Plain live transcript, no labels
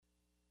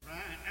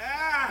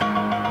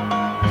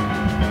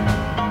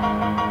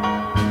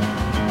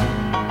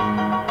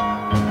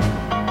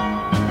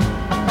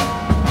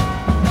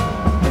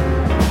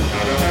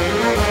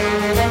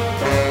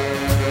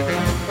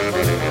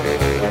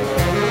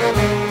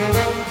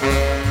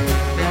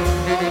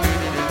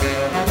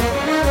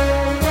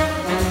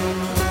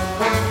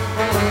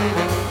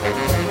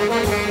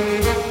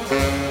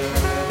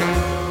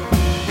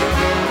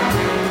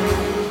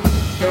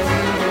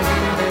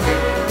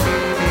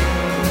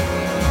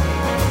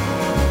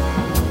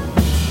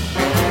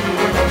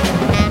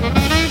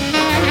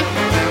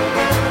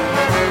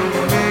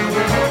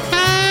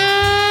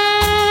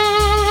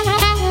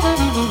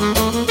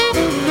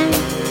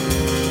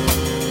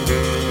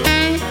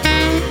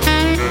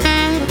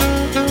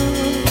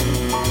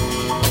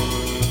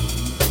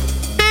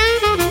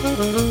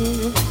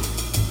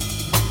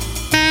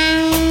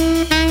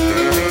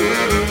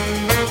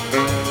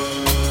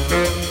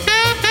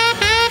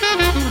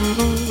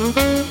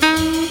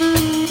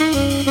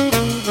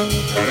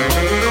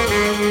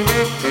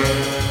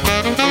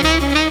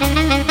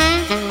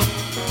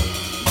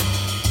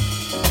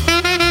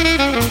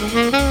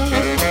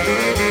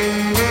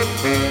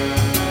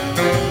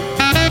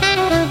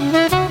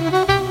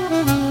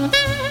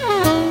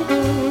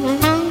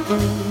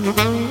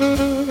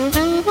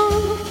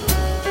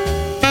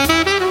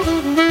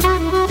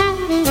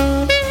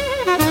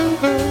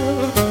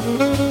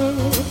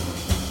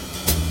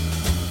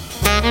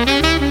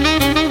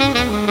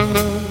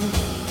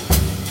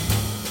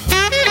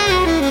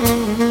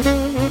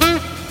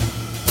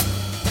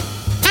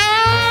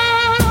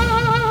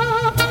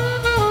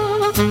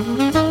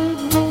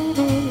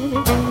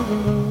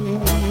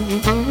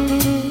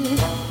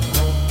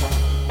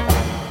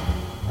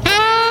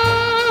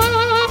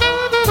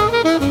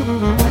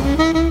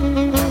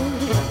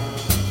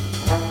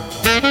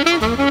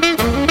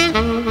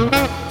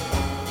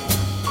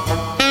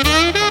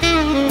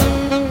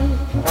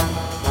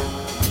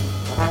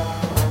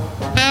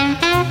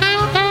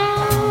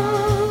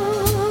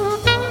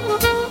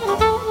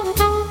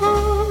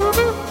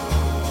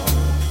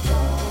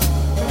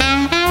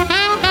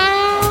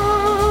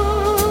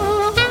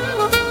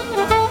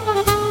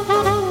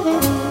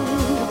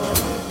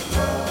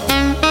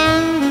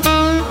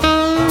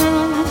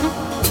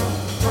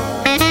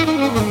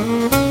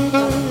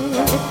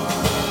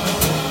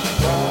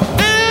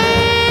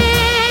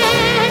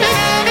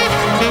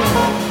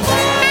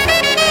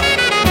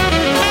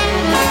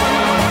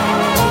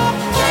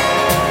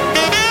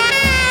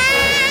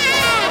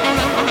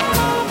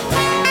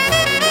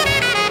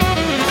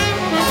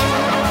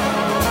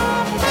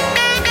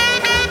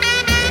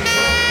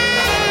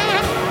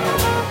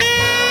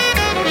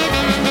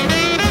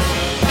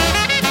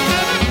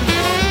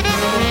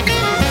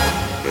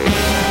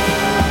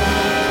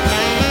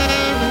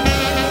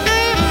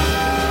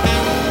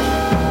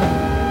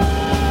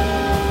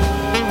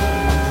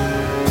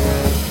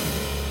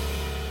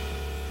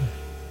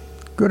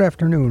Good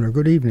afternoon or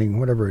good evening,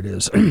 whatever it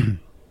is.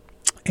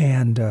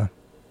 And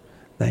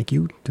thank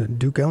you to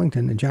Duke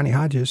Ellington and Johnny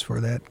Hodges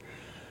for that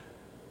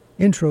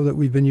intro that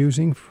we've been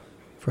using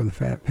for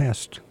the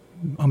past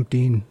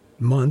umpteen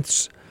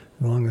months,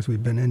 as long as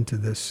we've been into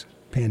this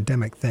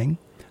pandemic thing.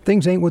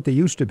 Things ain't what they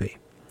used to be,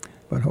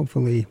 but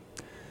hopefully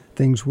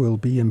things will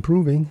be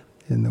improving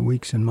in the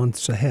weeks and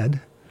months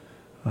ahead.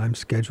 I'm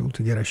scheduled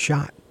to get a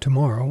shot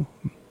tomorrow,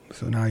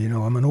 so now you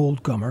know I'm an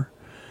old comer.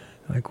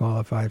 I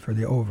qualify for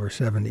the over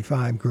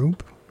 75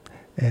 group,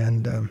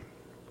 and in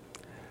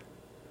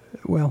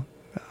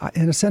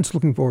a sense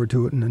looking forward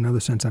to it. In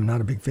another sense, I'm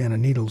not a big fan of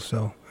needles,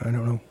 so I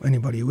don't know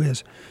anybody who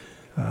is.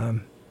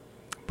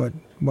 But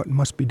what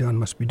must be done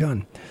must be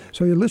done.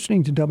 So you're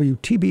listening to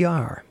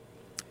WTBR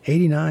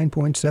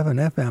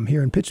 89.7 FM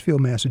here in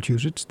Pittsfield,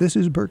 Massachusetts. This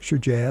is Berkshire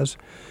Jazz,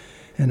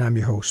 and I'm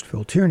your host,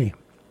 Phil Tierney.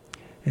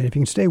 And if you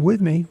can stay with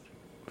me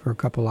for a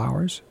couple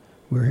hours,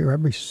 we're here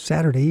every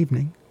Saturday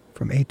evening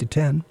from 8 to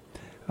 10.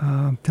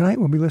 Tonight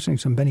we'll be listening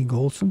to some Benny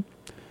Golson,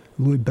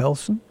 Louis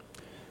Bellson,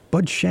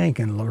 Bud Shank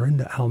and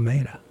Lorinda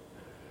Almeida,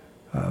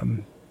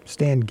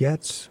 Stan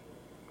Getz,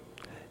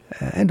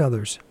 and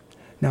others.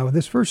 Now,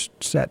 this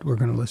first set we're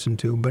going to listen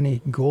to,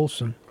 Benny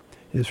Golson,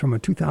 is from a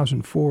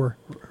 2004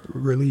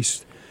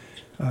 release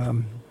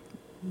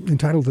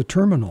entitled The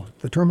Terminal.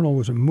 The Terminal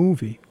was a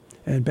movie,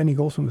 and Benny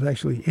Golson was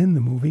actually in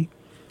the movie.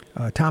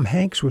 Tom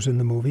Hanks was in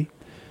the movie,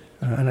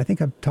 and I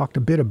think I've talked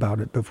a bit about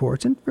it before.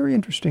 It's a very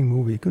interesting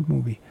movie, good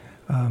movie.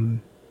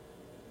 Tom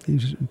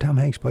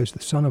Hanks plays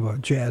the son of a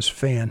jazz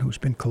fan who's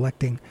been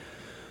collecting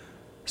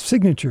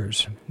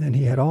signatures, and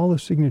he had all the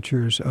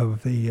signatures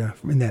of the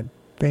in that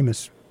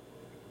famous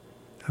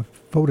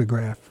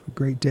photograph, A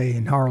Great Day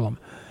in Harlem,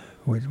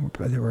 where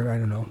there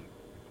were,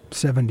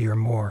 70 or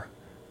more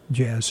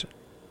jazz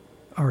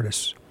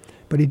artists.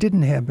 But he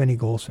didn't have Benny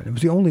Golson. It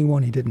was the only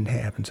one he didn't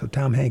have, and so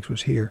Tom Hanks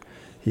was here.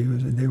 He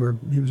was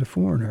a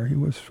foreigner. He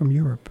was from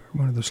Europe,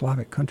 one of the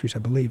Slavic countries, I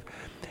believe,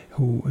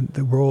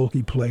 the role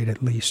he played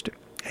at least,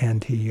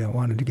 and he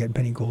wanted to get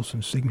Benny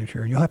Golson's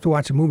signature. And you'll have to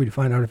watch the movie to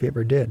find out if he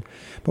ever did.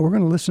 But we're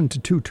going to listen to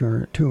two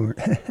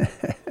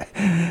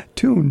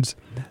tunes.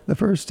 The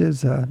first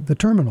is The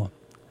Terminal,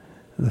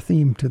 the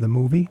theme to the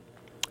movie,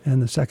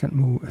 and the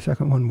second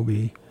one will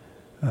be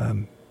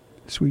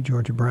Sweet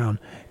Georgia Brown.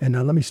 And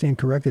now let me stand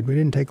corrected. We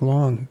didn't take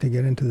long to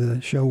get into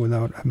the show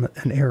without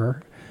an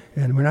error.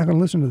 And we're not going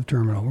to listen to The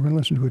Terminal. We're going to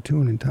listen to a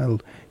tune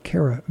entitled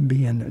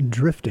Caribbean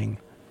Drifting.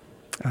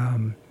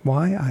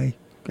 Why?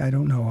 I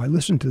don't know. I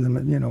listened to them,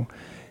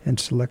 and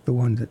select the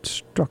one that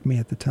struck me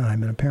at the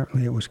time, and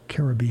apparently it was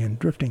Caribbean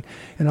Drifting.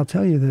 And I'll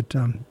tell you that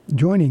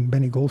joining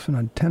Benny Golson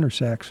on tenor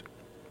sax,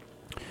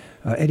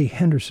 Eddie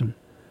Henderson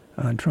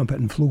on trumpet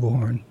and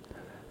flugelhorn,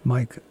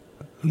 Mike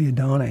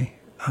Leodane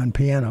on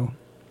piano,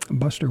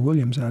 Buster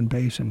Williams on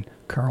bass, and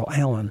Carl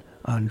Allen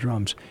on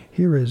drums.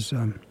 Here is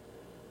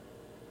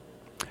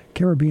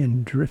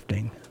Caribbean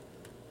Drifting.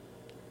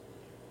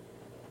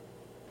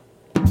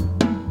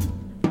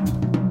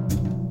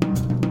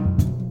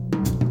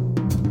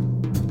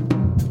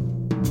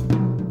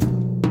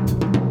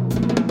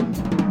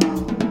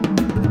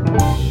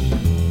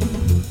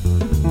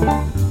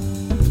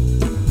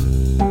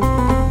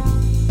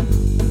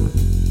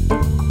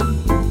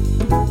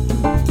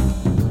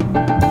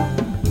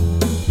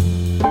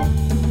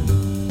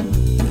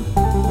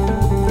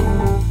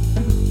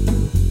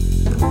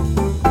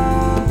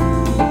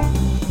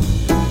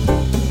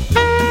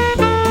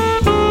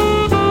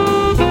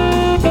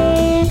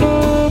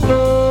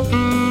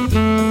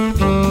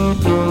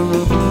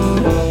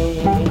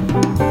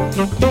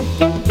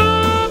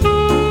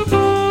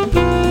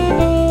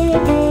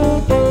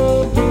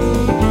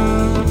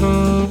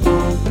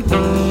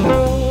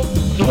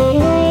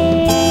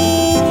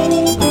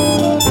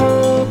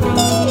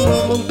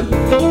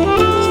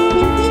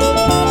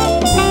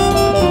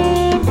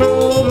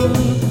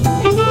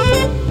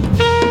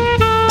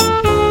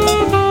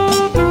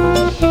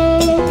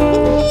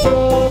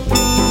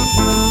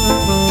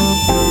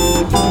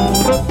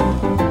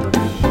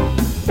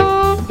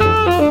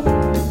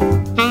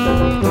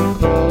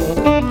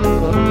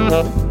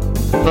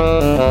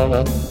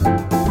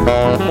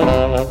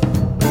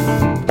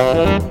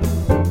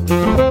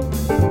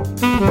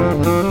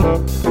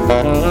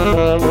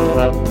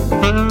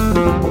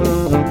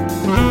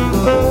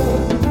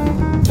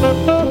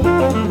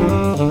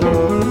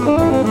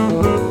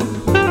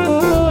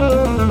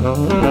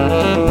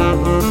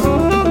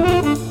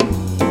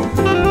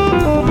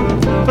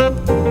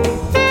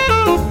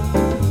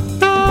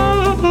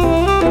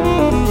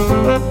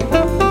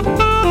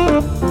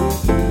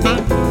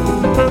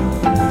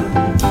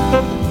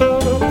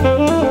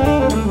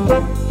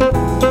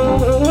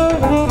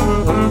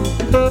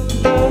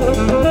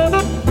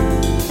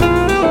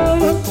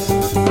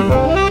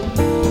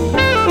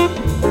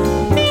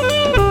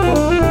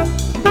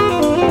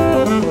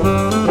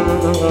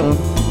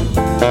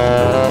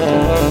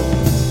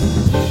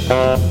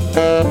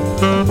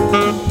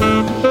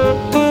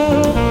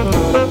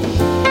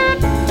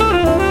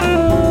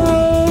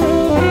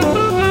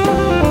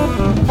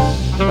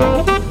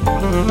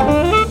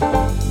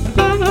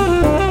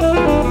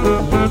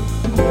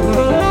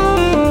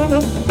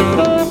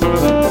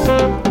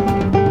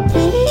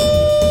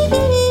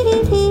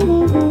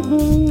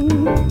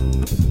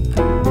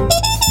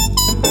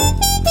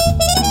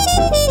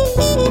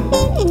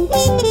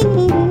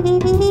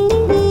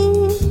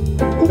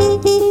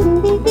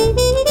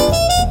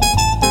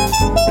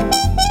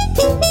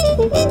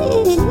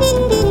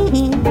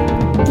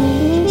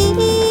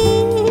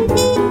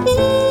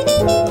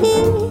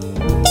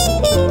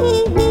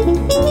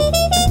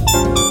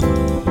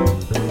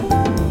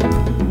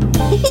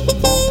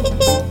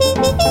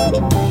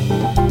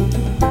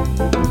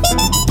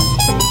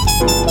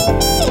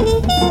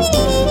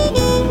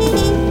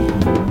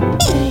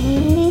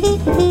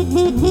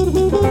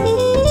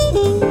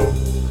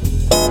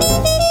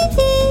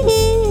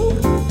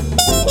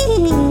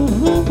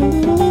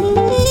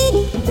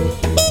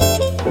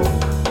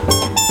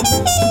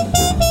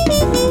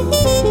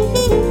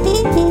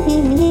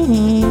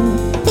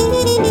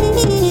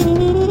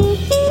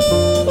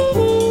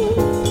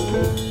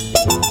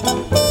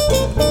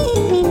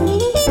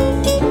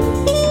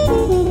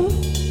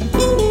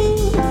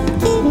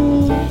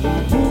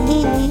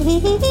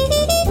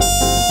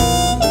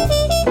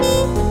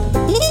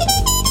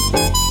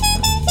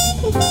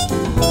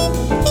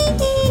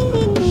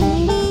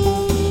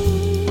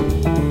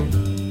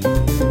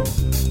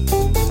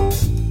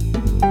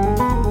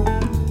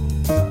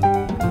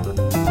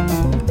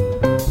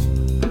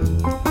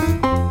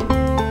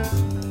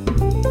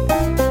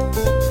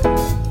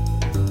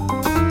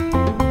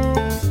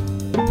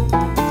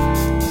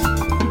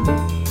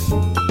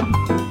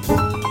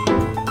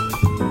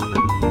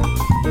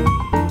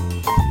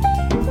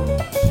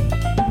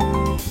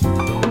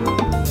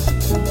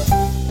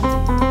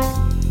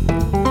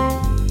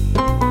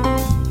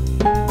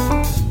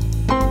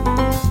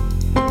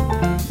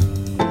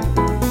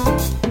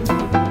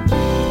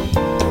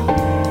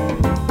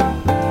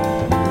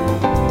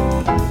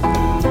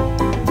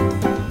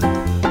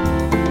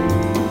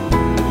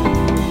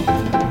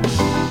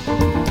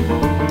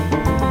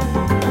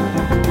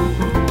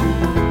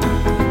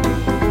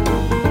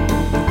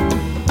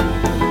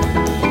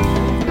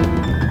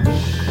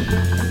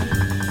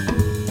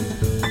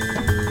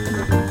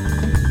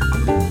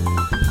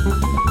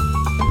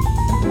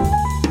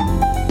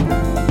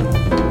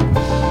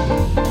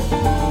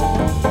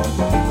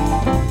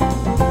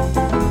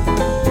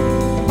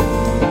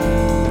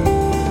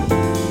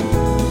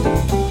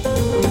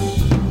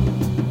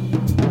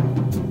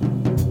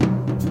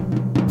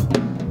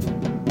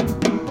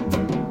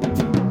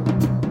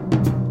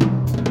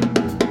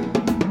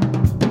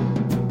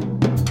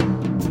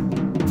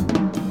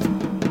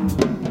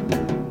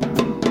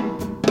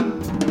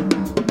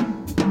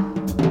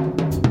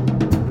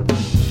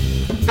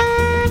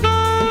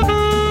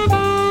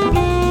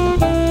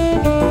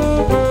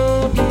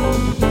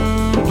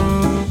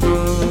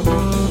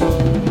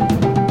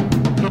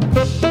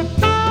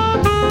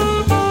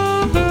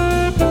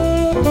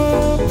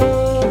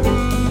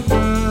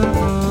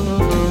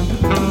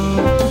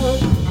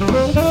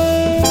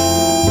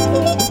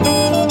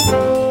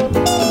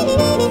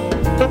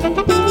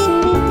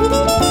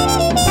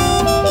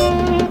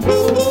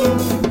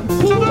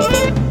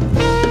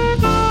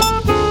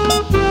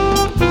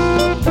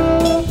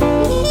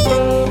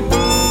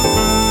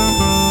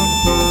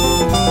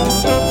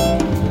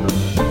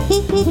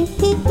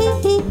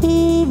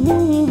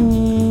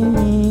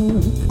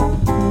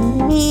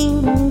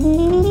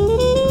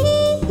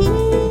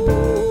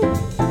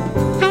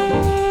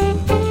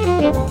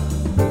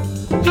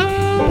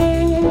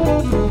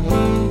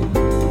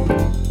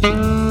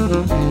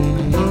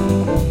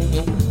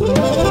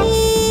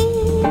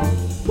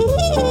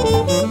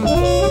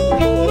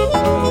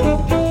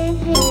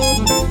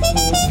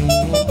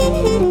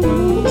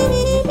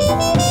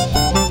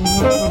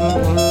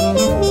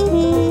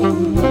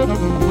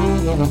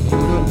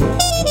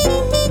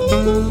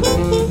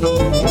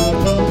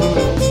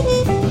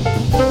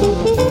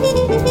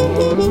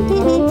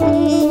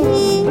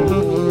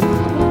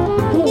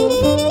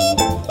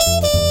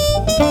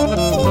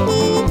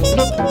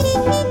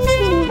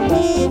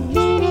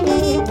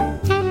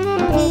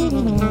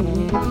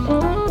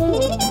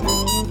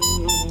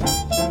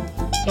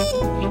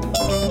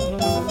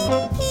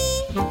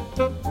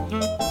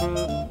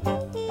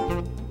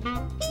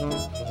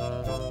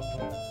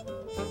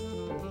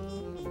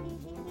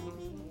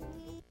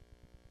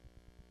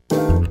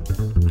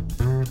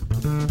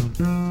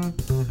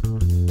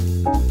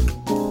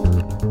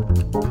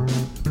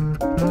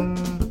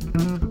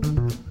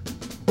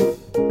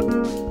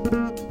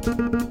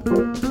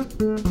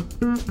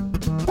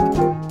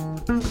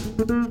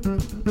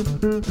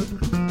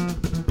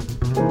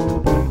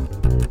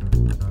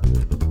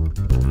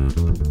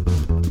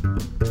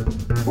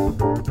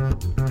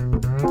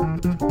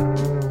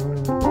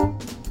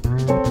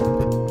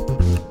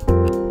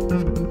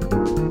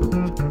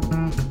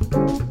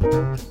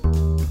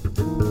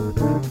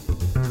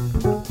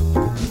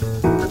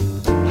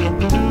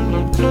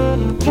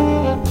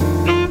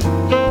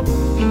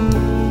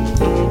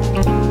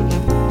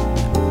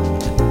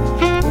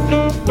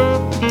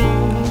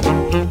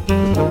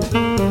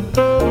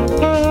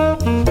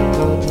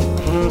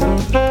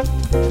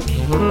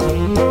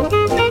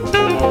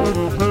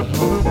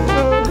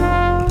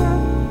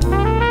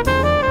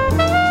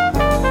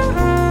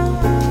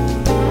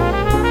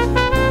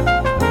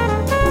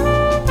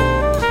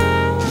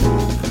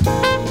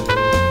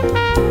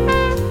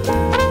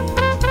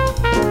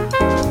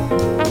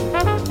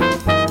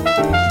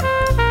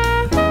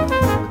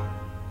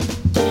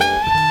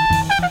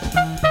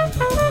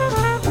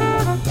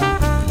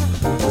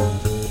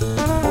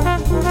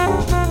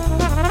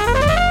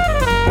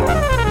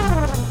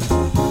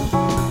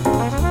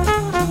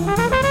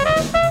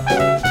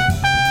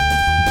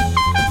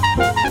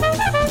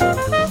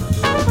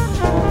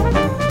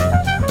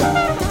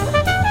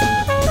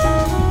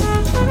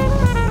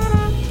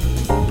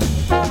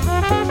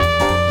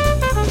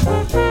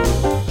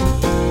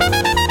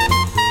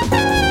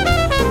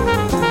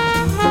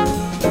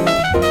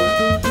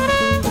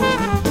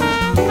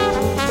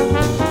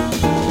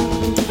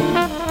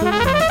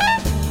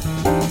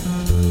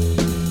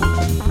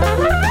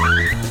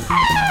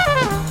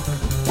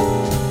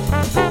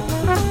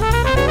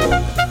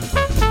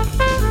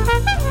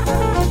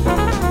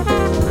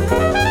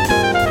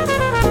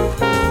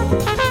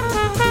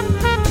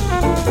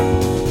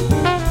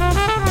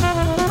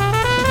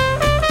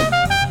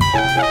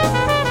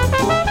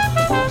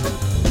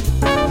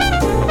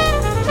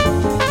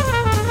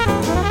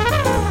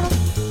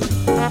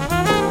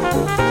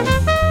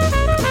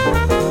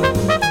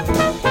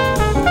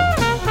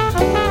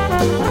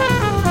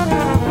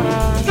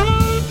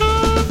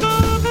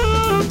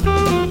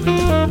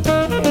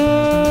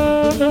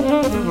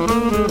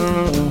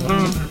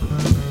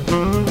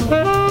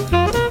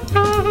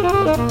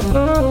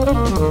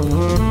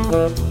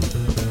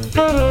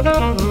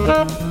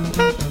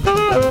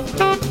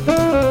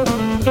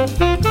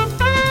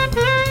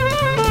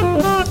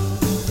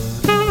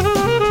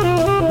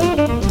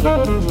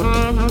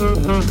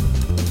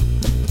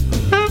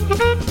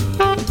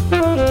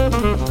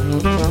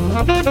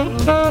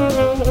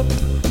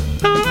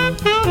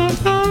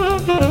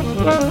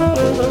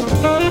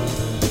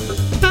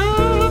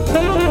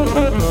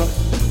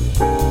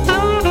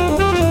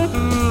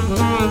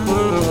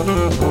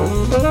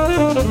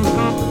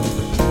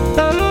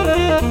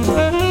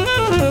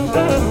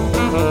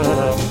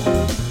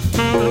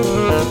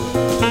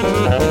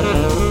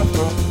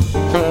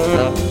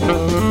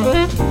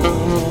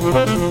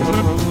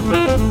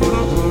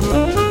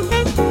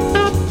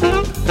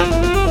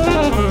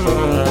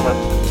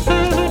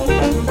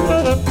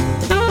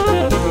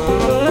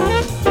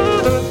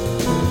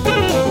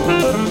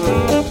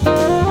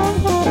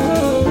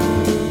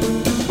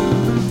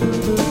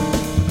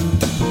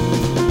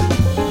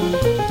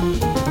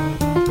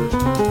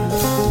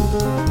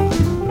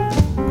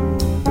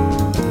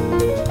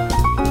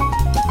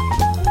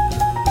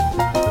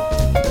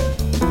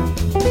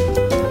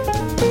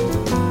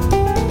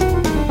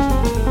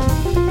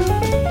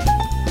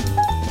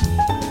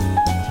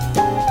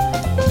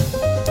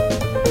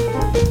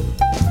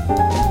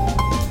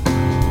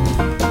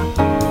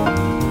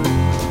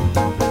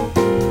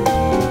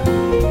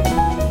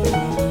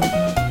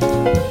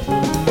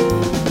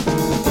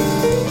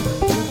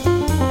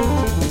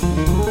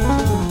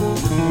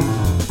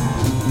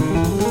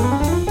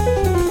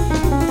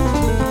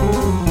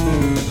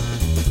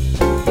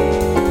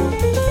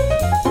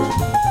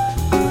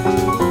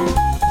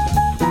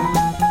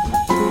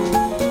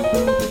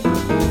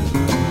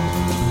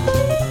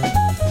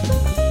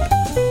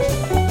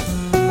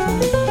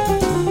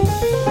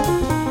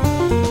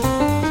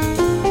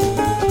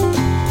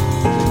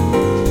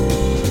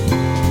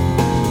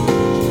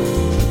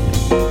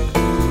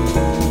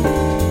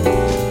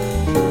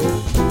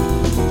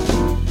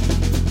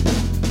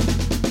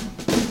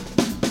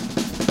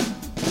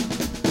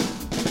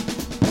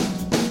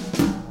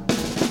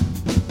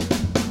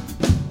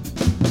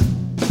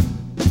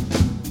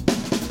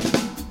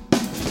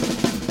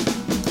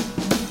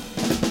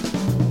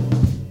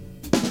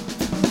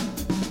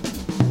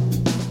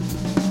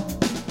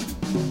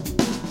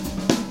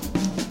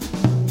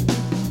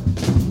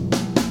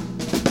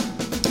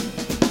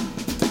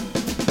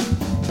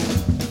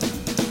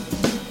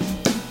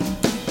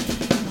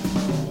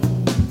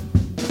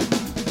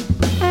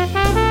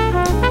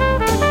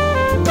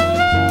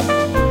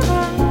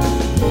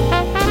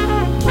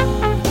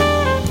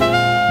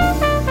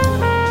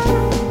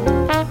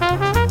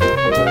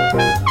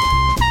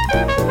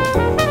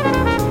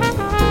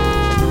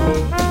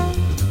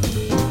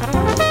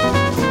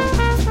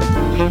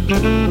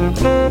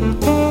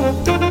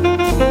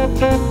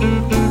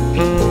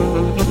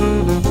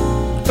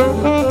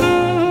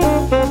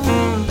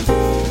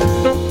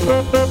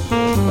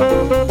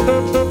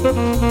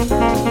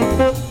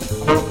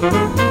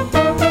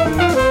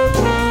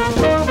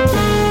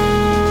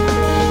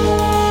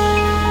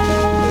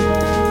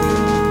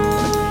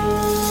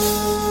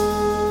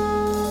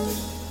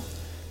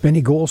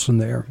 Benny Golson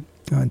there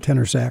on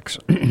tenor sax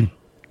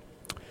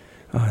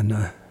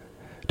on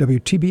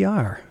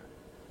WTBR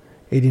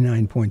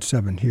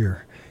 89.7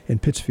 here in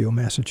Pittsfield,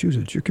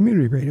 Massachusetts, your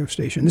community radio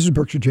station. This is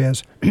Berkshire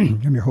Jazz.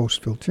 I'm your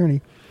host, Phil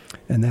Tierney,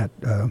 and that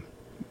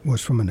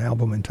was from an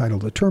album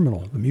entitled The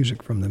Terminal, the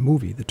music from the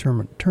movie The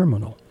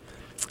Terminal,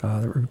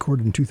 that was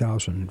recorded in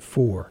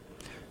 2004.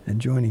 And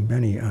joining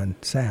Benny on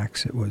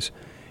sax, it was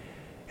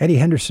Eddie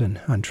Henderson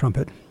on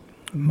trumpet,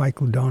 Mike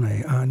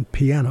Ladone on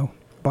piano,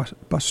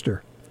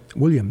 Buster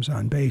Williams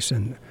on bass,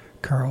 and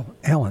Carl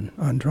Allen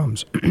on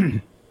drums.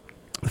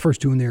 The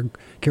first tune there,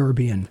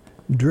 Caribbean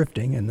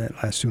Drifting, and that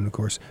last tune, of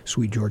course,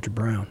 Sweet Georgia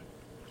Brown.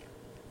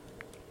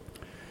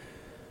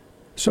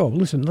 So,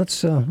 listen,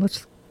 let's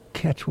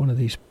catch one of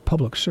these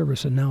public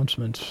service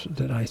announcements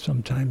that I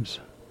sometimes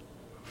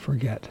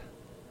forget.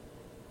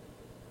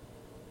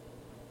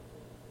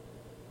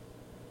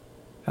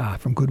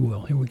 From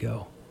Goodwill. Here we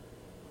go.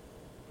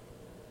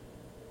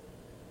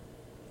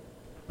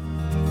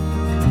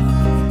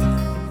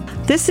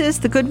 This is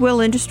the Goodwill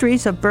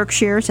Industries of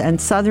Berkshires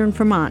and Southern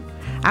Vermont.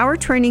 Our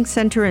training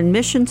center and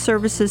mission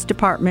services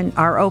department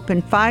are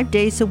open 5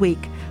 days a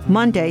week,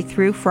 Monday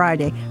through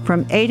Friday,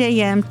 from 8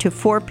 a.m. to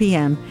 4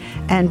 p.m.,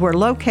 and we're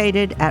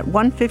located at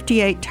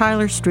 158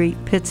 Tyler Street,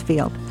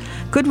 Pittsfield.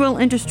 Goodwill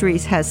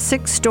Industries has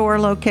 6 store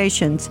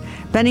locations: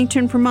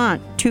 Bennington,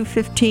 Vermont,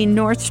 215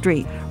 North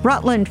Street;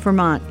 Rutland,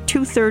 Vermont,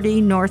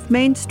 230 North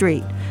Main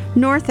Street;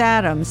 North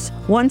Adams,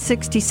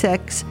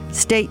 166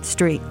 State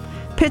Street;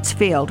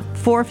 Pittsfield,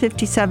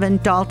 457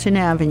 Dalton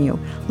Avenue;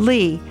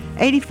 Lee,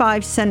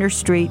 85 Center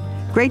Street;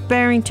 Great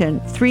Barrington,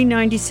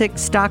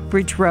 396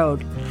 Stockbridge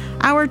Road.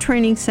 Our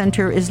training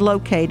center is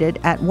located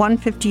at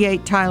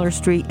 158 Tyler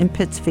Street in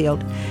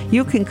Pittsfield.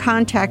 You can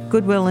contact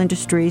Goodwill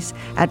Industries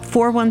at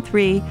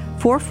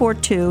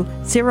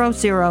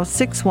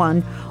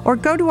 413-442-0061 or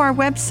go to our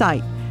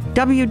website,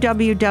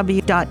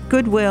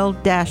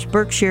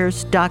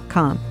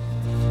 www.goodwill-berkshires.com.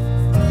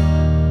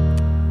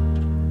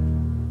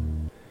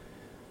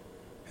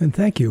 And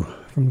thank you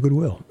from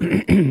Goodwill.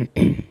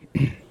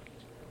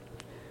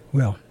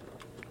 Well,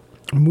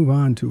 we'll move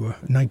on to a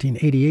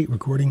 1988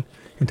 recording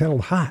entitled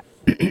Hot.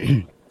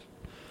 This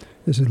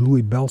is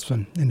Louis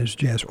Bellson and his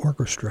jazz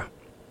orchestra.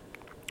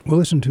 We'll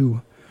listen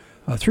to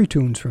 3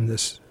 tunes from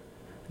this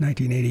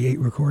 1988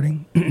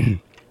 recording.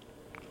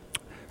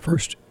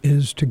 First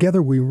is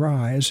Together We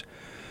Rise,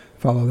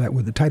 follow that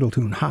with the title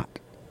tune Hot,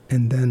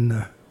 and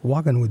then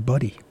Walkin' with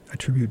Buddy, a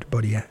tribute to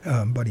Buddy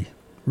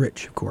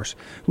Rich, of course.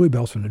 Louis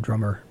Bellson, the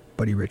drummer,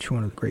 Buddy Rich,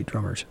 one of the great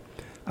drummers.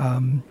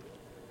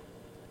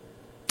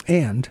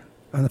 And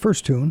on the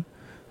first tune,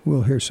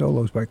 we'll hear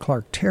solos by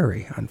Clark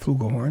Terry on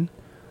flugelhorn,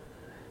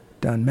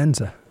 Don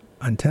Menza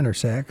on tenor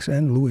sax,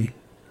 and Louis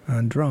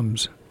on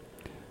drums.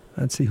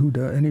 Let's see who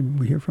does.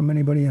 We hear from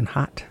anybody in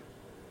Hot?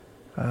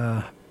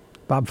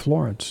 Bob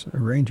Florence,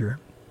 arranger.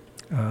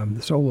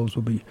 The solos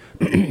will be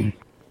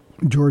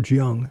George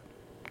Young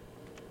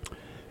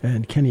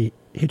and Kenny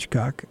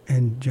Hitchcock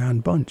and John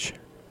Bunch.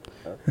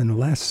 And the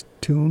last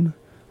tune,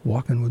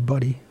 Walkin' with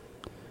Buddy,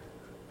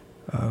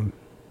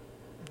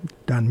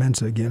 Don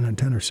Menza again on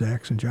tenor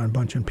sax and John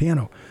Bunch on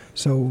piano.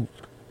 So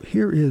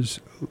here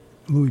is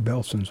Louis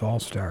Bellson's All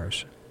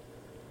Stars.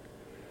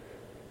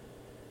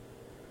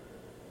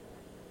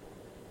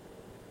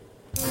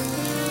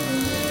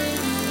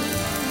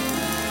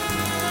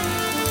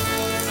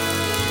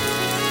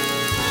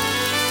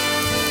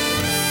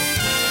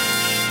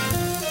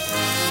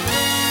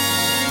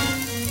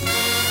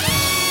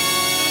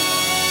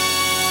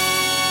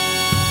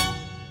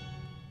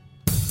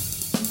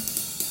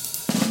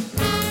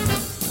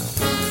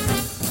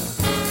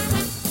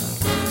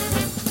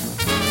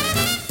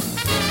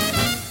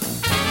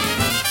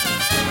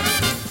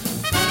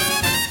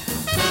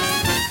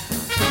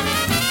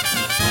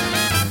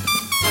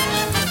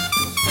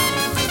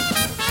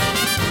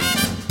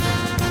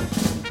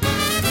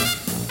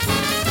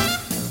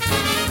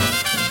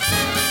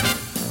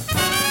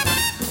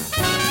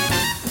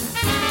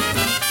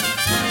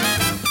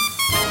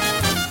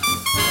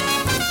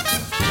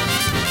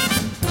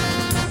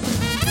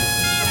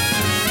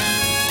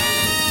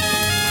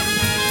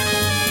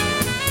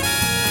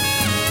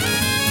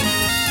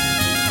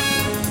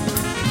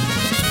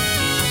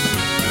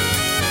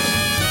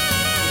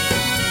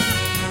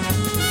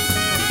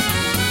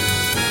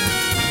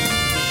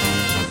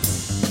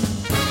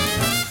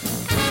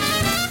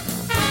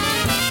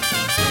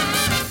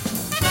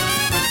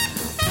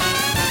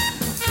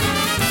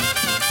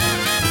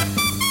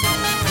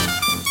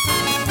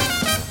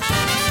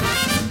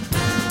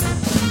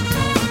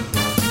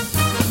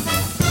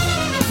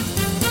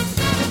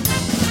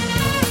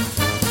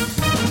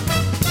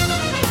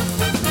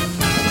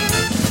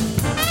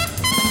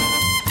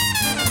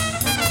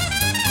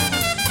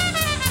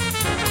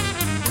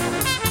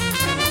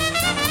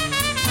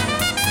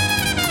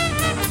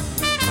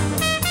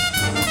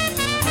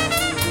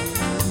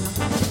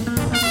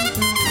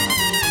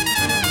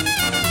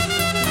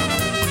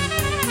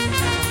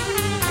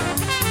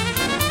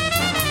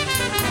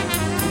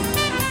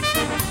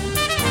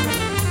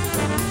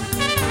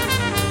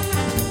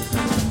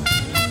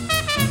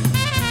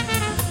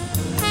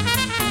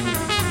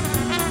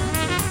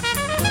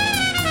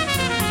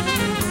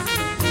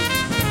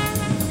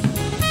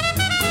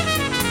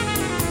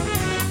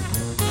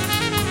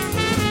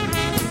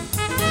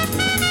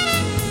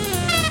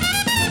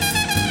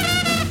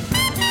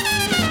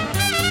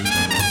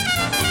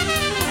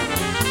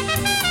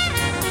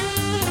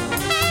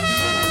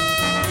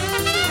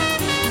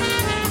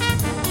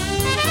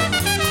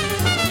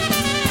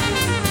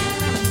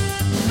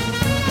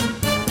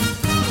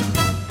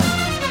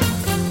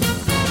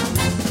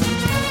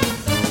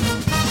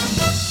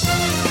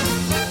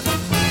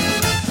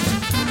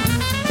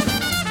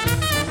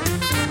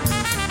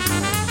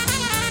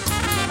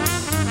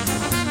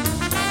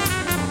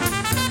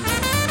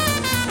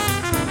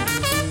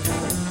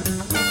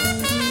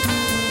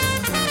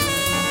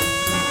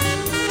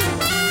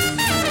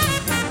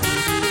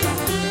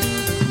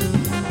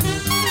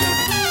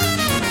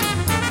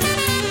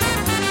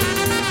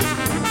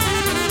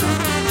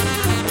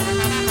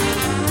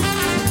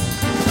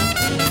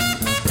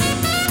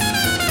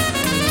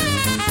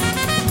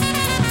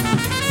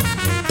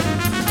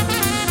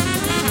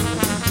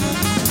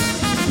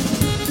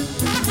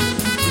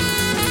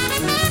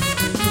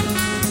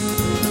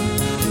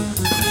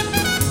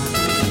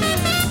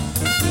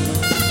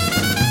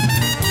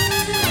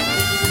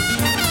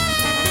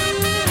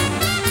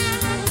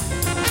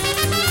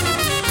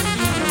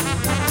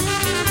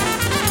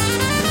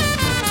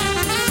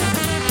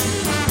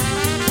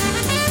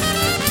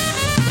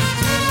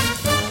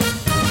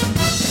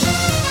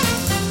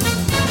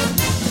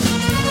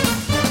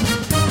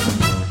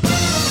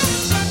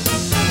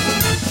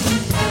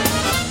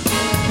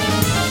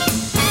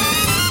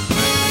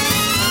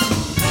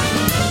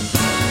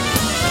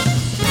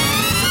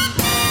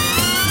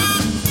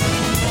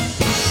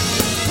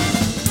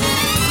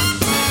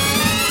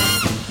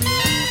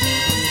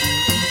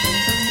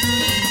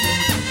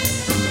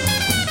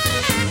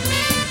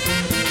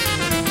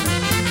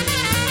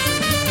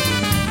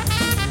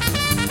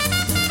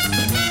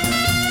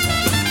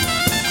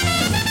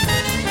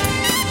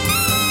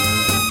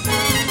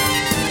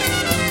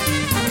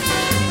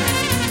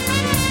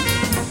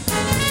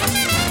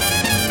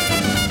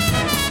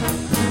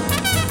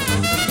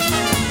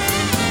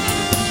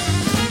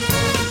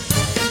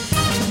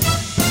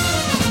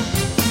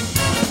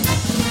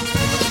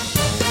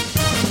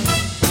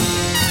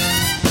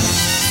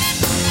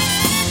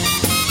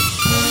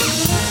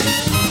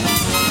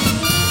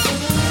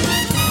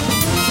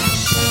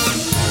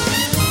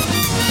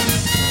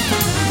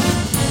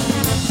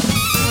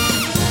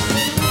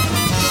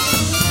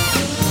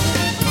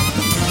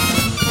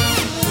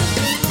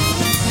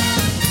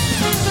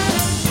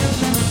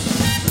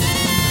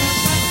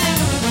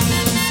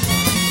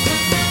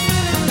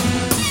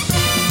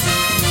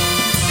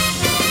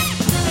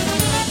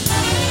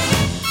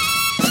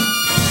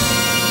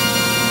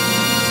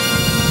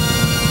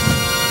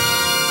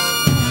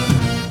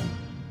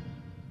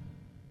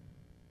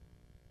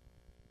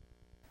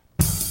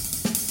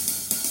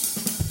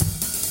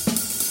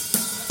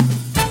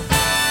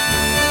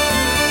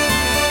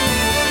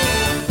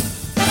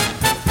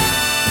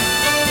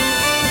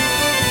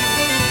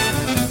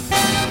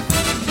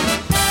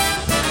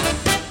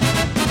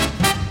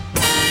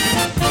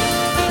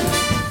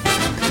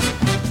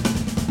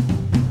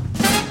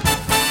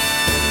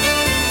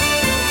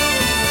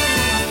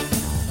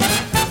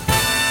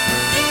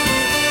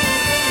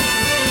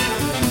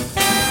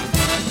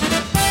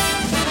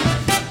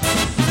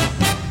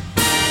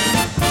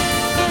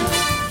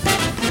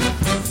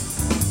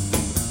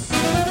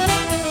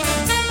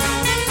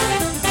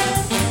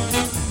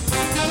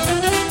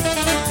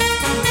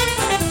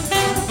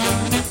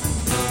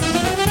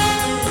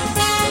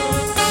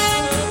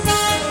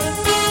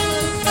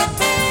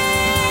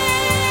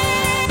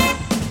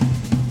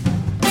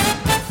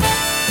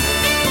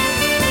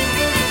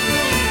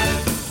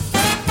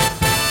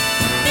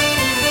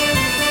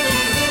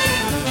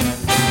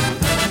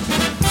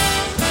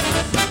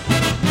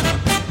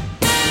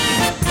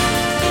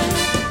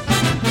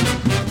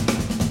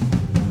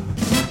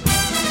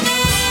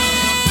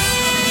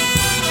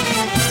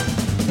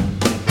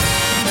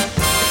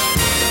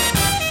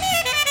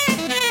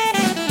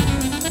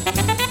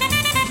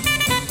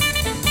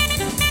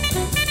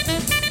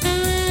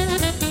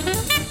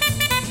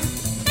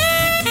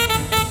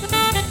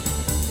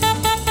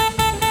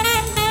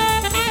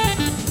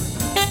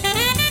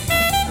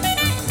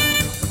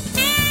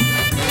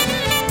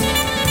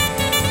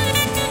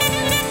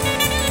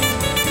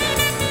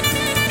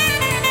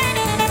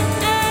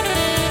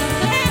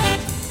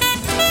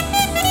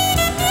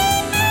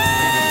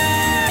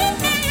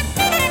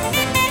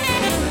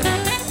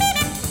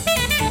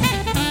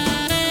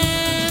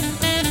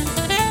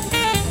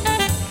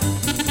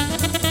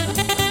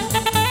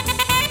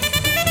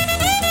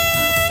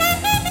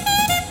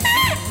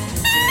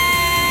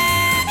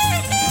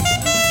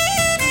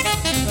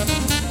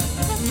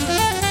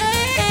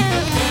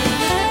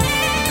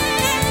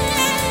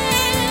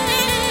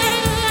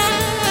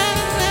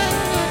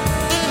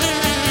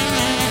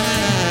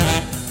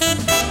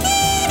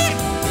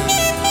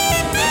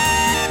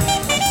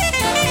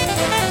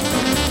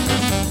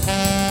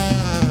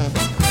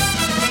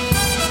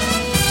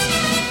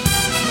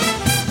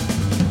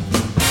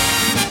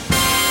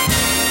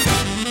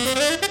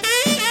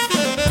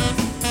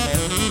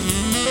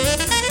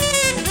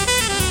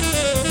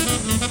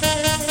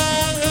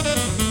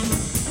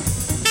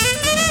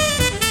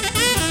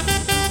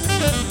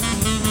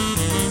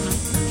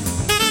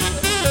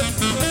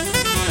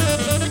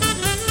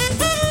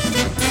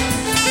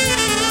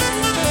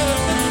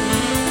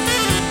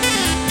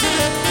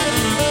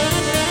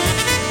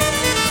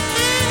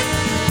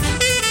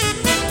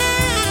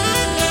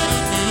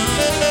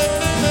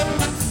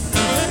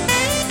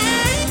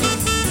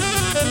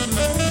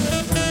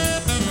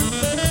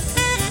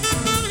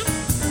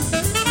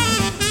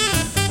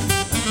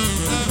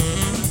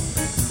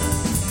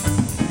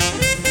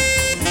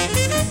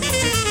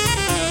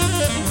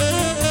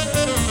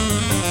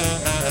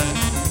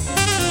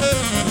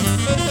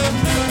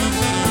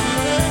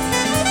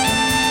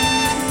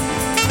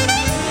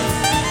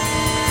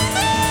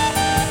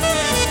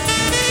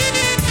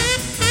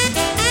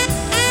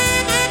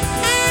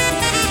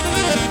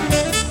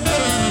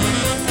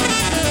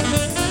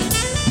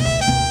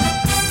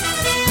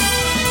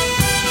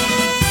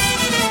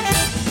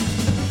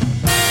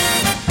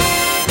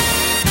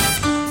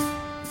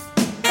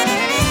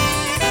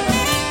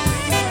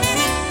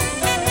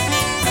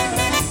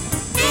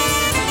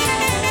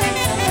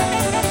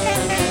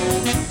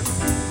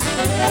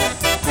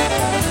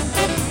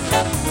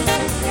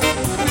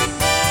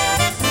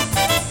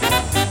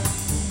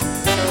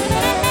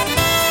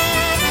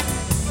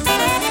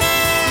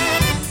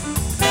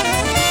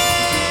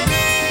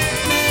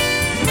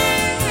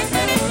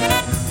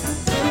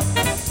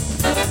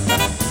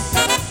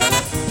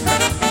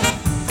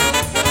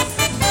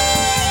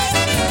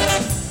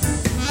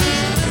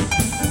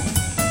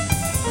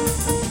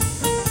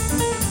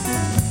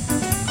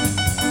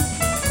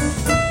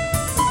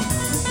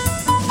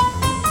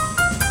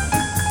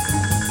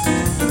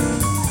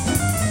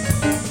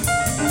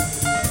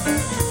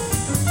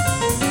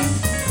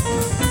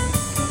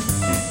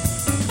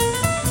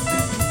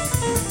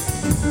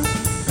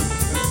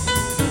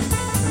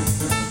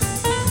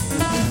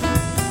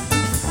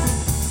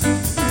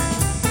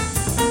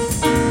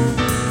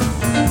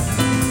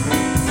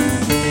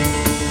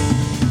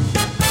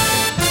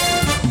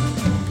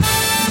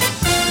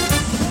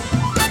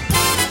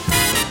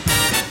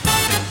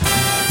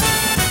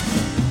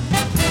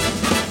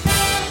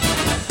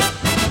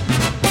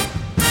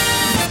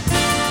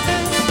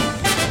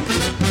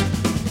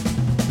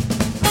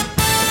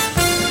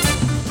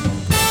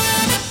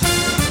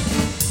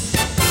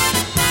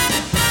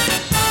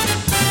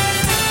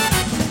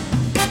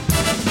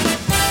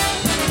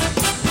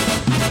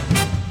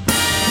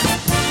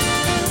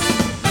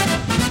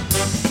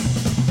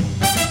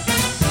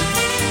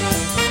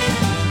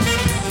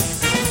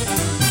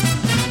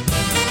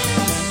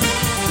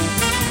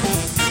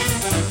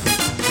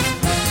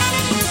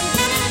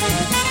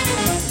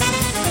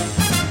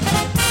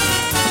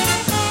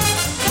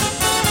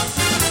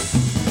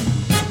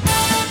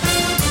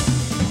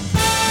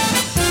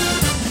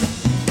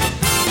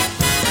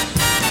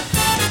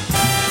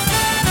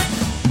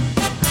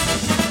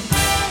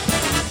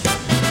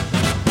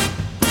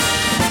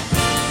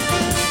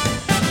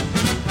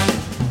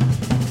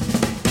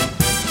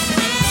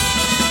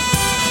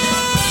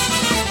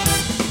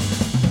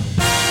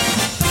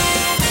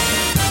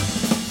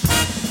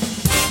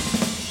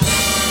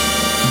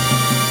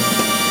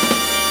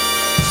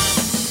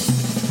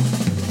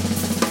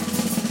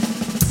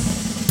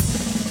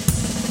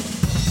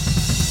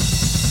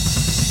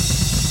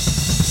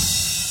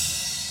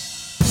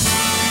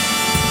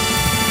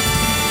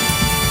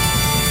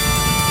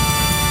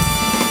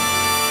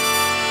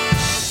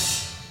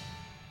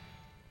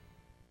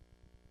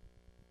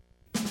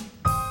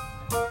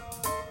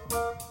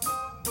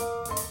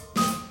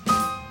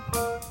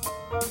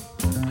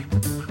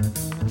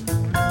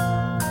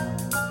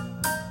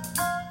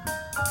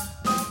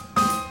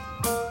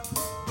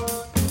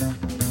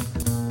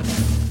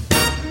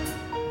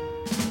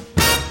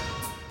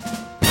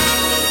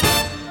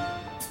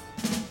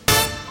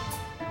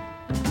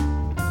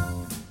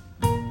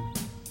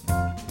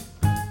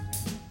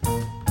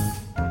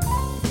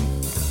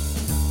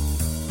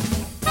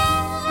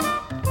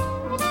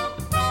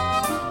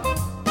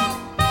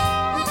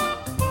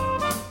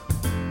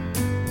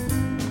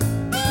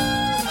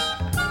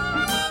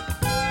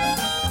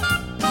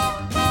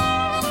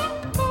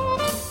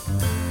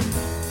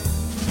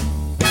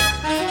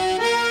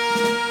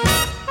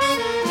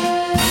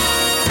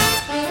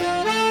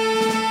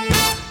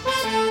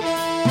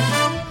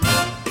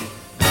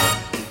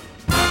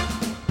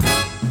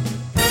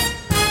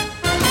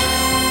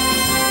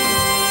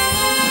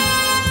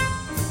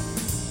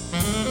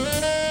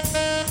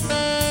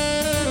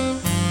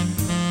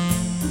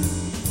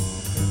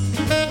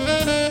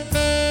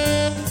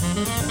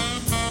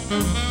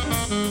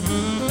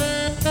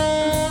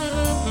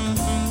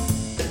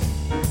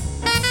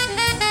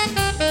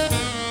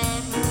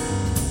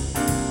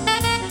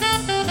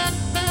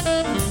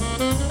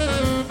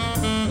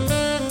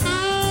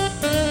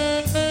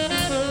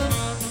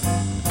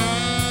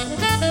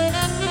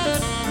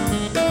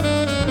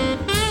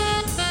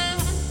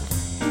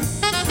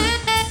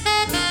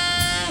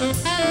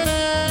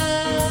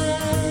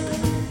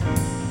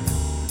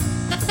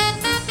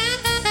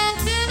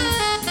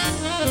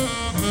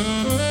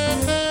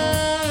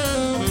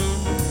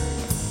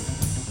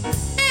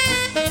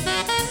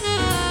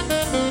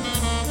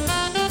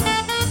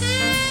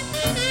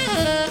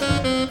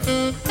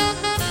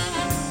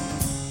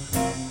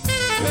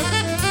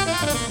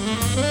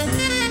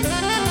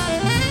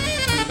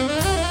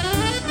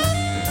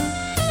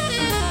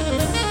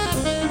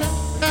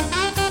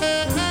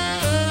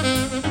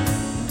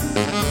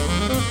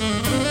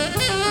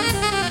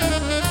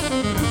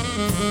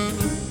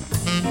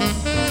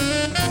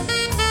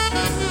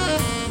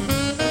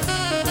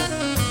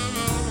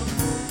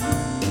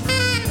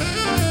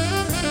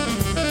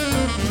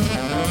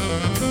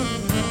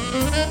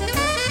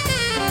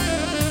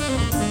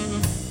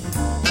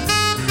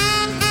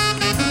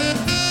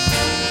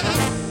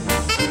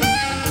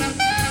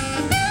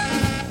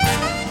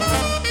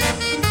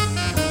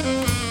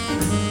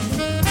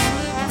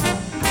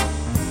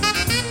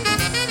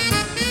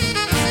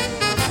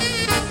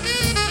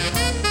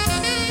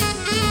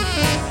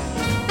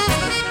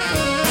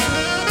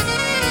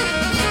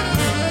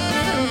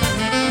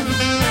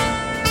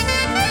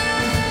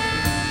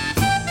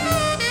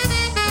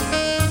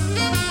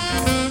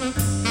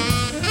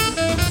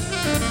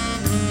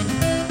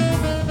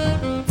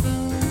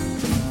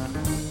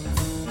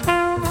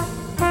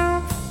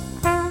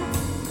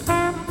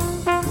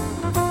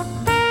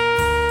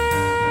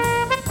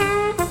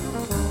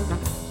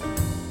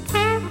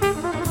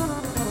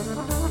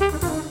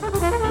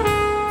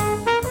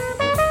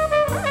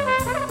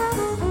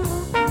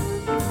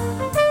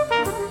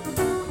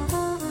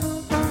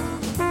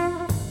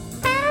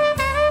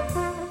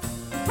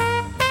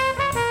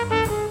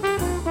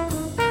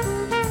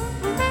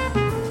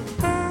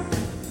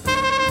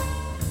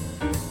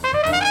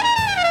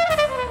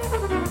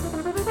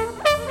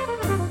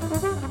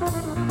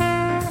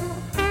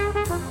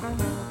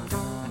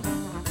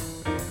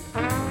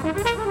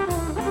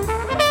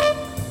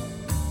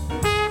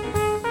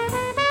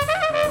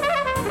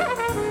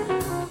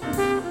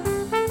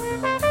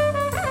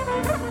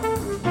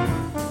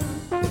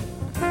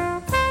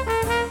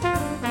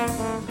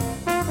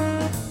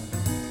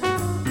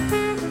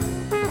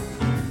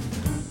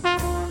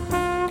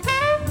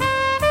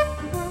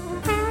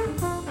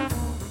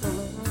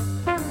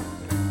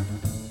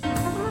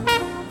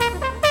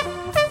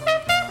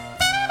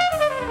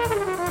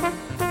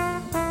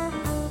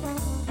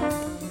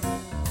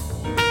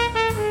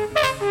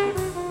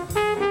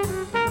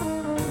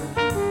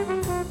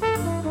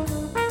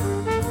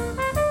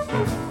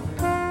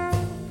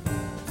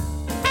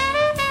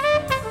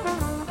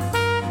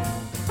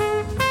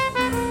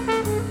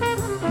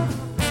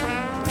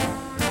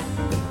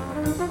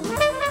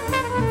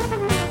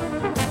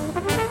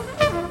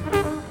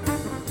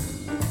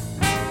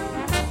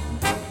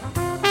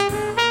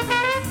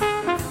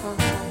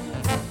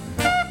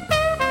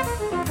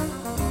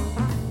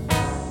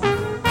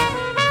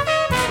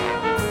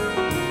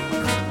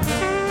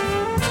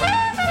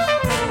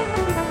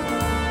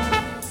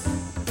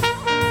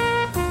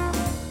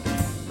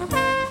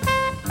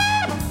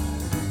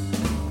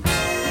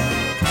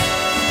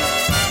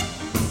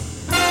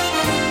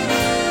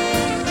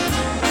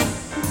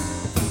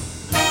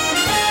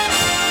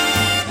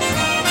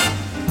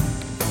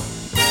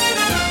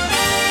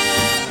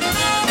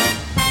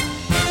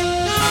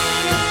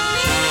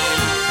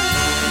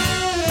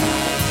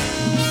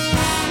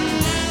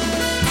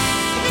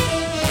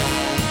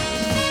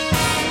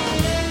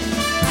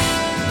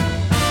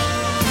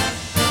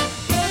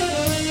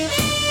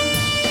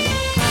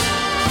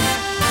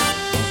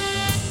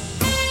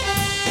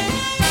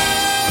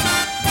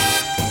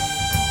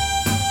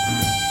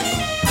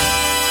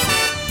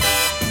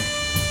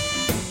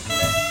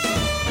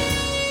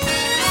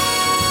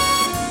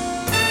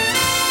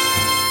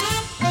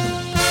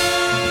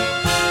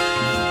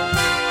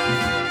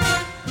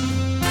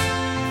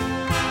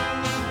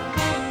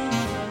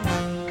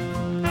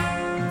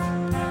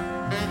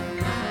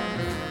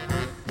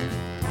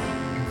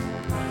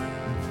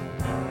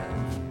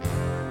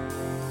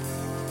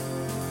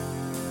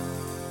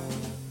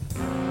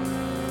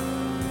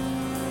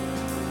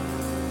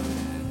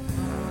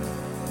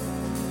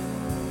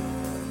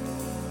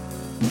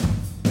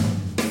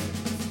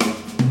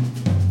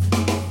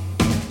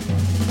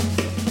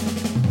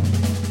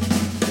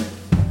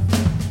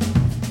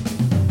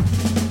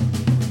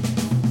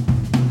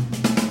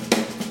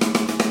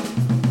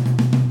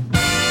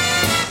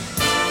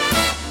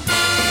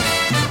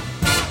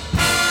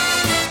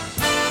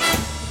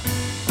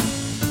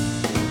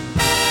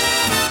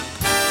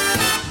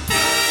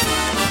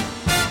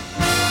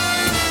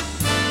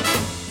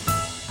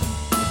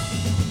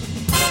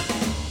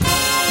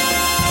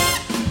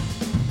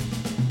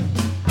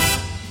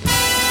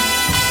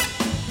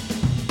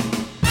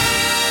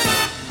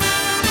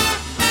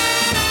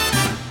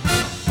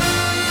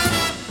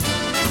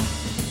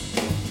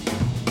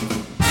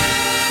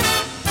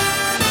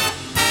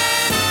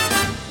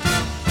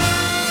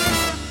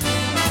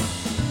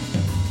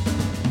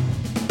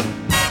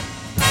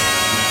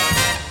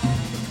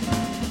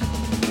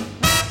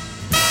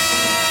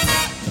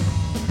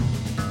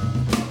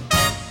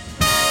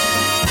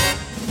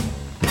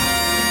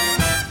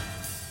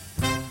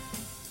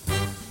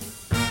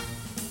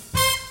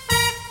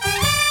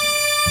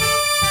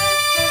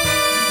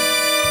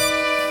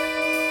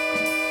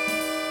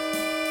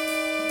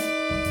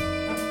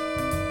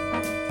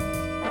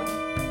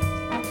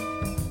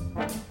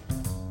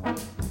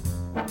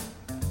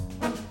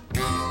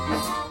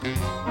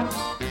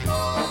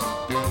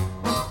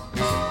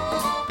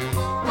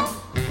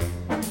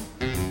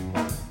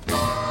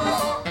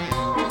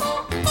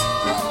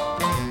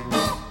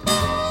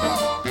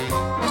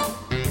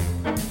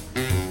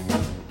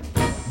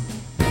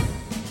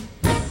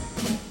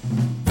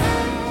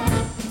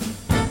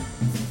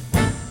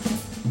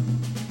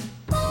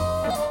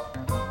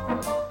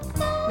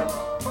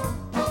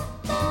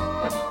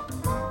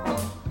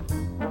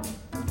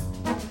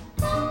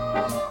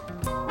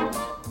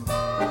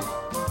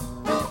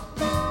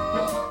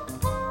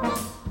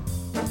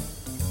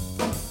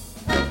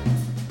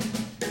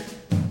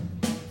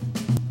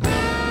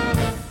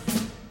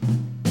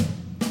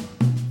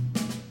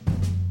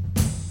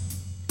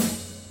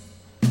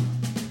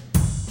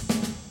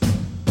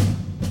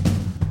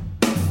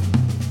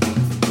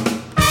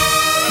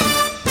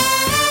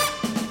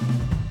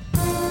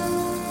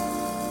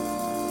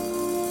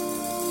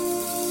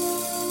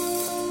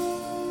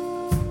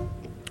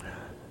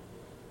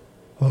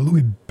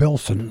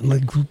 Bellson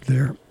led group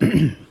there,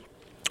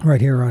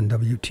 right here on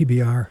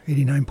WTBR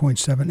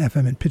 89.7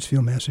 FM in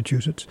Pittsfield,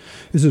 Massachusetts.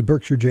 This is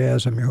Berkshire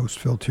Jazz. I'm your host,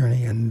 Phil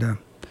Tierney, and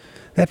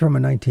that from a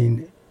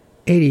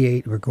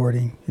 1988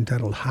 recording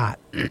entitled Hot.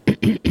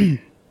 Louis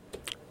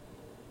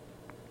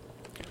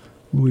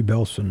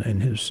Bellson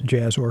and his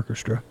jazz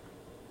orchestra.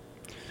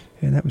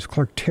 And that was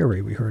Clark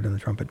Terry we heard on the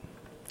trumpet.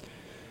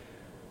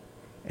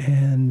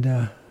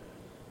 And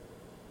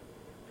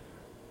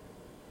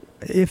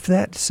if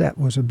that set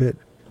was a bit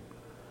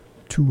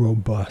too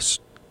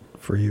robust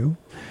for you,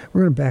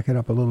 we're going to back it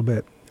up a little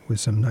bit with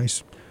some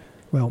nice,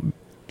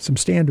 some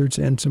standards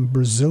and some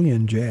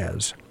Brazilian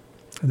jazz.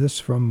 This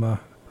from a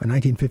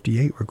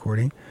 1958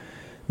 recording,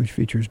 which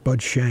features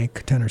Bud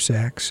Shank, tenor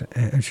sax,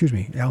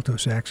 alto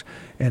sax,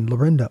 and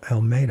Lorinda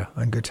Almeida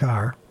on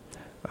guitar.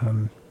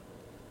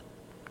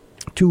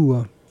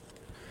 Two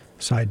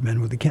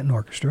sidemen with the Kenton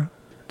Orchestra,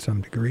 to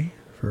some degree,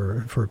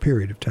 for a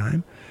period of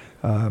time.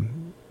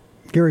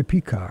 Gary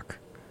Peacock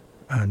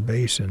on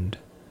bass and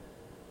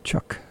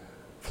Chuck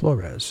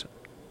Flores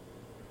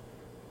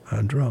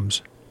on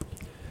drums.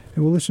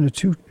 And we'll listen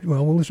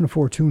to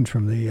four tunes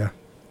from the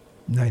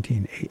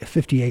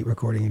 1958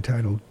 recording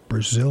entitled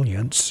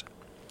Brazilians,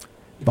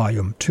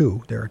 Volume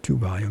 2. There are 2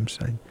 volumes.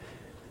 I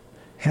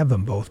have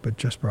them both, but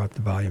just brought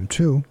the Volume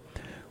 2.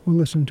 We'll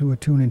listen to a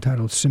tune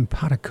entitled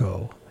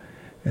Simpatico,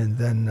 and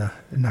then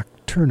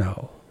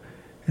Nocturno,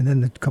 and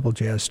then a couple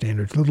jazz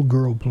standards, Little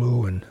Girl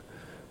Blue and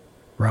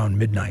Round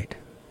Midnight.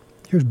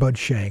 Here's Bud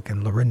Shank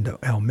and Lorinda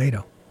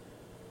Almeida.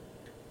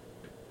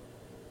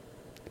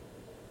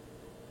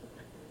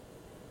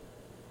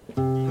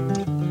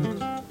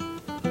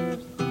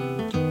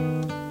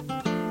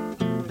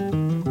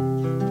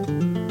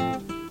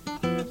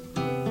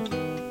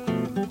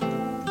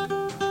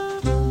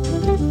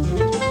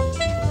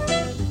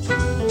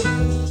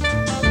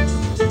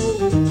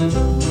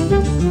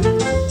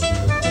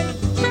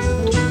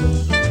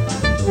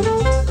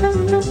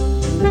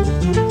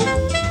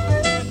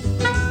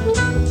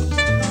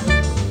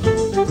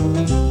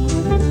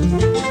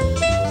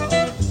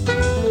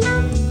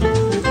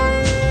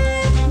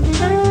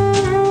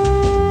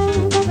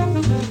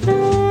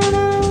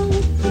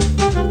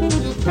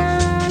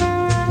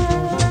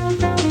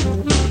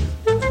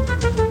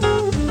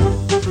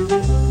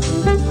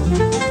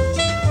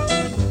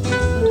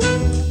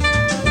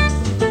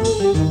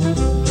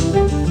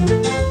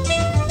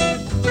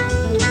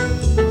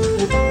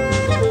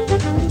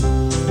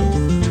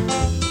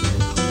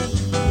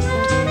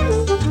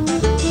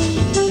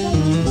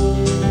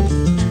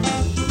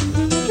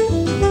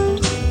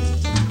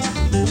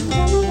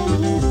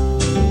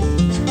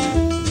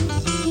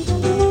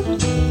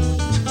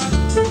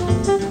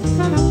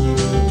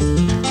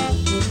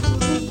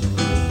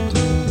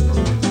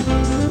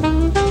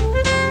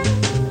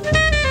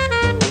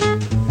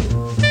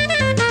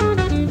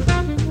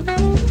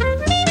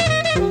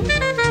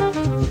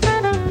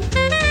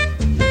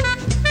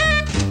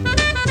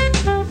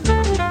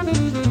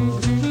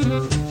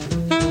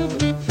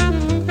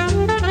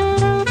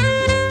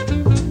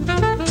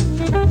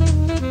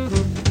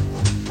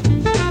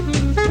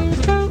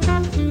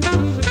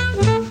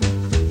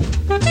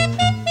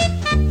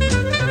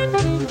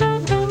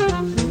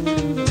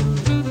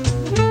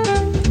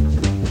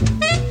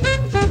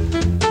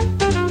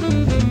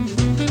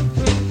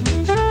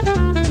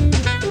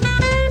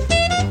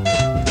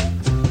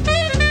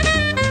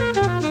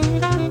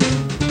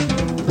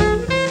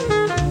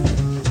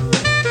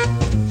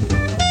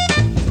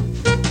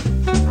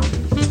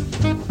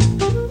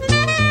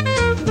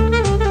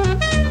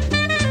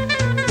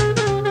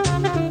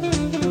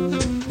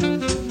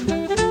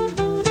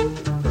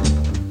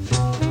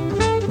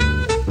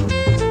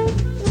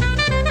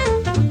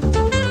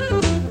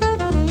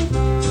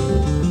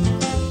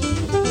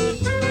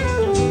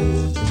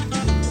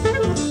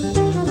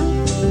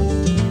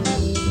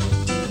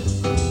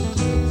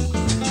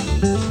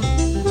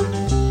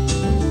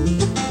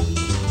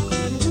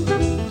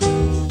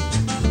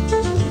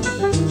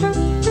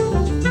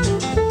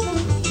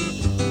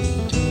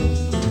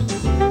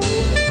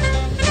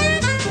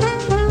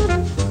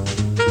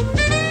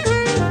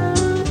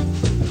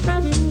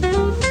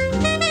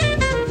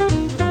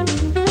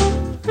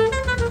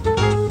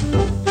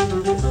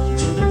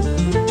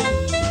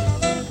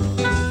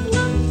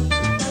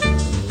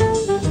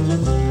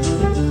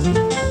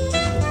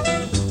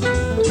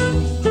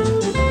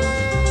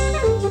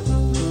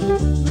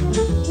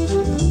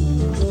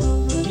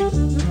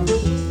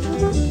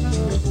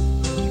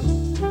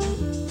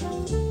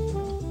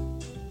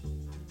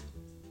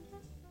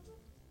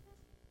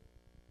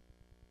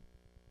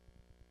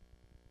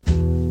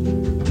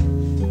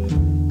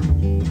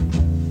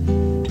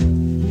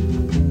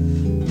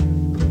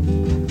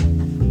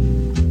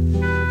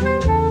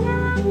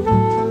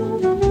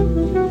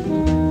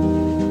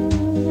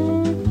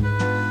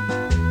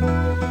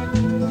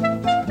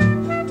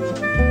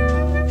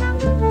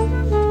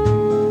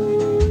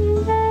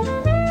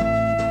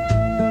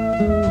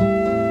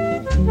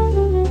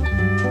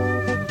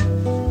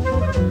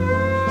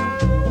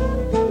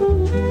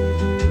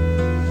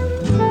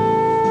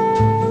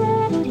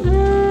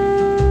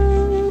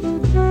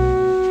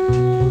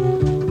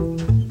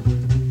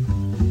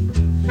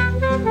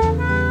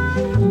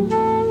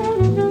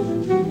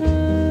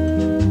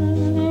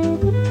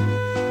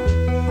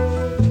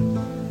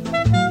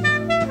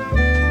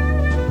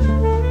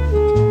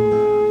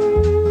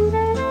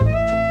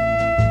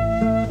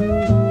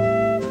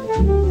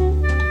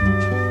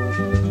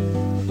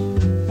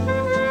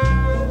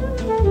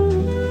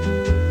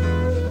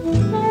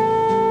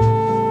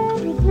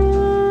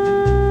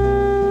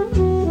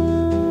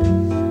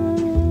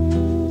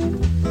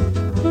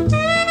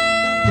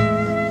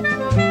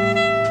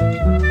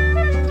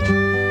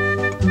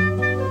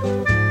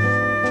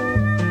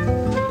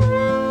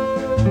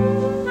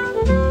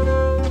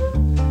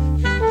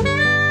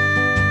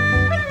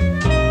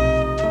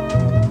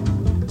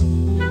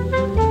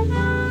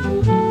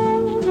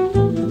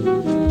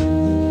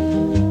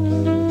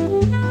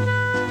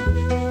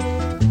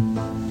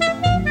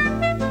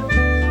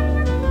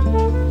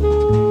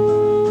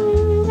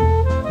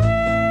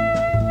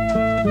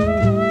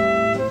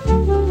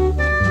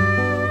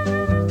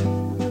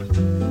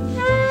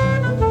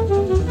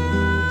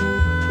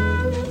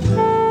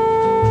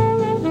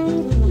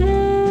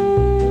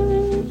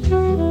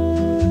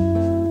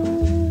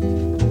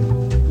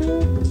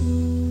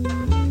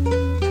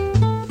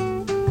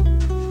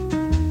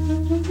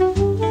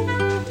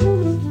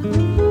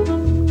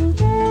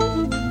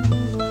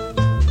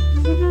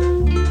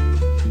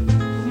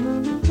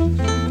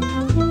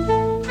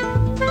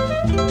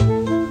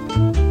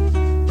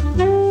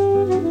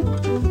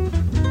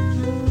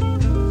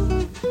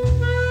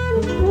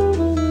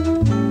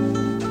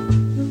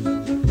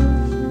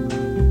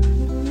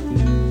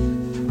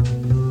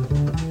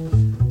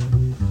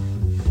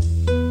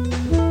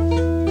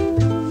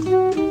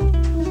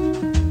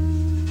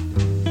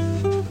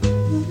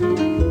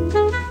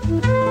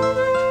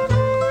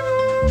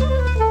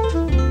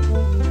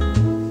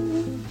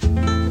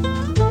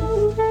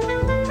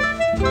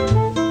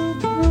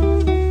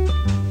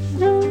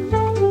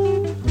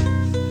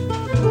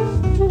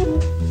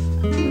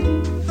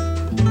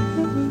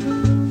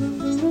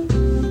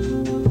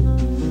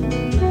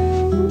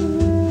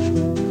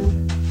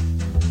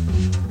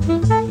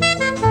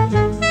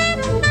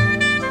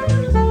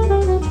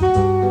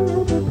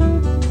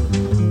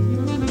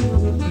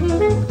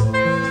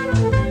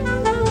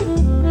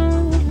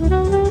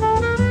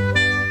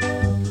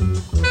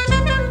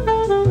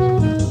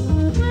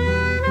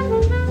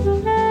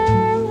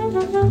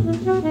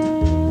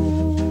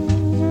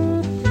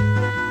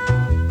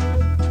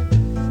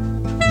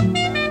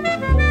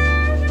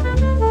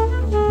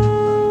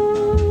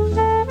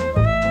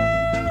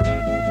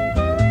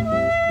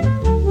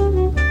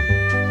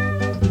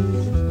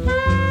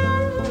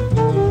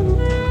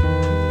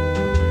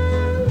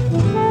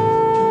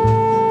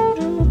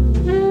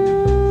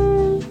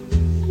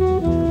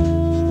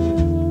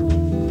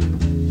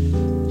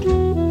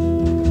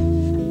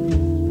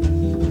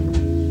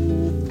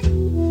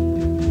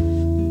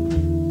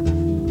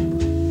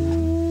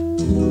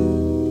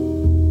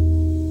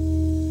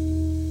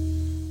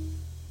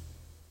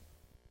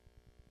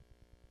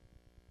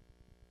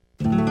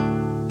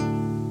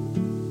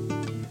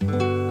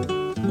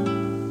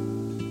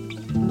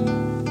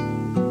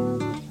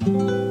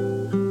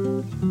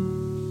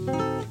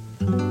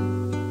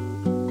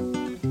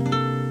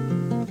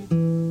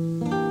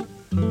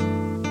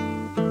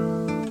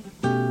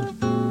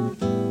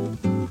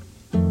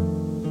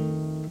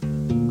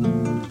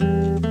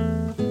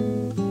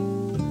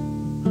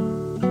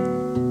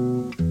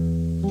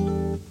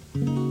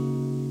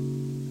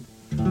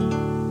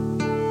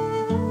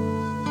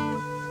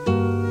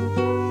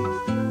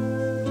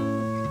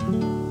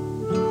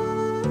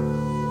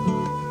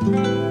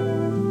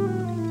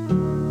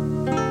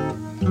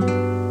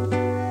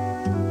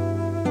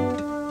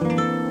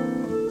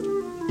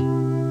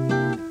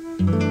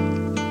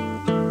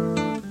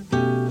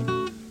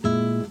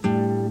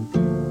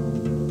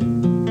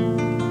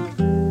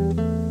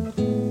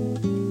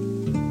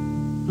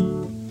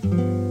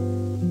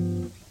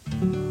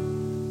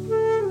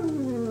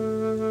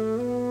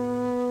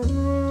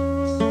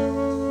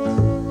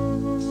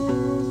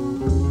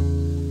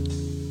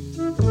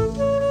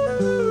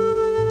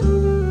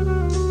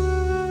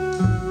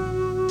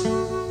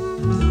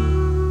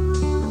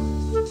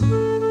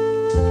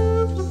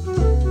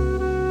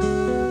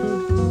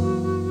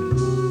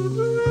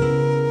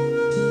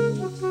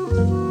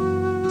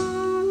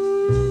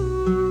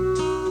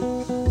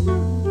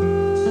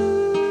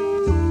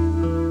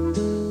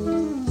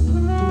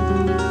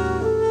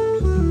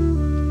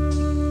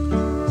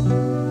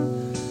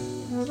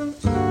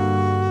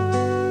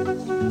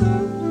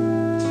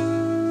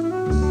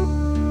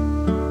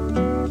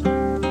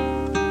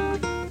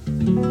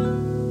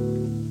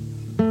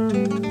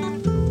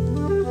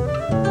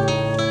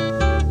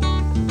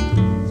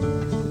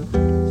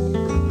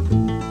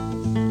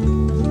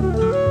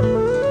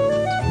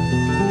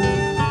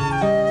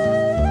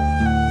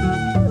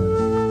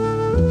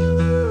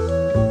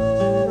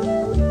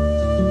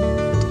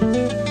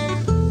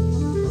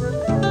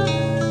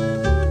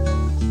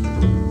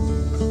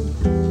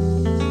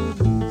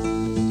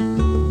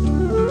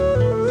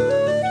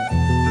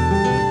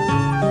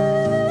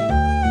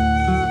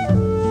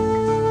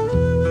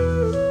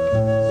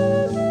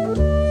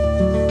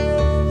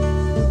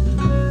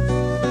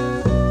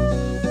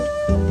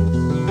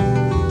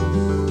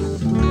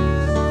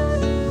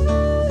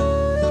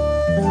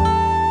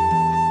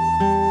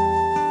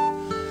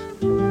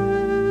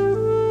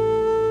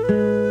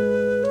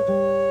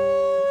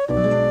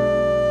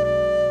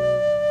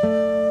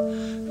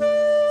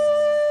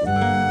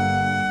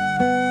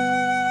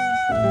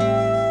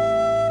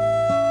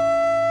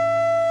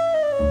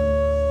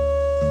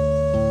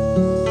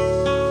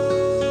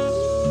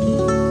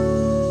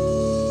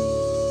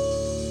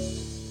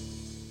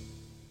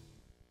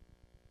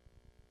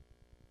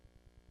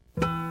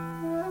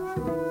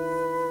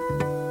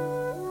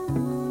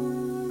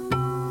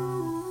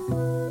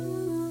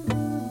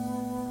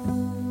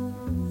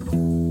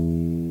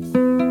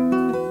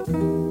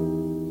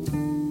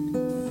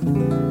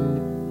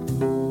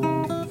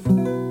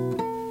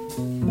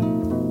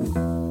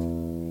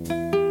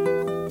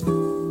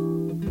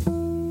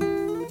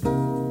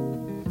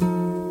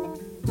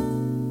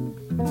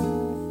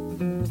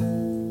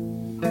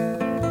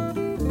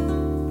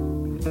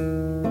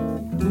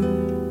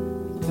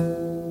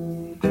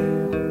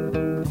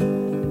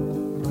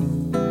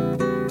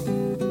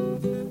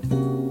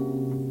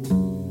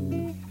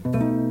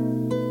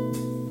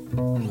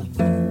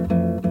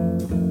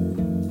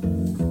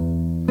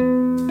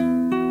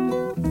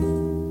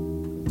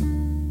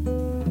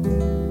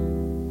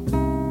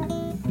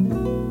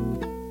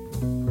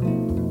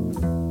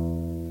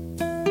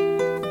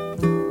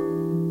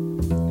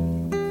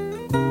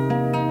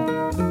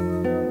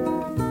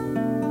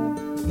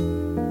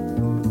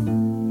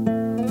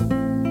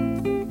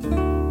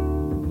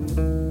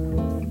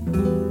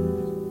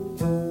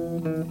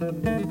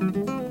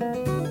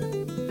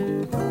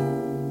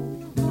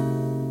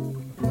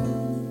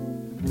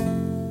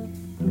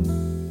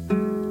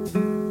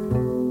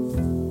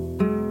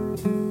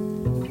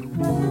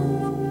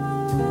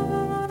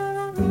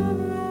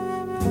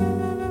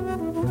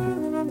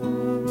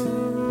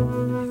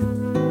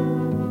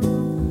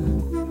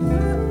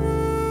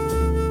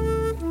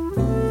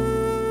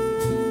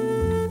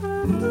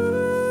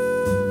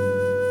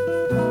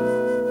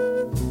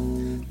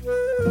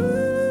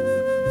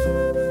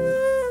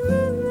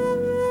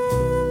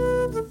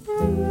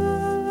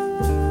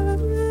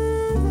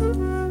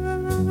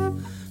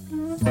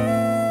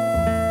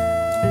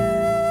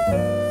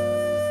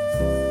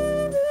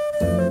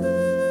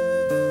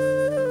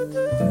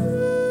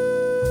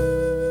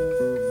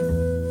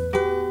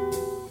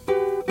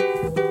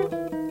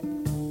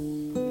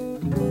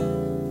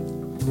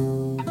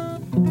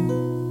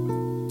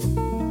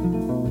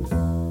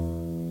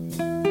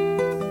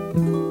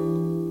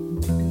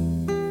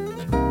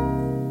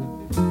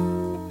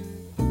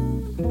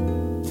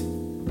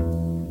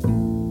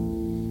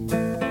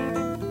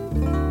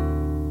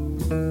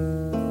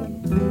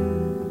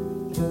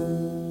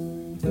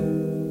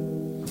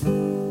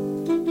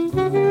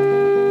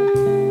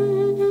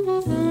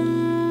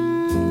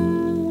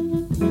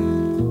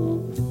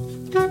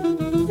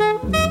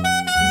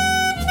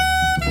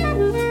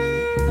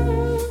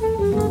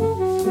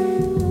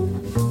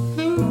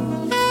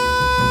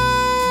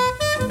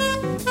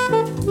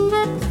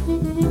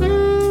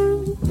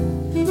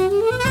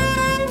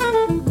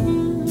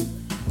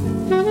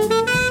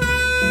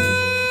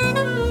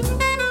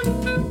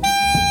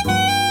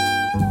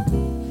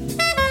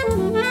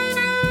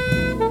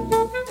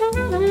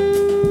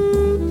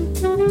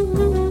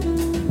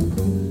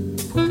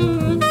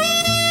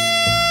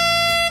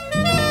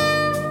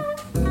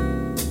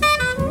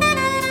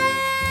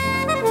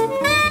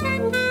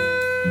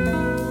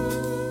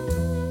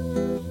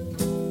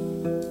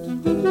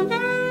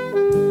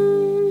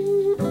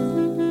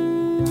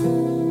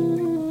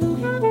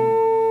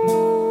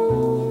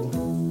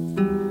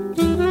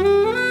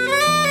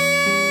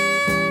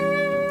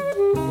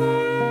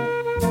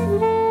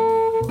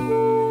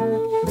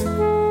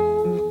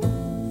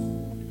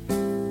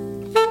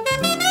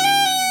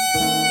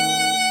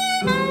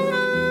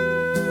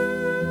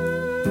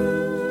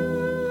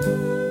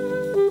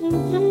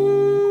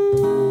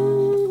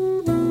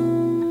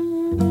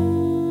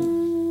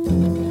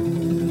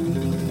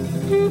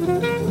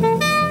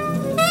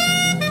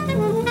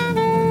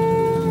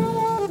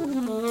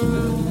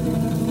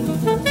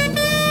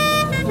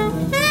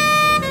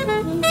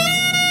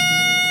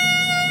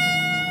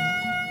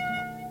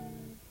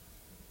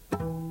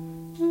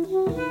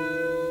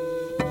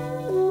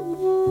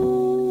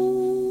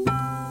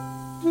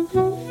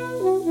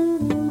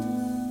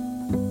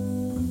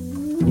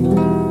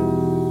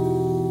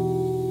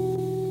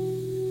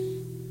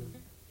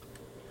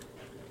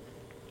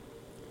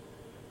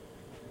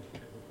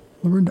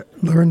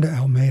 Lorinda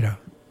Almeida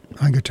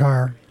on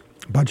guitar,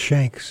 Bud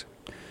Shanks,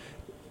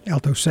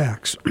 alto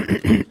sax.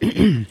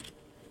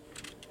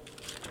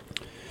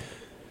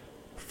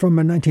 From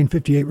a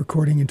 1958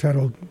 recording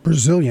entitled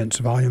Brazilians,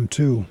 Volume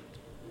 2.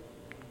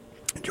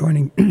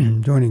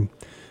 Joining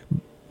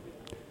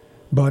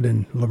Bud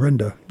and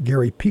Lorinda,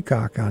 Gary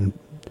Peacock on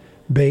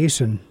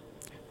bass and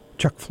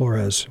Chuck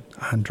Flores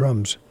on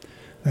drums.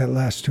 That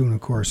last tune,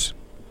 of course,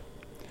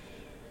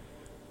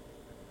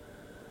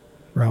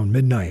 around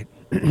midnight.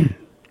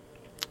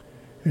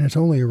 And it's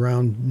only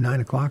around 9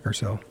 o'clock or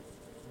so.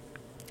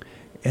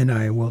 And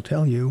I will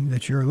tell you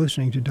that you're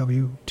listening to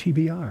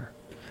WTBR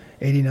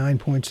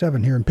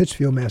 89.7 here in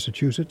Pittsfield,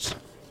 Massachusetts.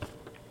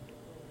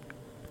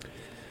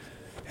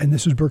 And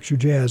this is Berkshire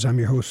Jazz. I'm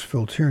your host,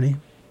 Phil Tierney.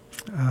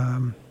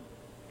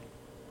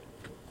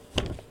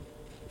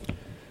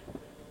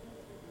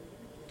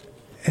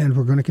 And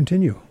we're going to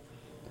continue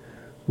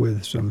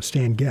with some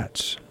Stan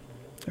Getz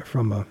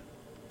from a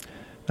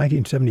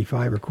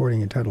 1975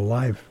 recording entitled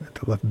Live at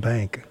the Left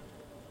Bank.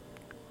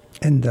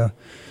 And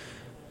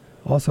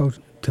also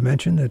to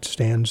mention that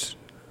Stan's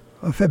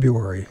a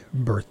February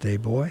birthday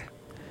boy.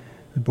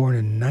 He was born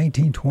in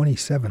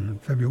 1927,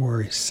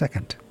 February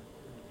 2nd.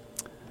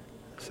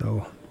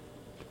 So,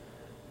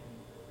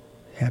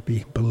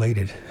 happy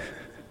belated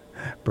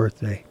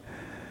birthday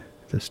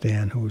to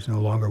Stan, who is no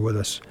longer with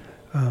us.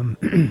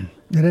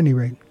 At any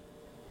rate,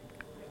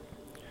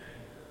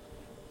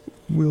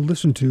 we'll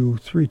listen to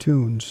 3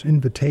 tunes: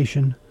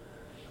 Invitation,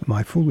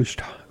 My Foolish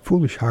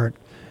Heart,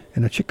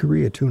 and a Chick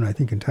Corea tune, I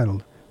think,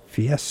 entitled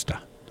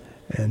Fiesta.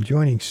 And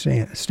joining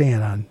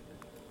Stan on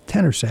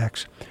tenor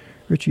sax,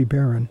 Richie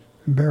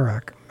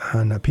Barak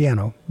on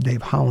piano,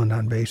 Dave Holland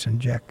on bass, and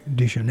Jack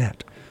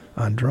DeJohnette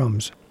on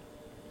drums.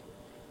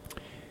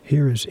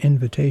 Here is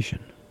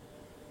Invitation.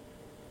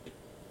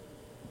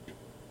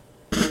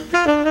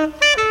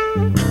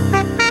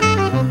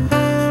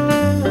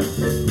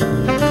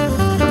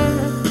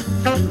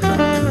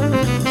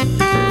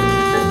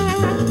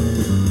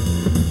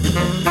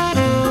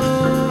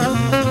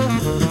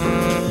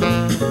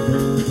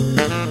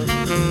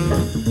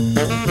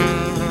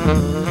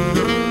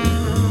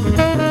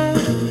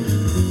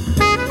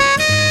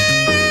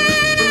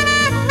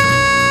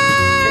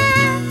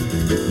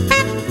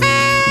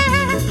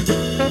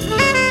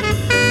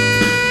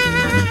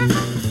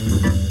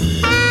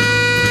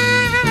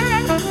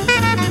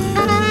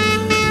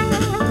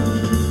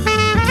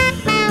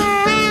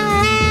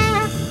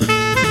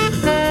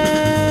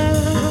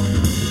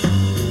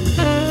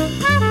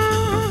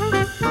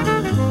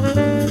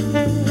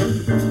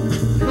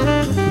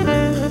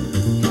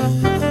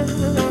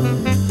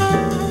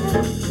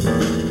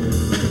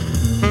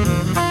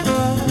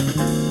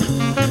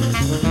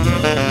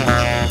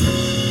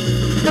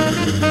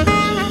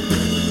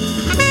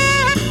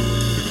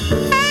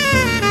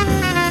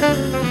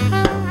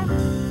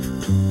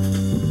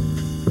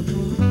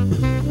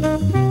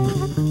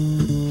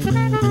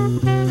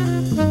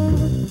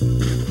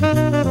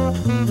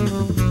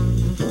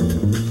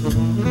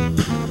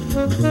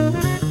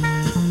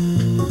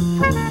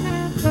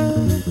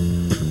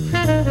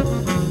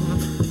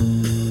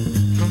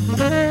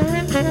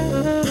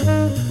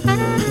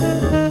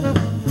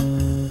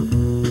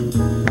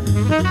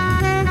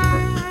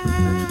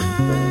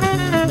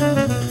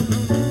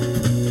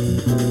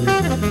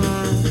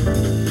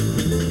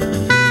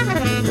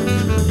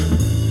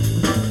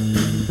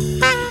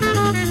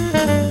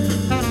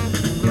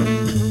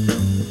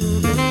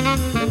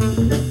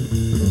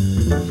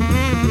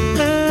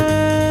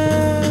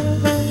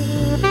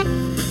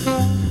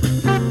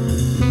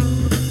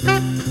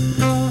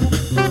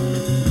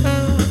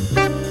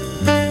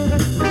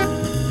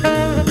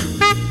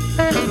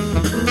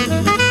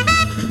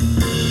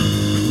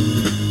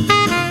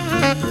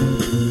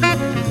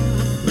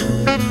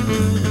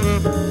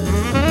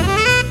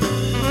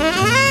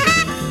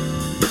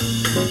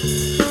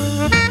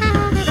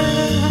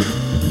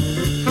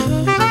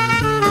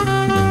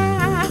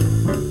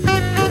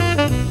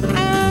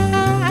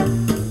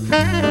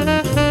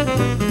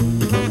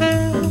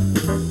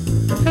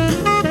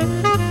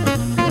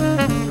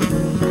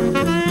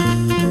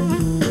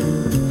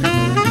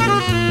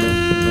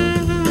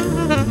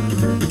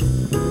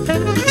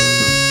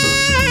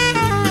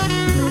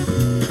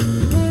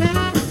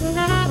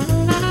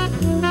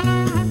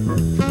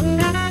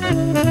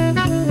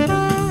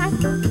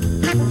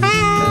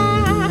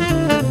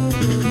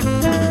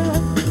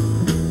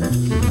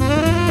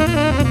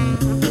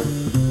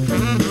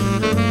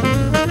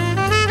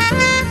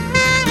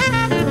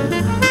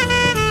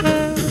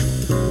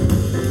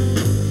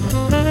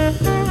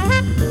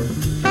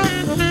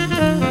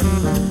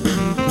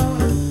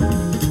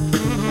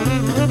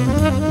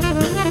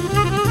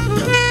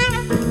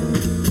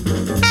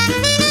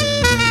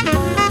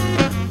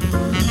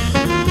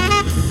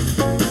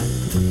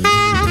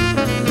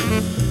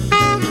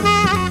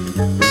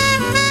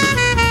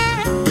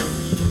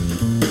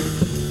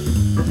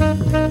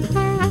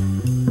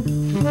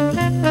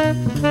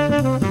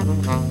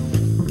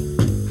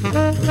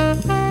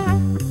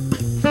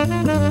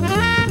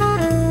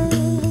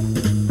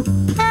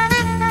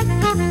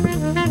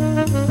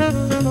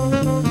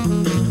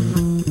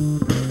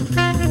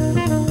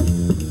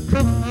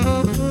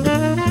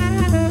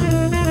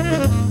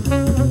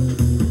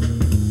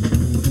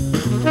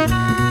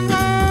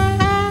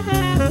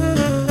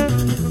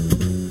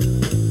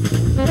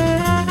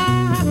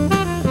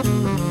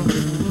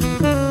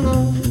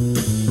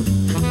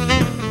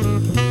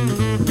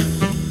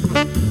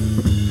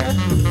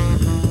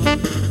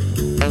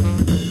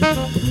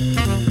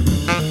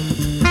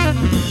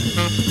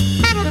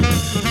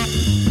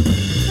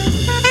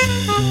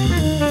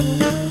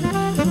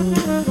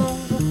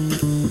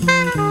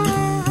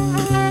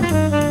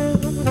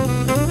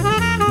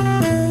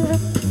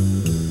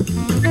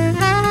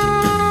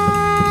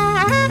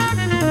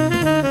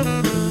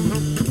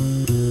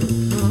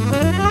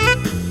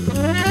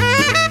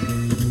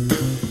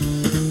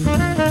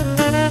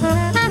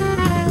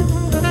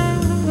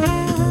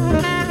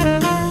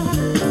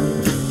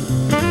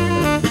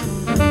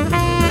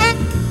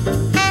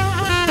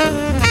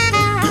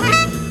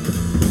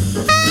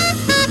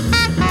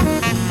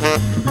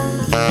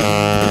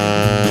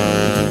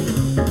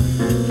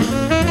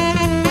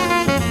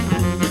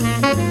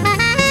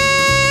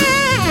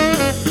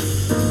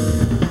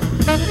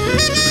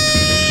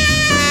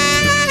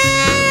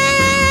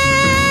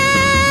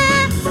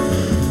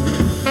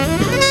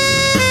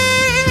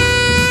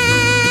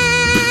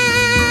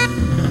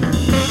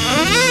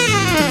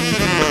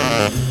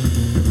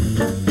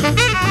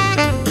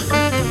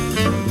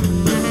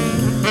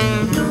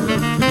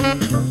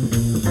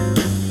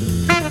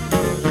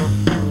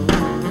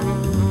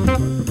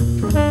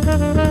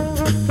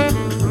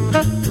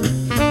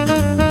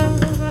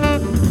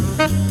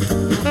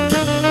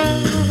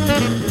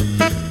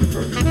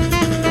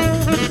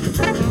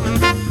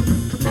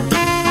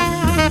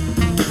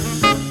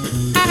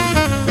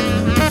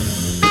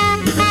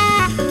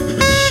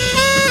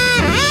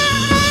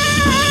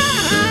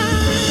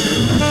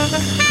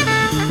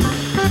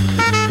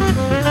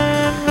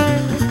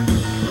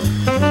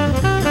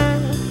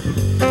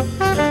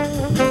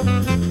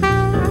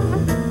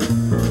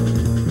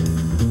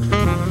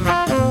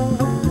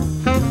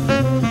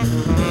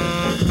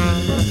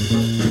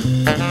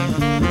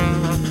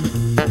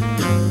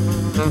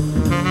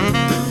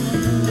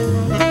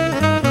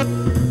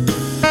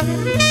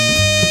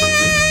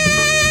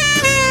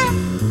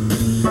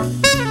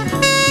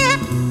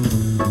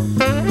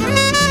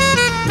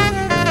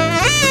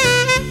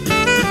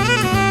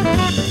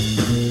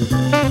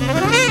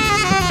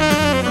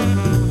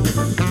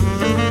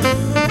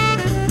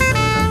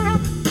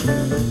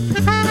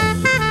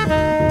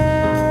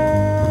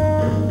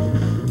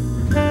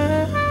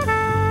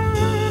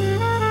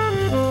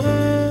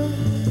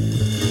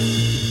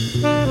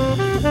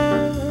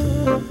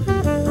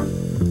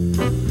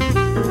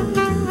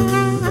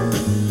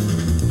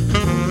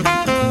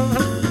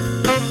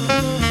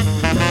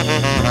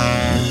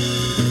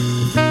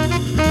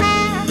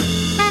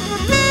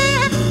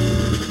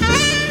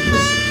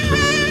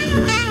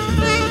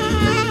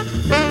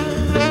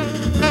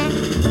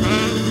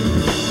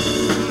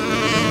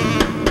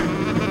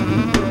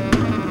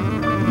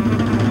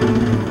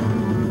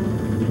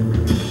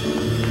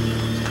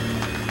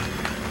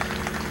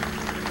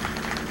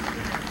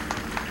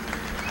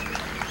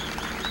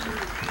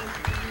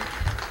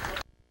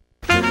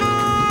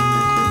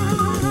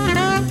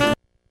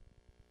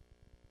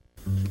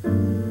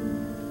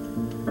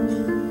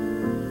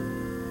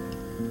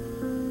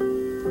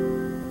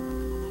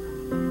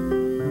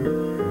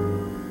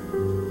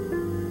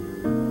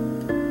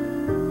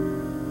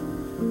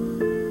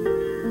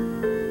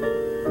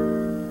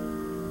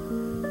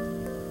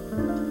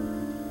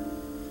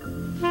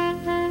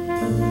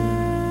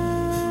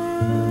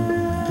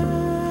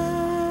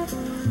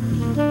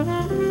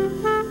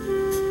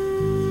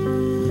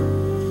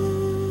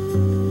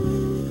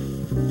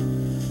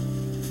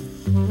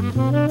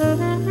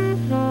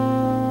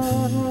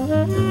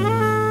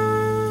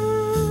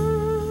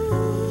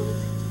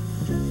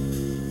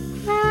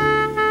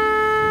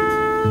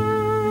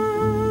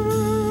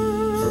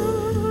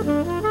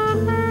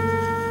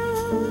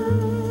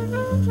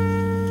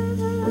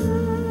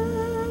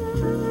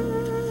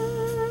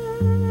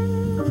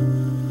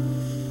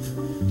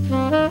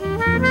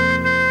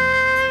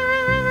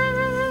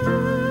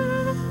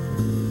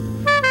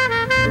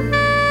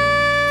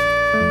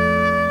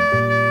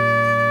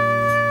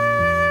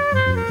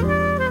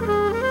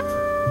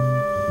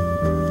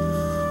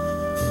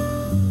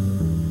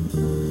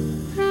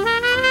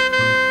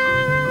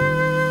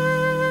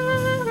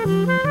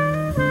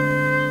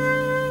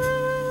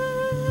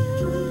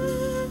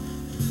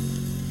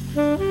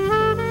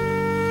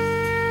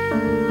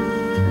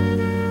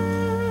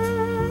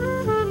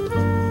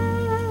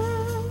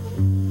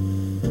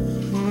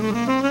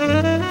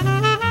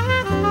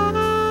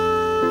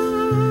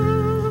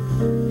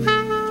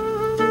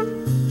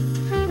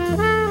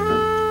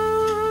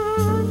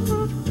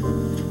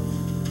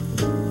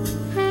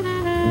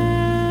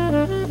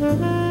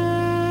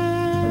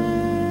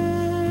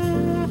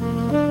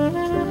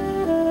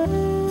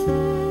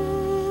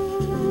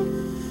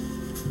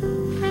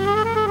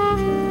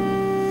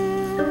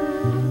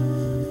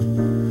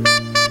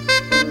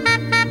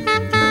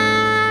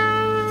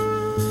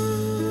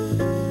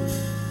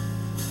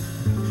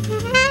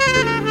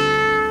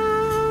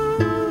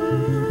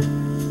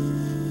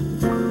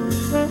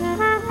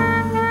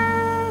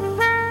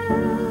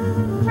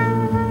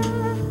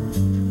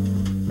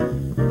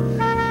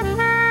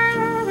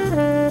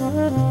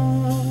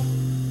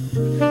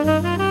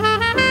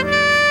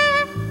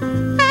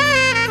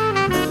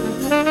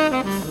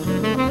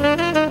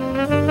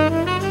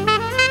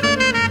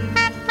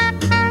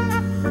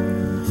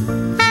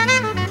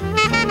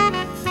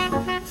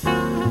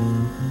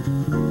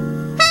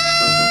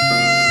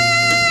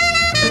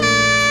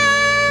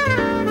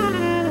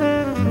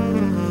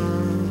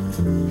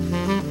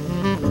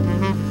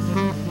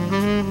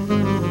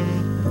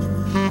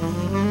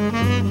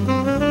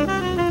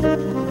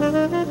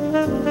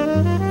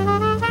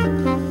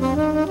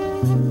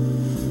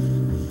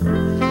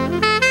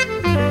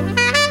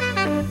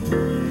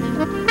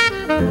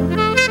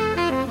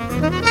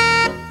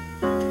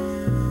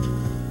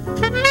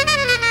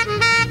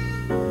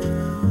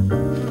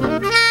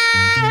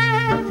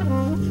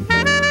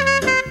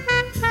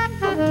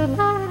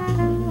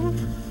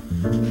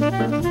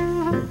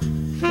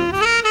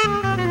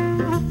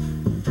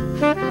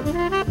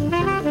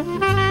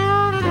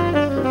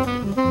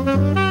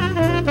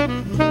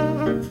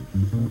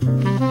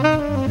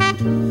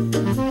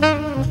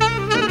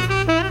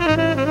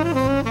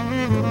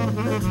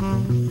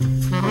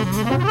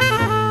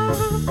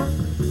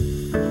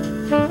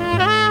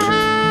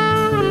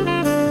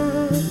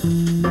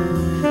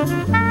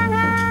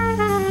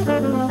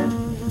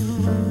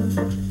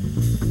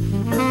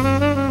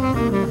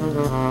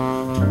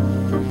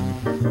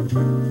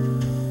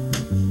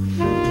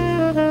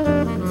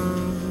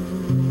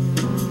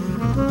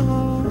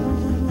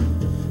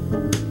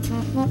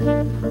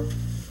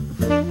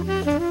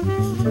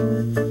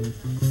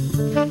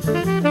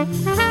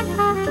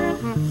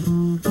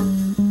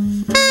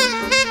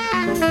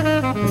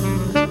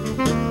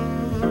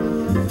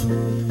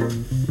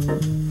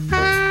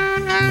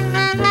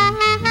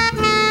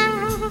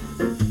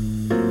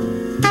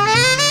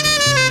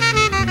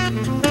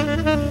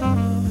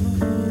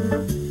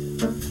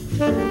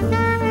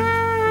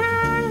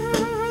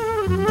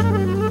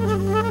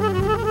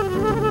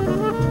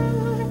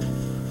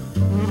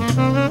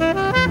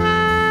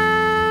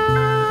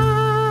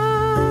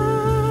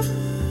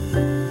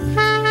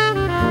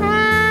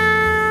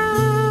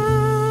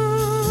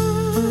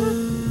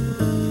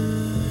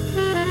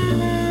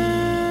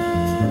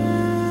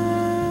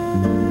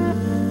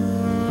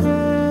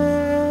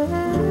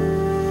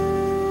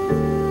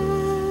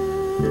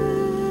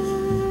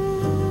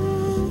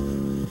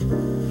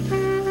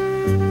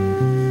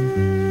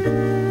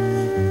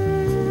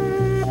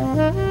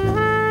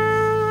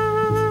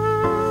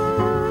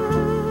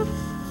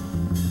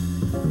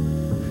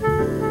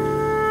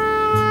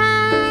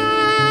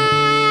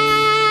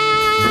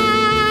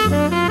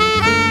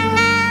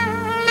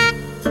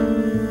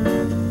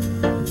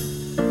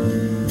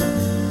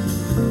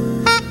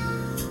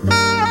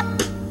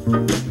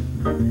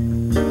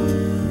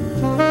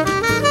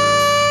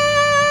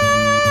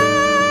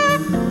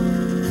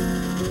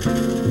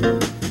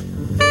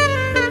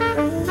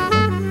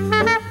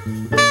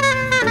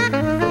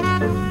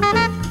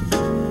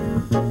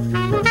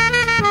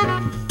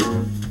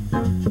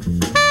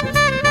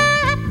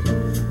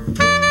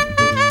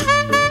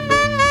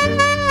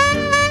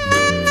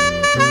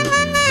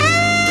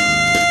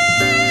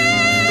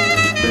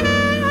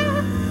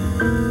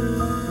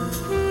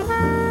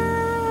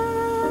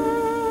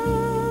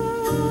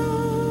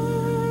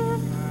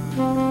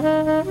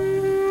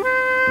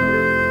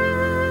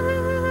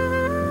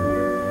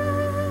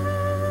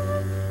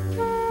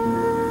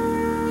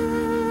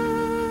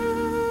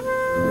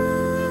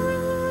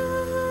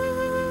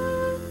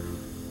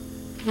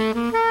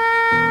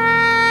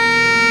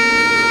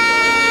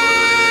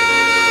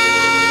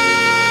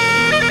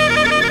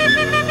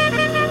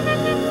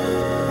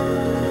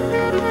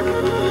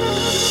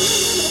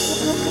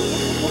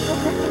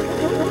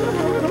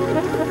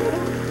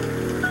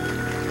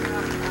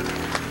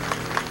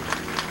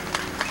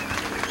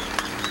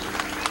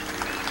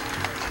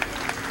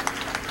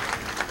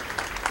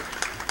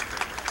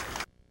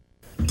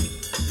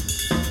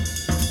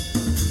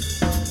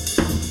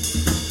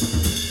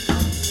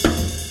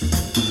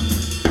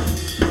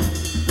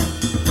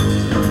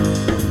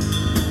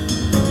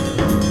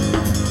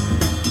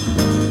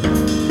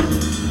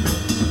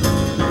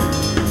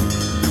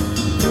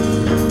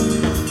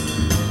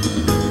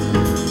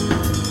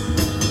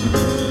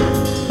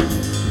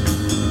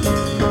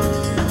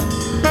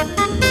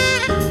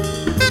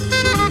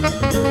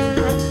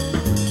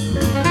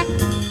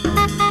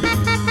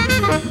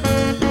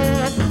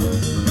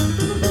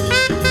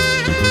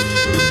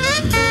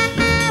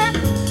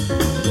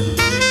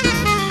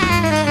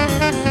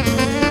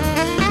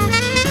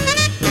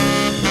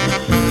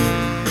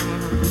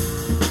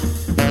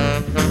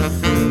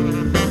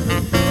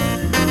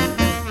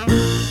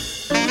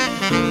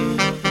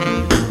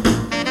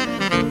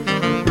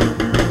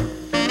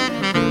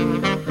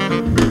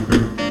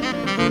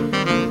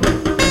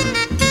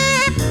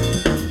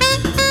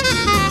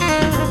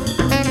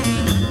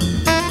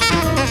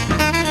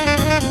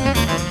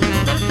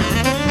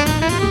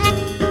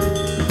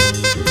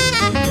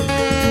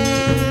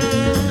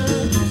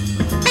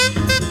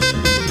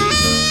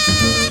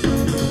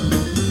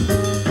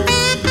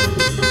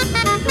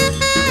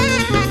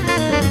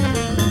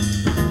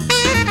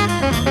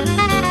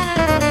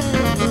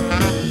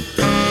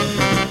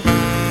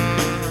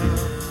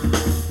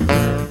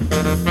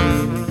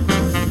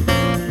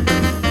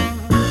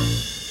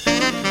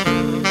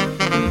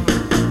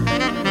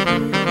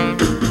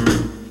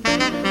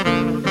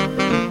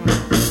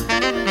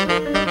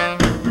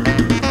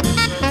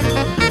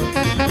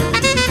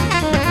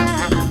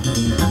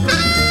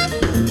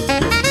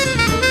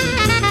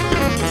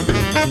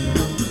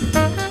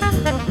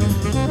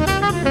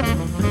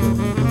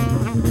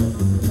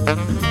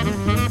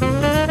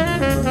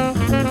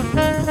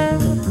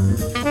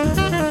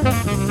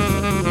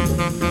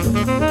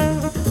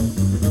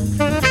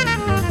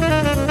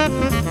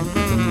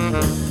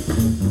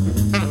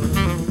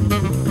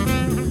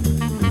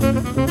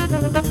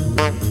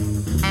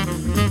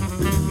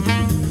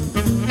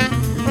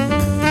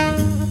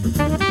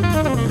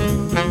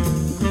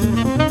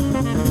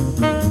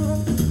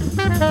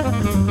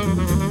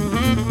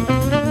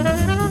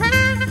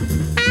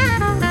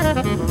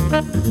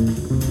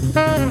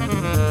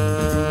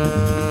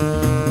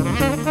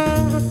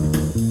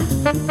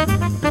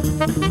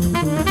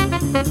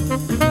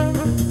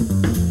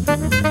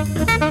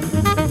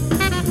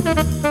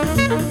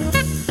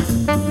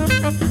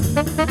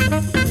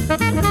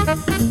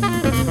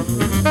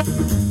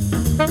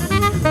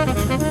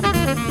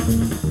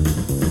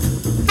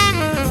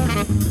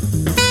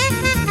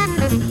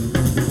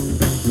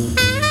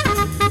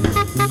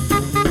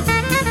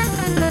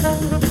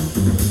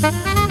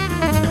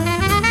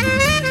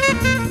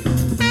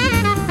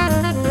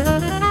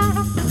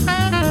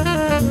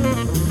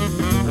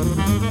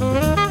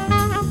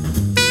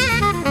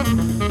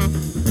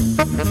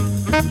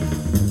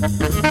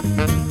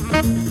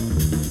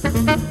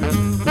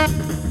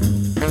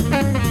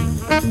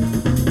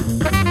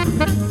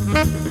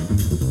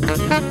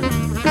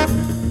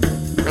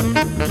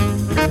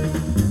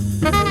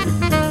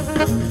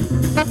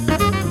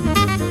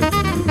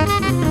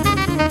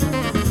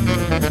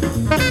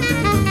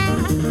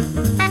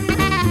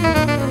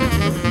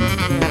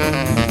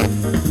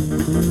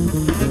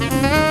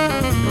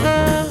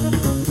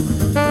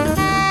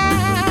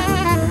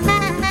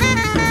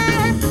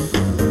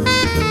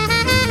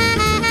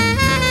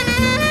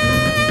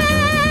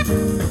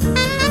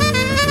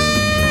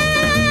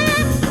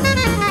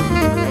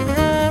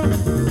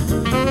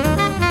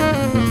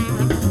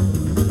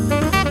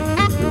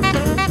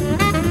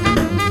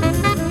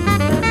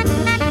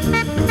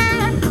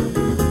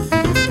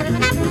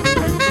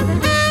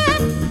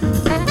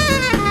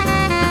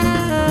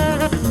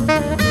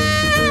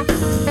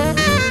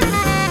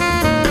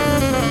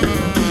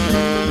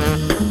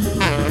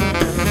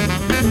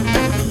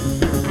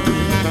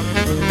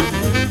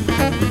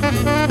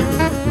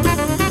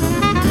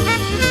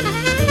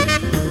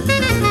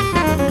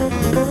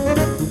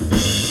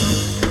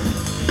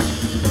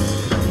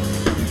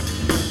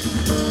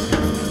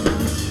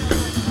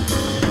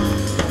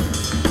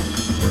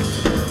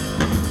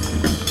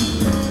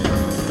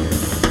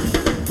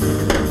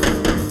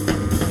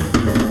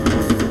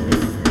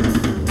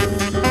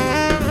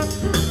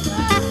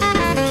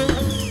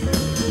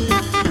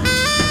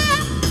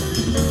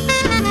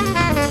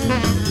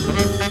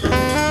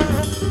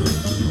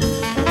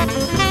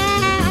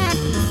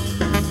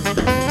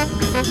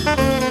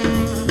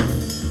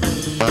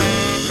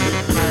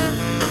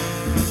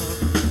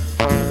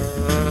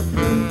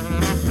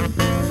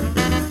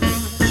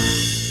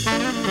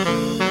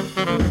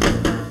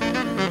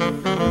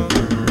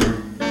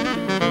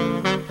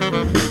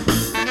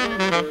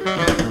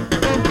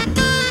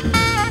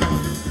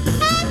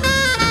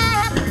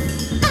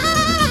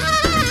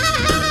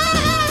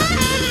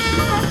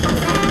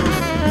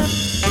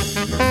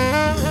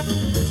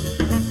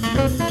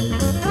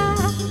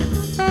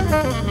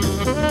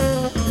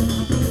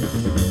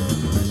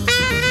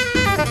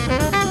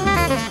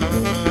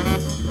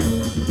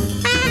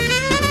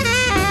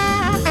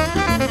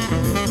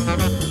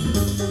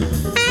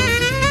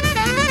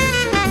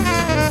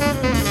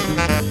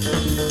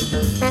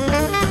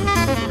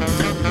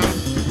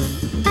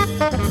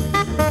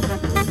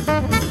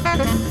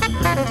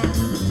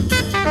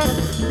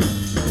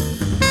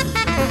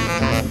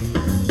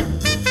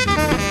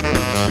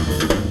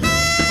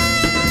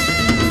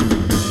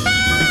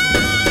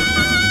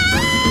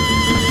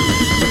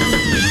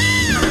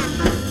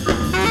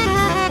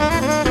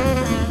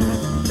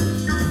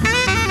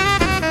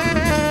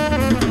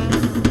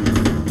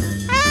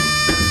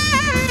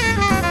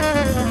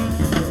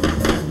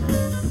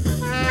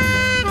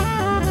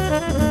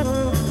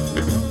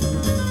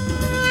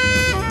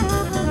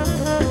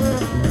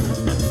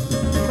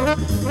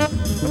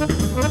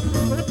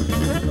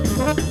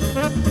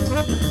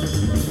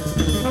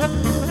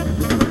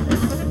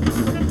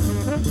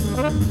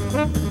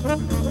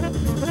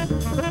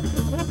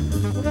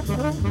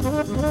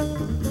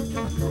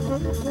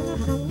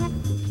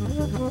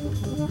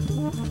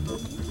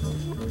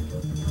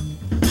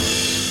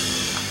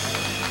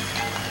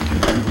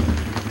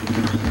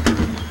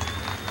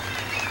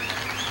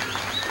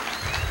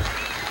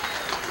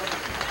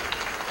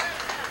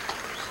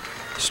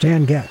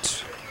 Stan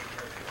Getz,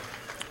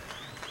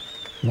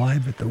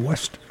 live at the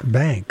West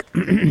Bank,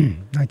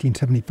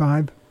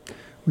 1975.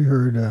 We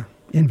heard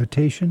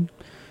Invitation,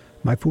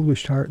 My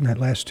Foolish Heart, and that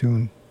last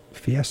tune,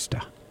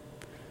 Fiesta.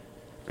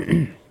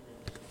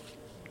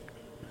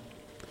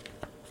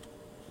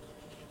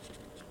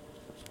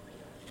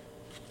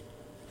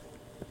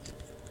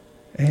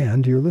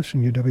 And you're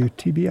listening to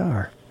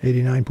WTBR,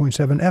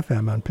 89.7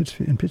 FM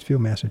in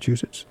Pittsfield,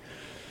 Massachusetts.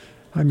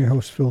 I'm your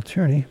host, Phil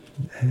Tierney,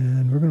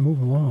 and we're going to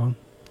move along.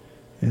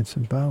 It's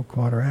about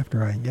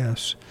 1:15, I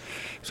guess.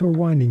 So we're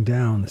winding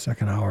down the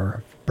second hour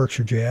of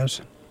Berkshire Jazz.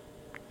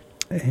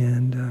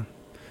 And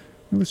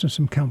we listen to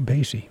some Count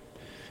Basie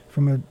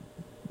from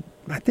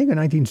I think a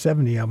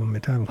 1970 album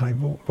entitled High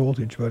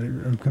Voltage, but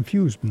I'm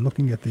confused in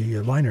looking at the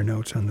liner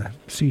notes on the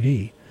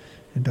CD.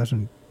 It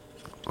doesn't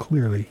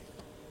clearly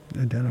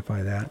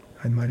identify that.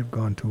 I might have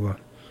gone to a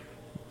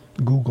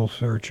Google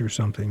search or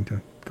something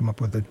to come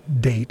up with a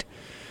date.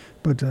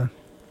 But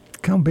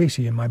Count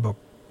Basie, in my book,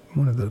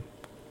 one of the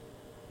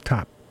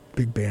top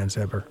big bands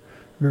ever.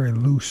 Very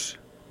loose.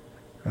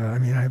 I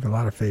have a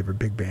lot of favorite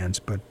big bands,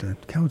 but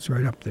Count's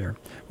right up there.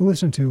 We'll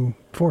listen to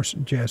 4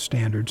 jazz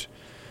standards.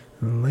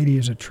 The Lady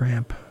is a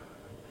Tramp,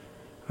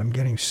 I'm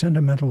Getting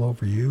Sentimental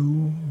Over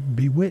You,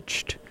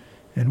 Bewitched,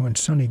 and When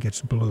Sunny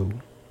Gets Blue.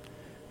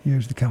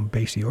 Here's the Count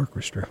Basie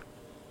Orchestra.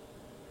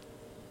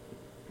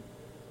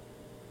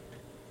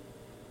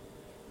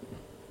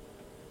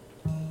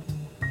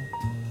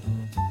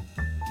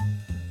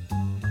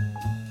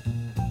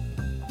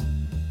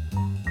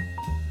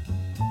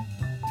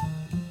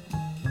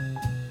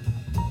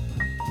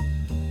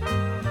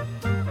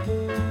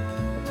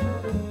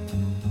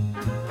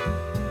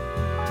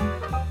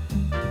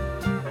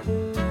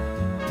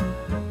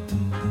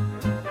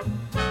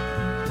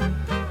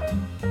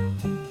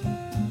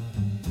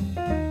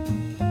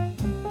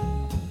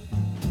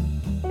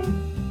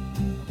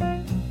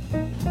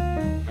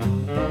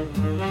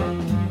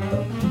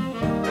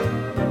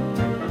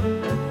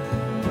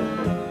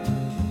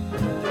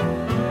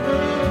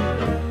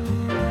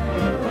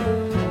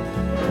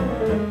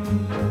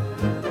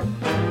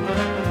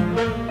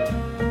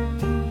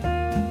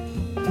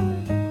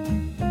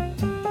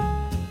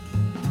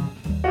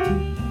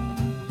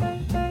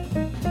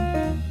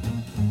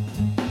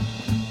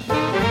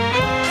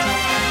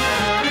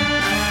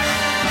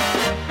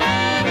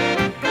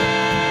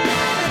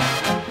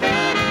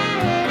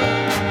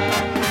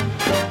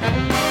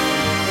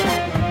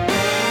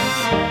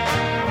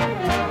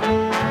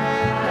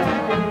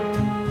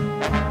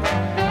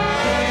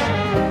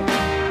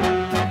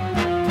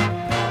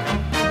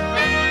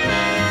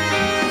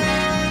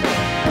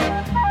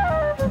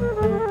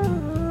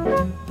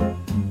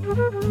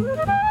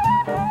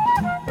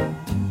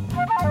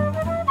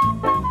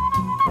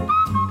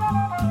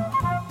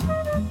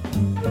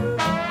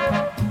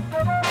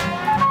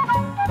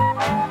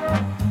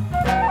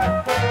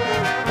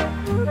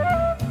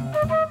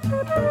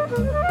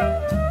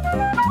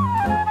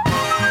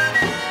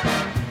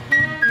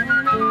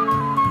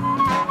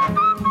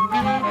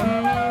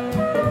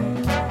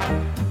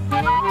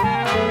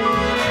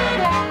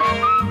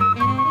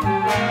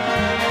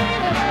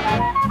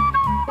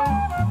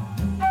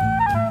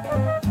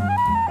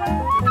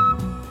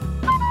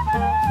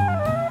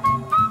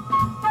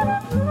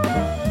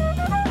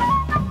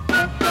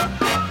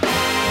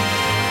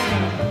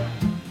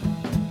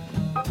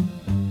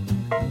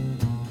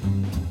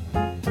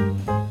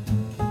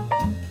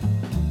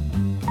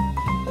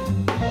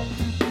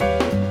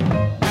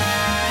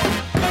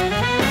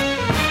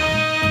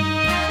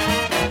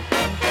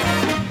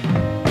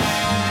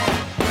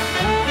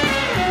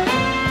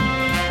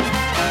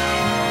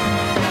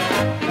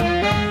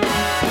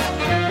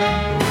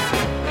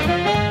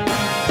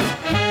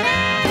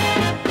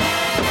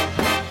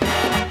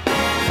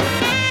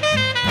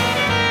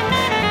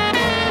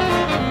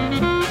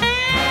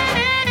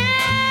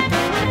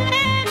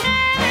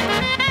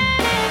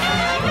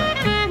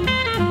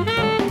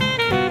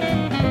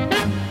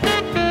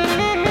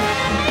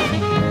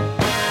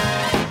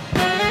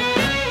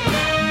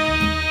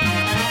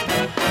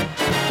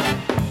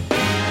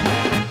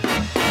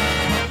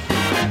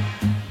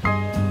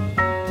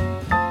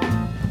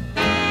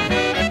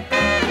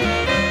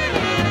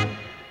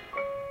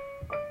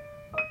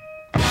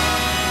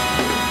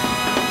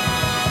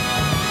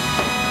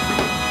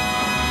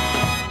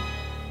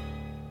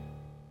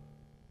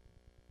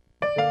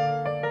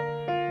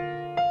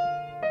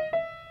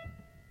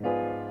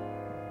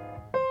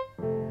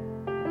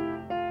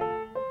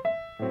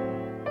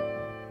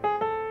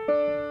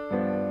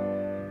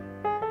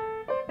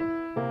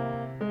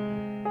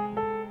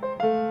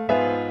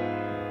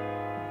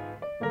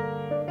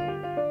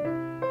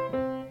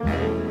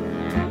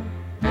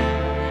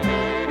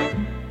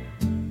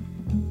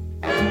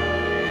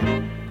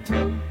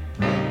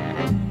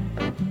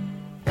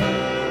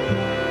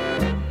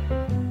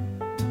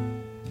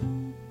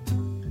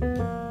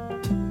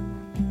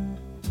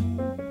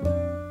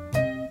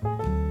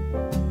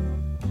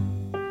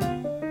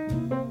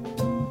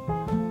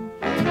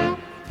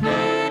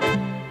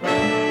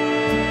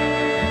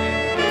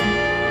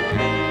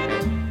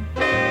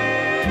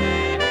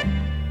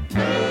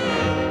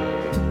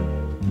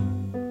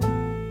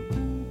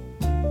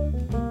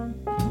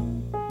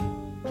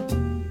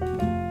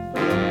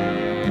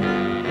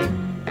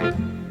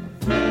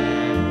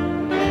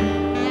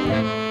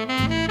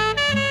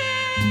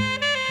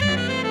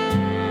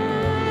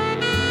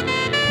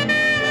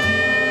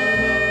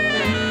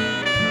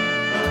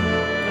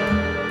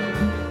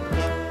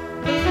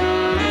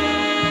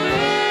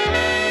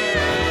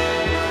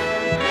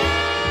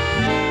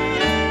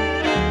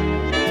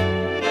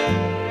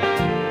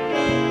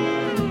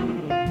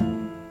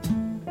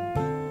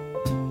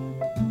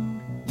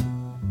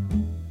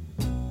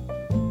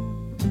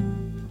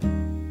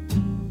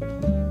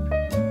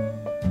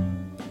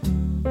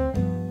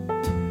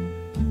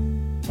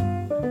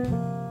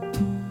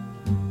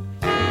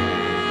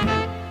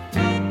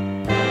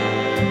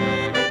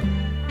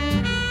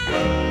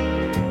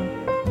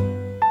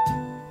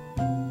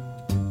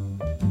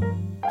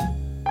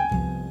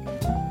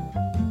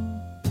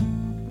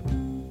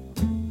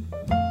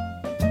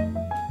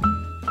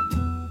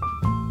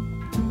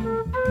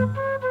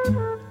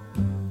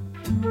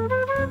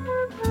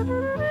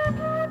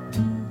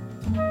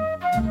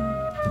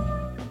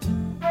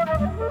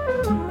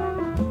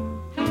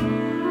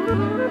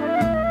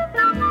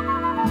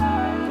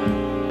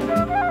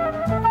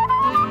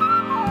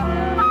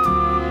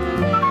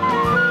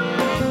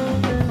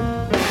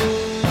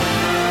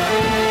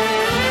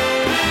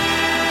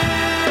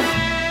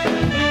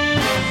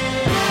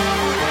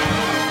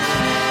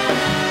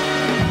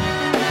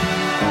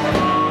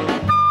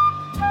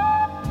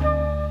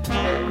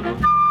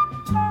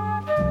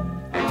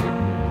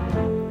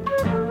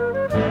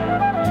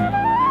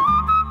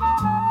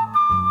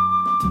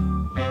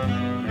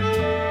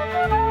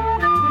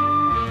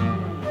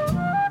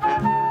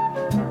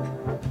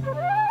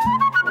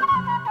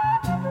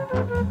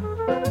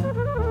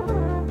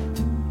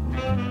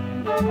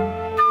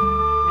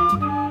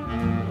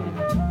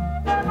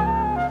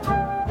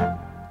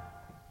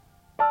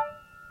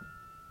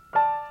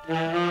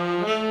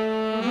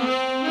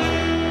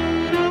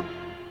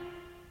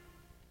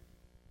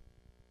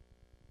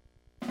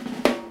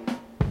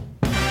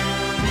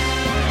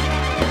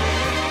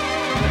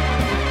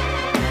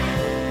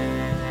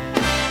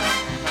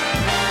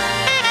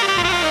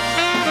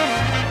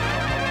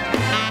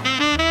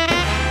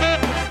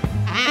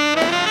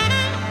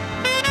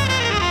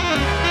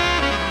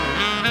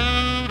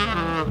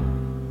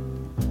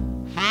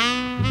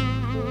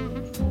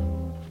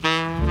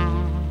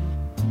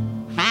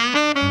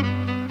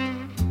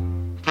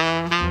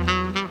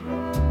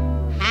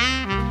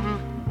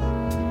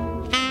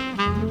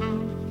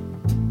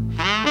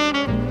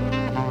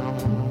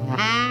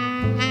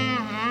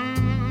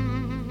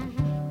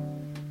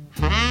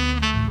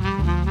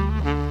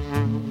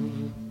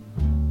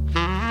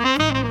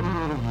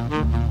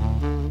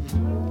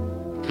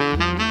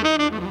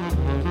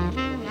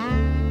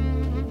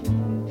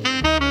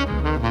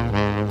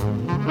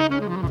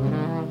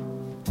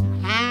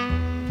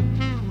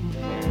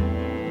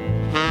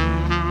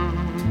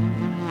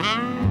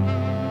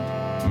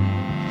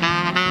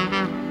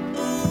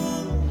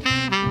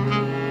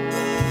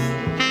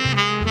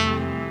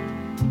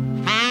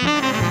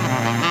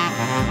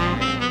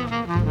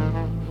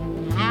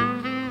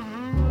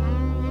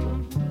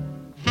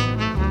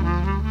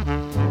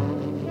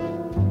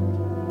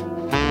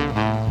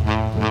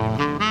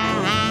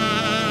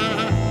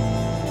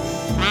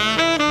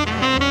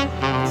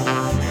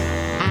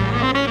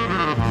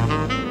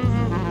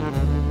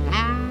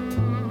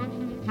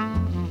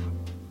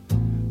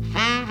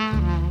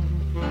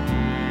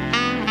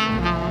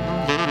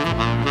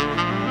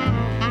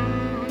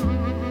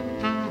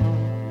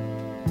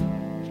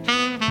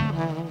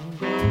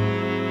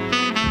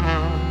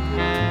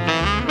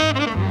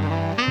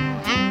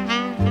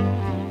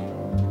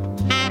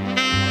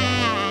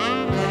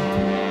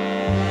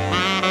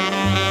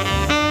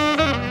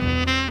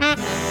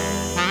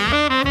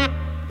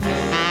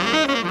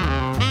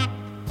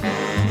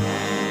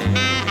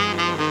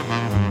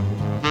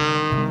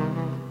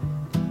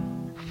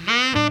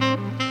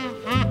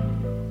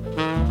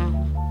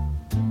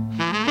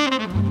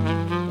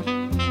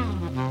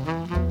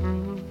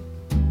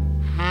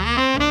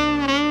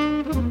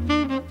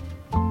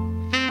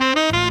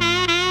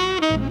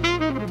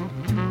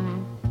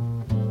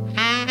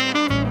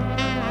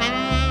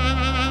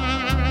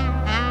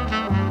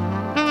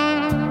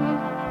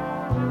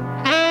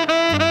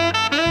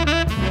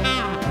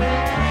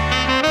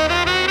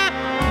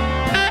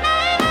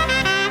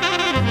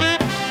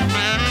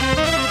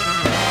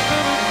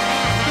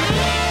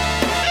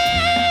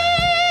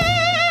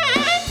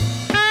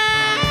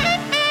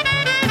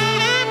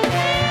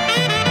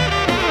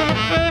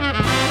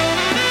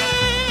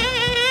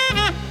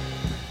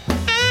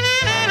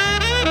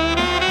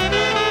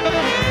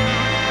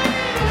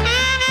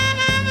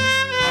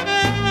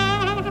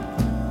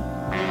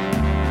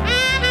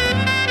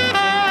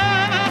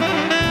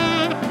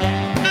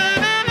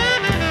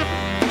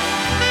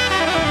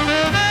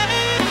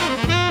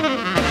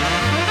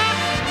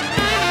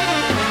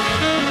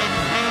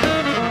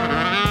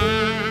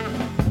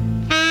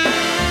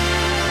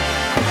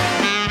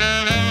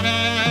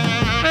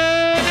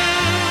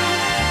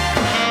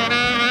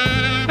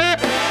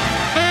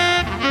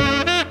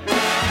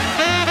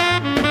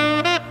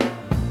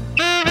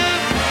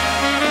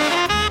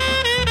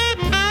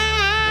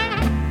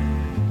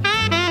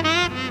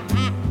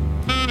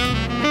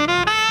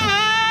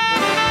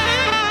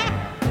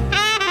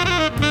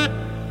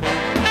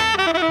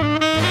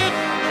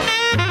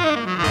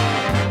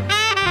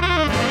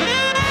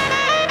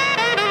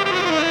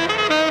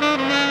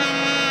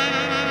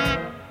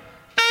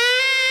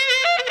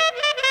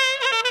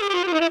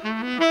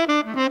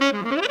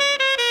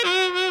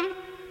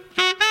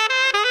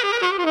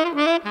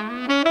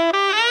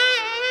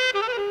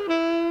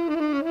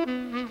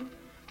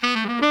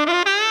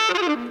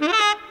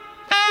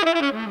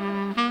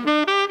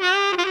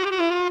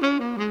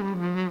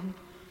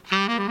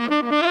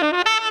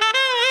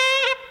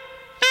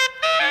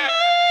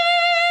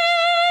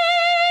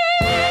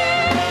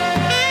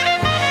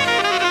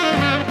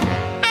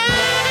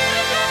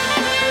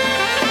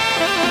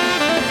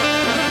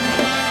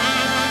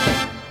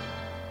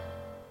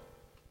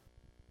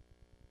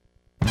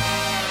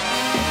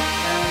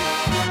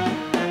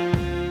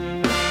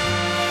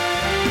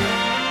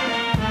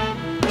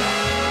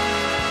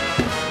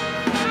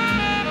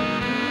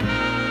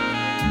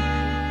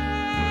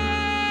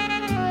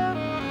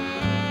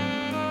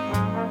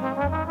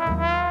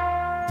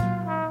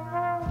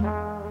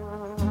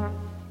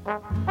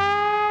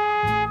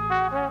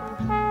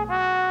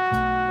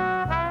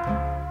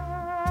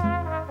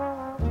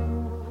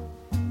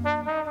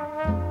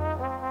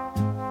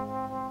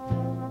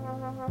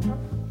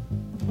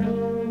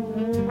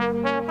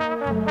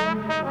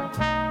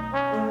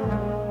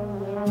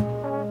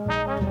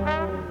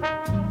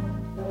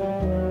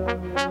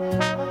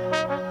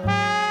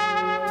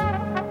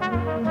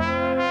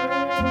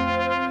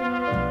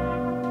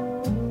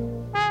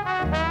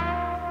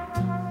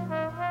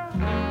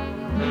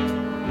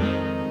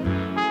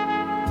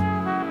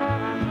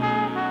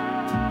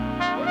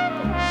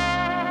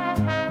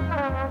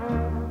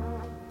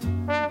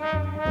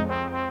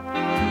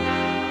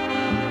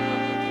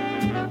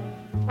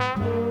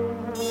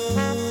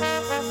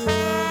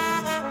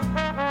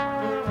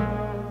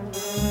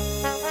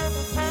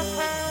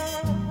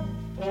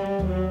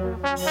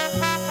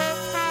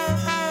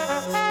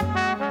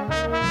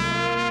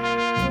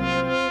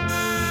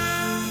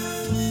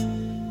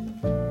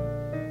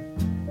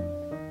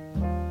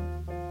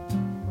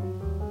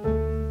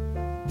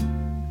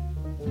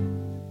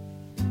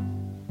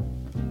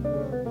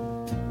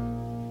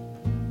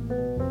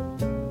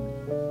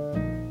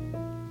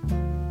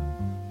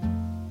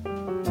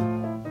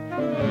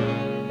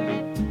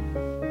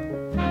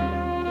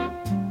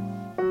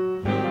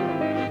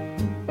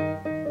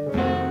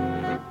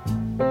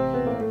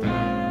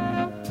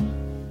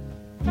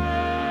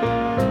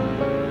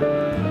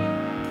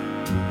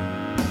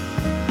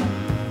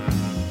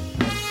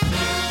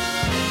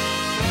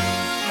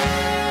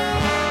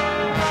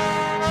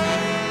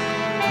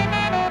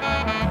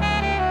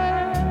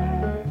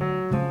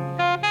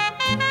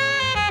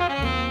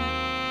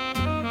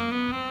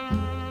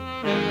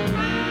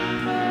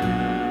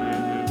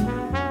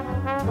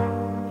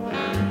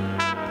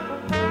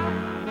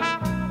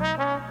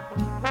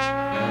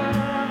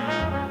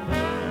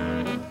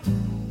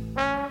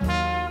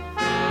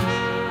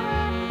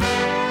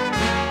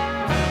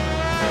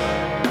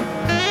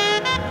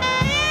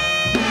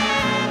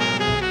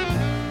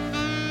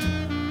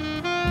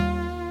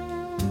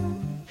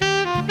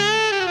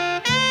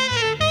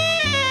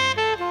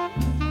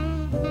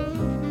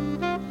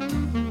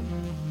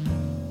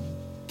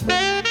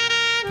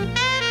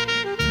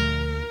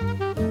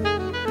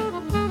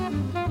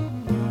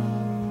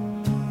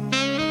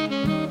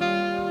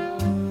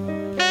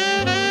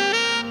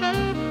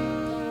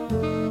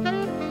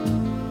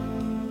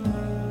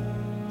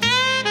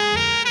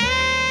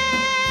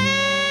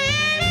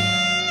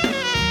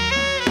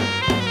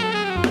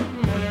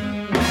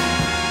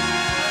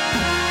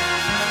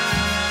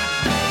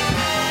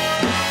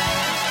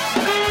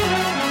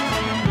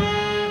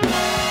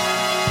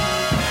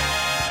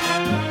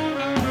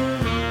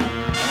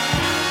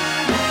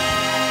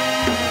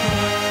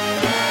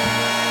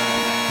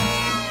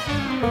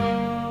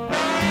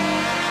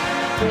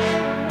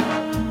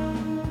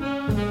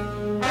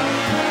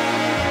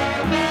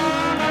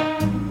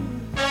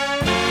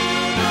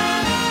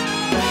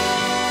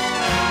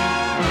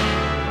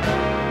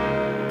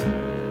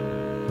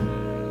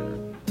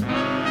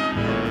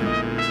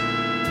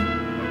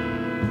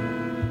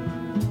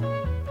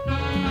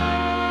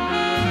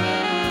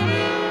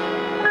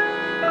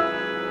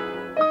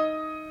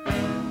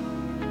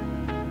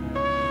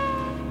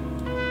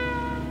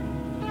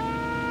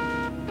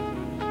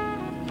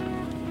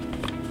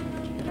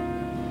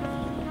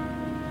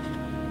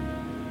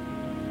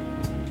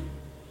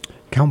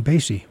 Count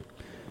Basie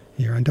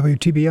here on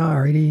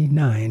WTBR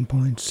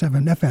 89.7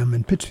 FM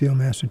in Pittsfield,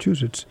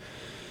 Massachusetts.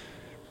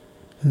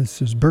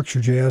 This is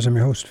Berkshire Jazz. I'm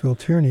your host, Phil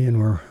Tierney, and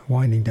we're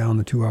winding down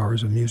the 2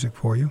 hours of music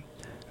for you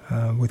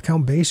with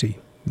Count Basie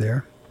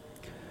there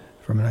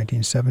from a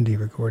 1970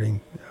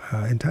 recording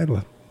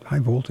entitled High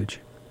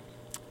Voltage.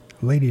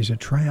 Lady's a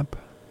Tramp.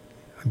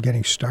 I'm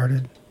getting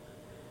started.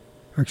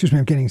 Or excuse me,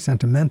 I'm getting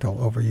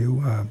sentimental over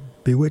you.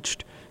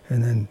 Bewitched,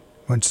 and then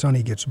When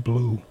Sunny Gets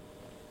Blue.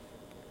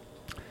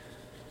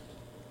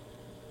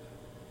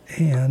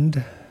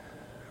 And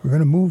we're going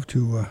to move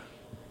to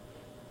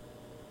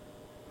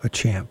a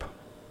champ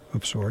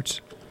of sorts,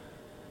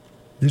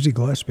 Dizzy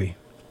Gillespie.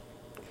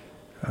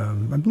 I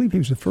believe he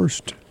was the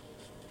first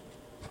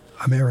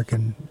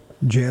American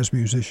jazz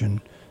musician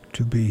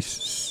to be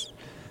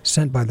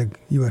sent by the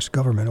U.S.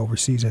 government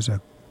overseas as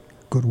a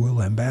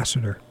goodwill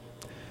ambassador.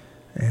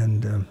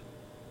 And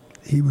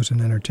he was an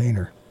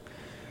entertainer.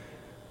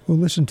 We'll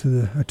listen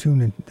to a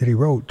tune that he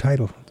wrote.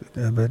 Title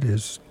of it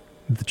is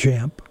The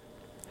Champ.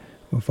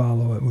 We'll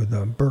follow it with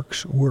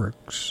Burke's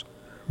Works.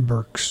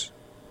 Burke's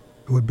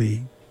would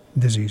be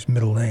Dizzy's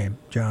middle name,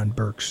 John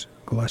Burks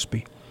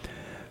Gillespie.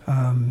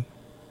 And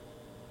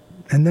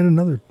then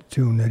another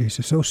tune that he's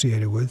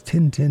associated with,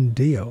 Tin Tin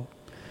Dio.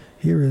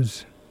 Here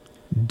is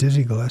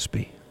Dizzy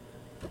Gillespie.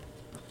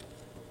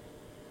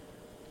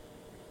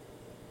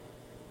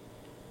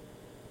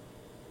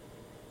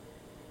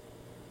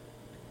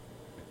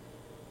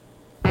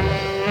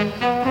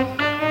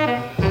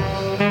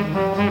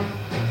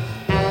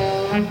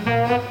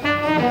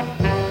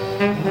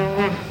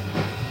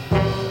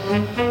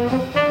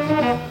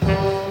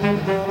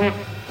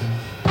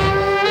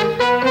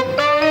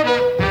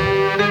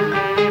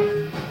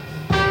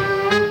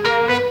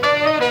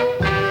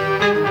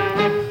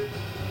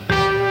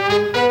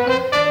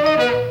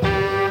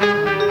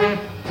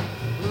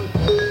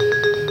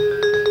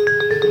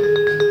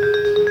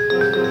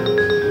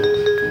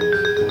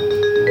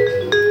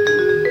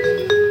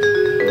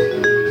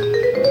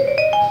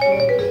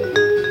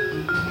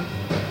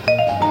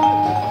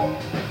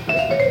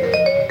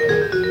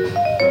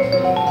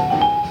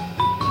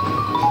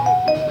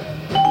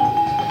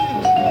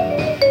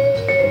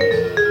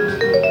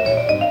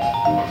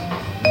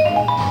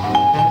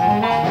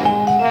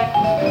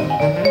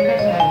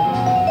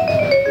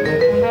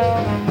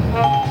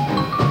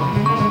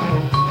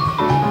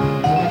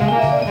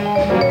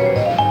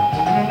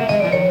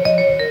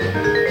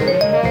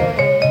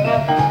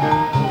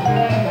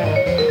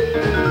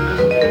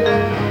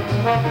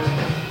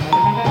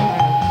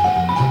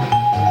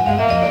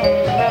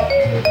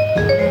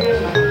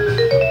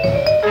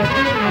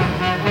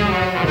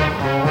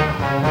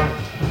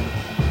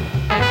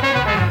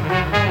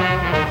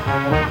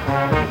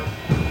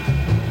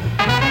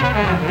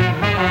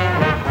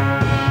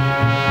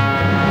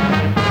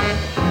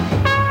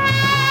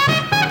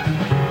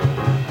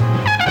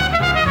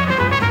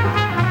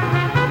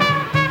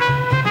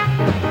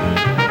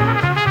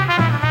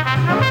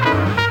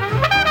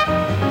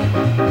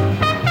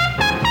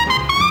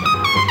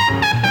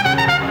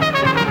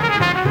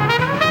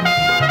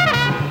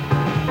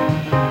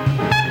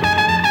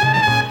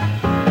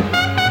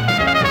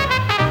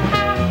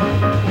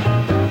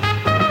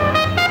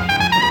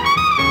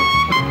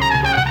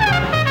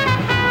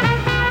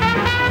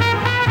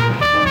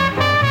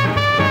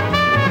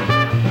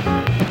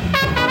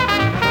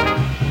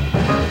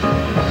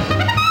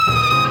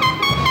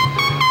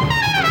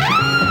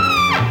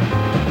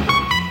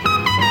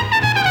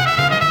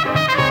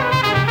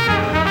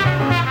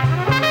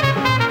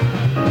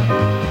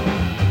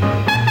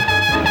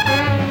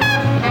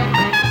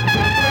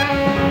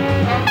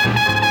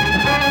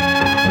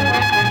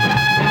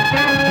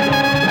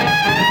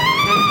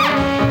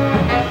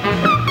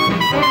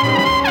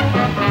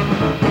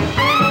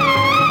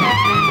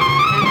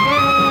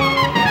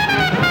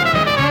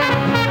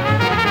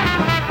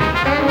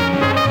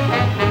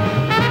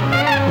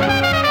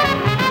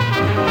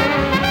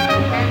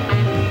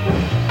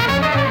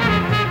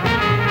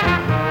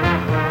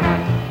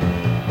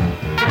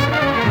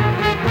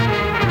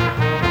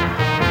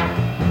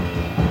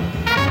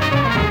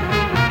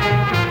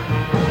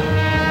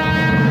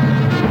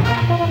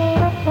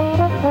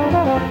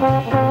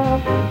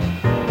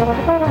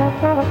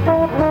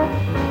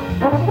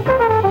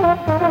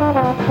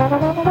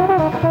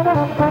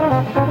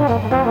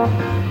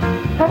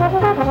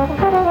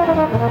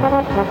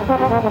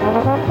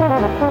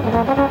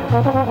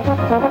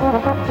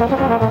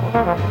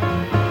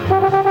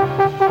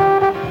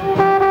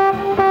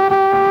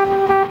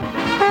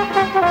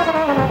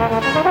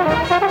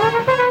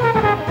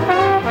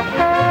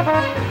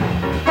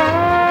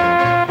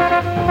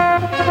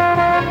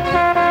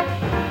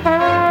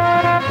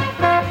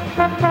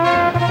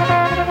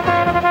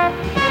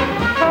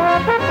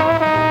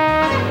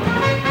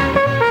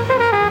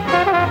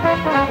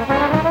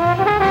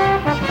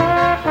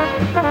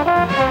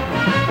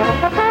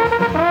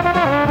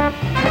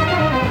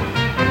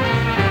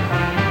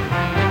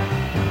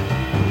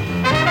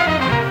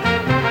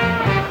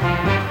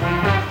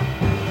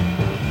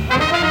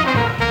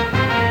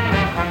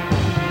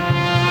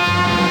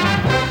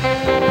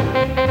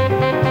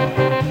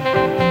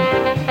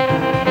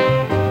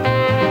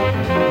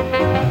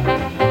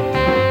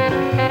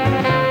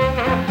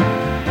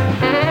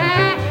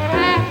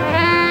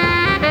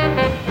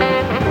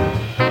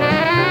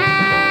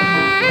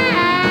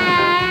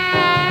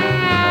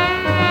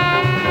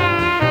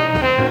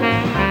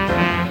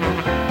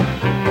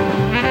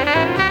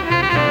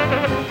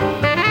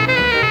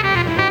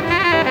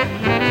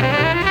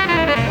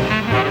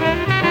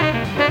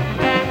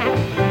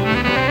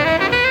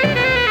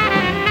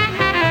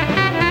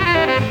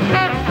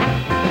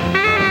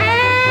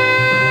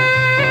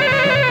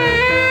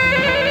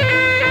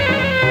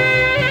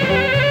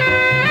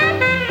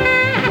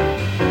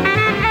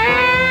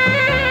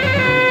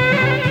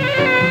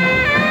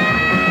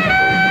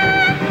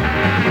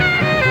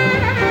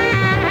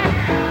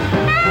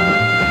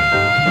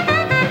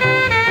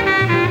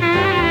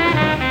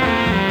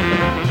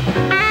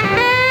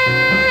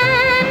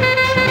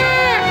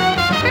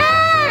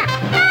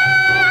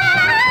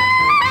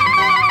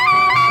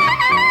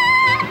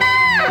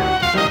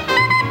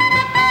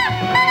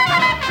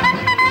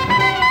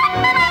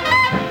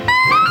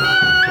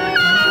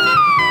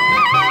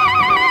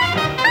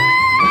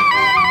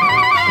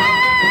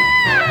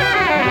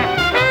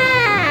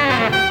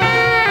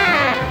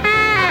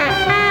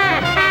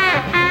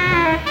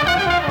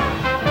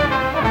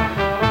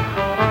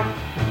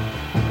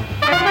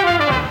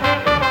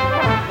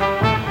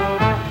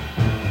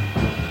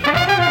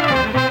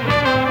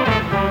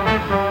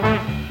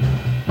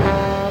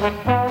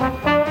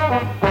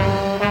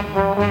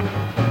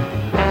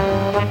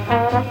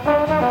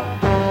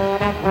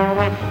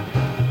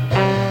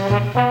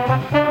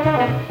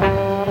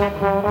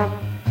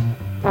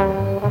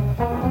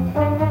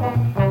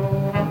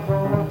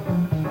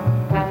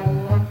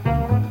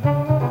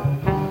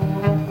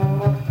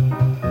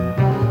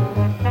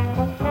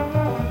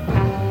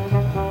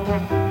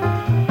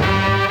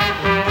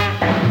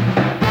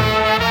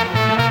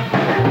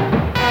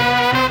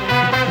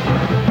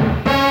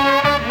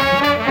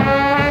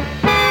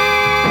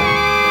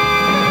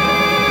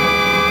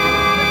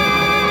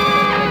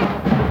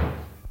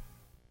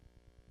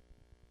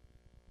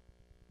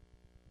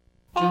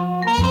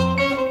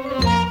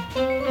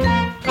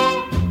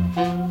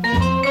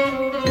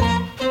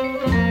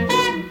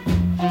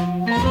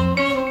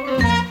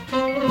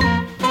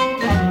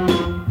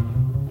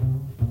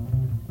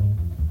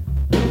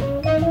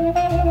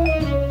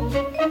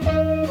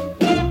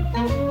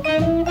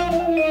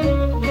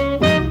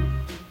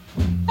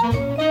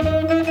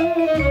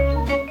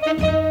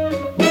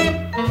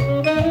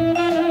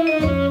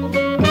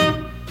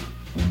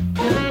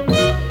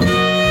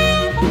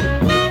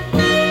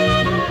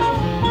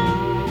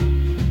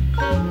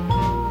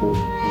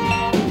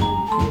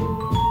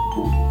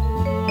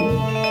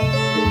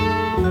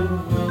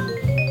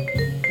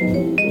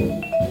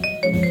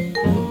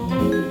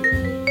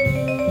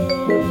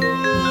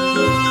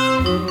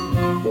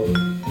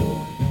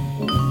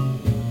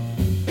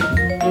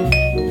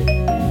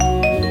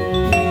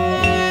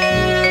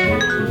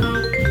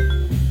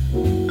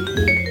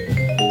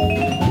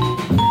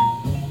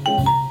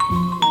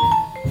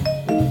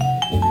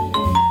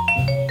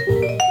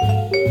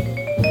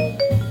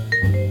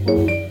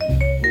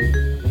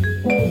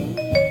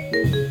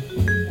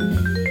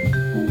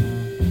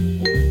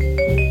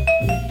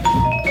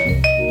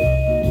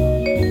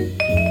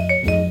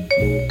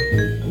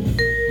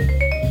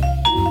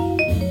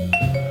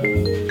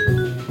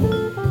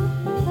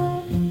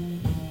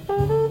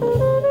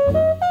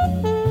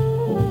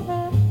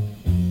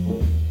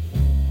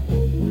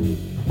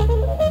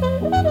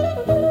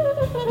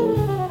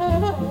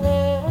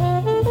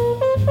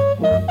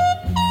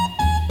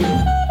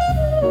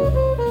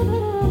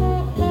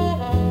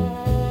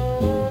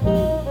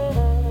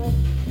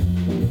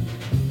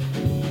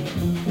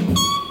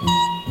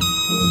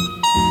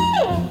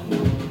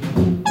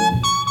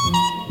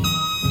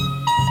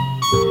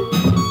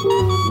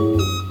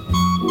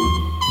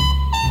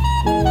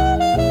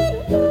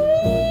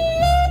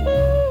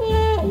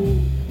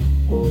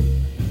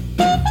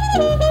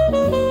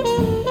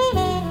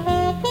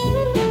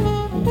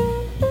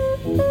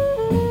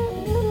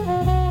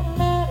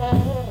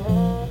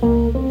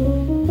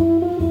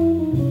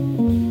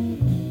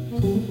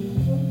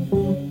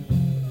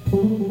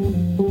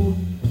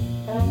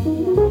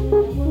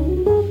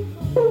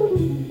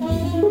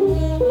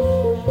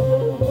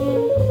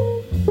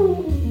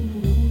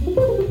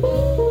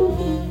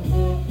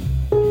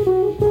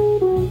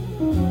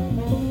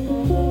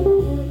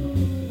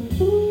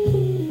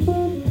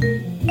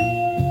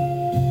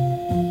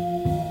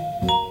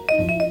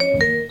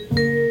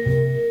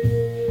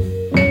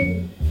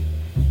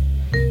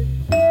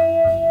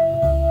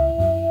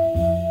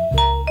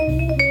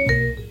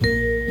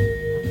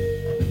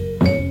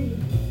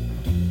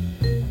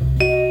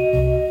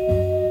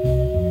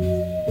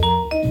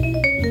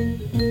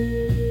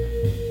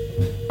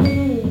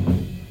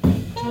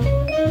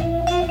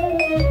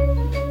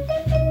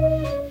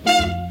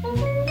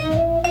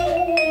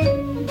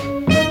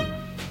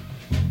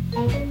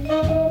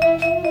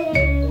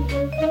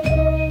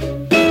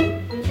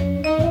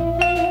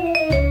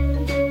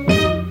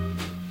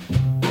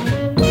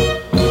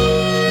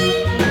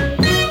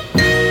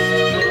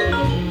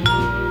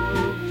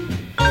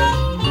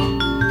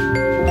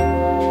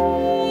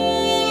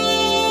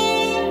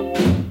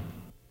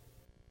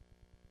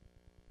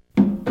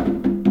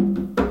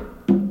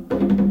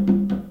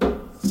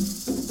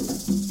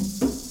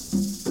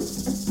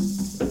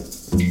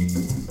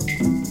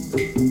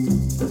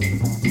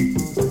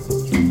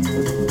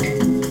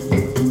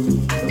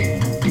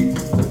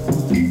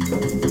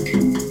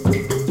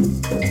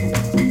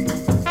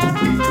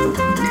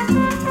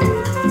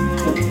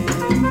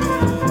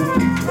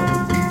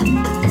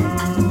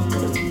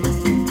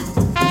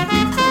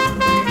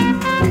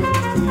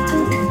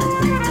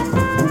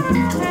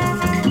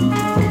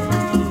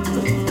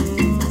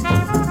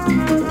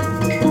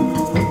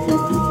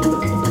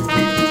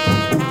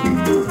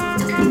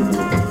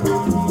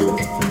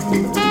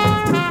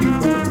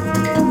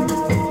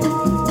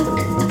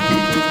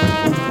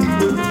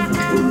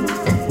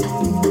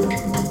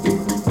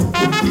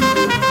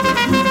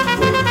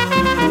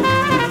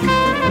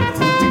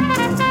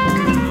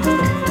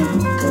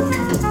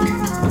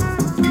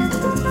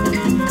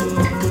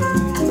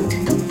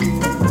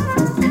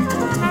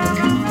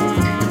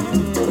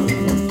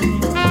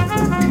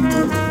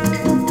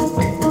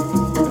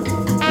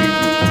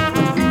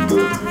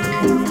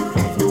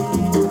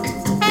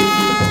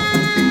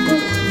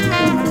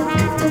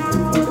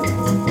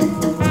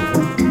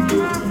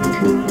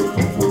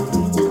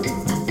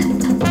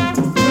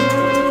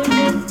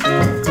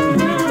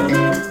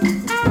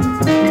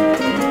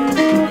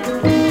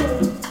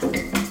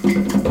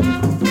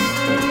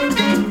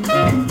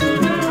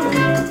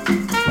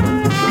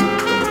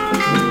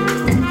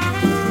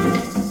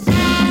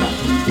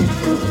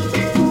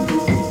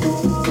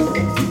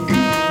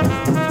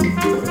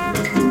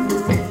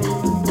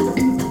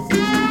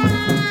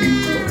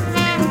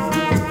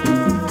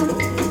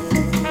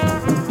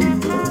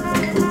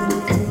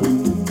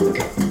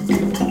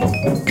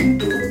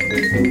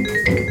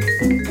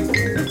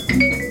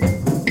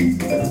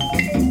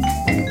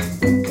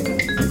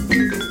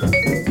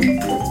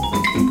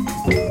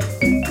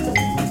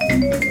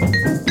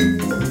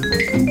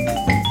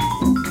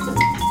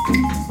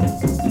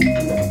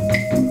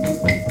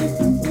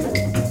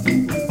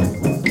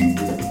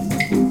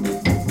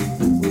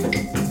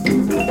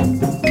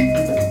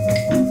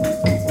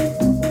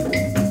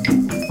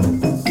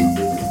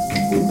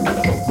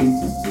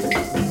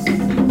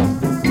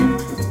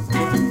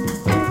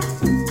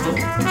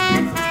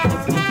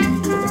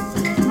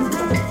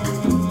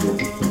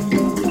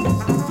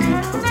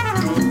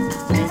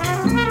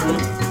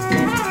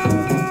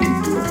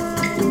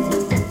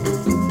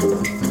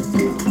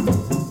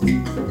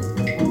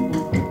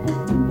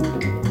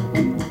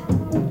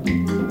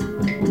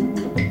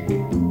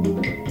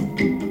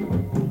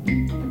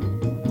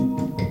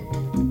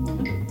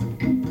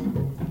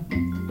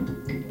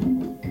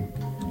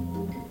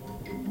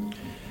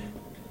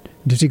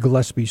 Dizzy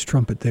Gillespie's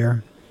trumpet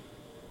there,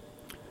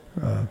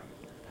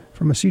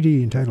 from a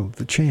CD entitled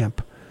The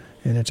Champ,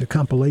 and it's a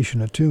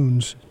compilation of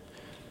tunes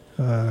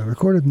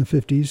recorded in the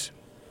 50s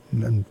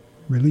and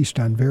released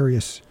on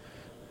various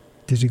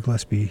Dizzy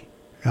Gillespie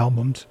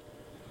albums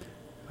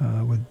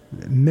with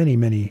many,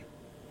 many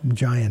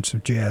giants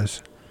of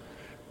jazz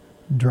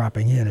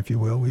dropping in, if you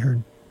will. We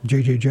heard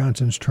J.J.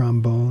 Johnson's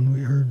trombone,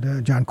 we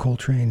heard John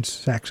Coltrane's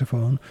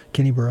saxophone,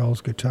 Kenny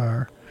Burrell's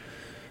guitar,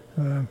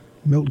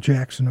 Milt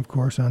Jackson, of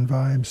course, on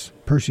vibes,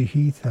 Percy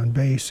Heath on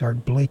bass,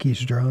 Art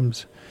Blakey's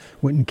drums,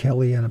 Wynton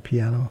Kelly on a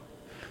piano,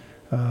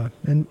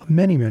 and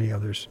many, many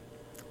others.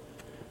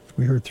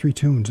 We heard 3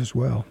 tunes as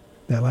well.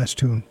 That last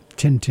tune,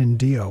 Tin Tin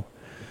Dio.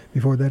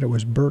 Before that, it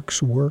was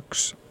Burke's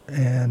Works,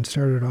 and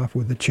started off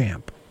with The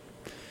Champ.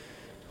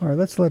 All right,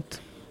 let's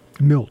let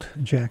Milt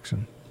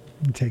Jackson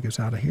take us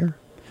out of here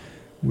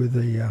with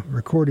a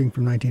recording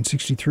from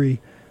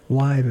 1963,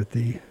 live at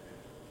the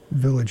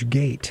Village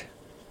Gate.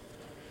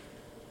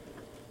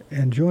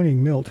 And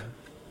joining Milt,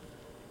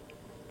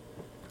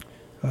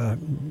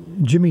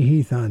 Jimmy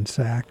Heath on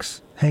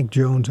sax, Hank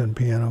Jones on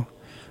piano,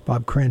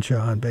 Bob Crenshaw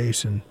on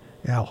bass, and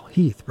Al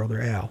Heath, Brother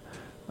Al,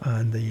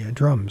 on the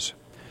drums.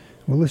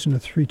 We'll listen to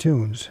 3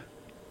 tunes,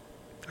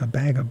 A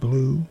Bag of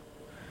Blue,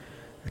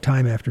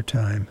 Time After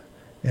Time,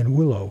 and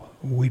Willow,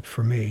 Weep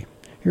for Me.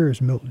 Here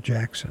is Milt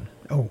Jackson.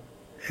 Oh,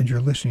 and you're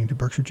listening to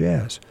Berkshire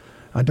Jazz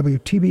on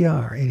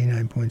WTBR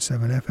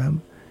 89.7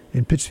 FM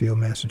in Pittsfield,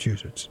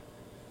 Massachusetts.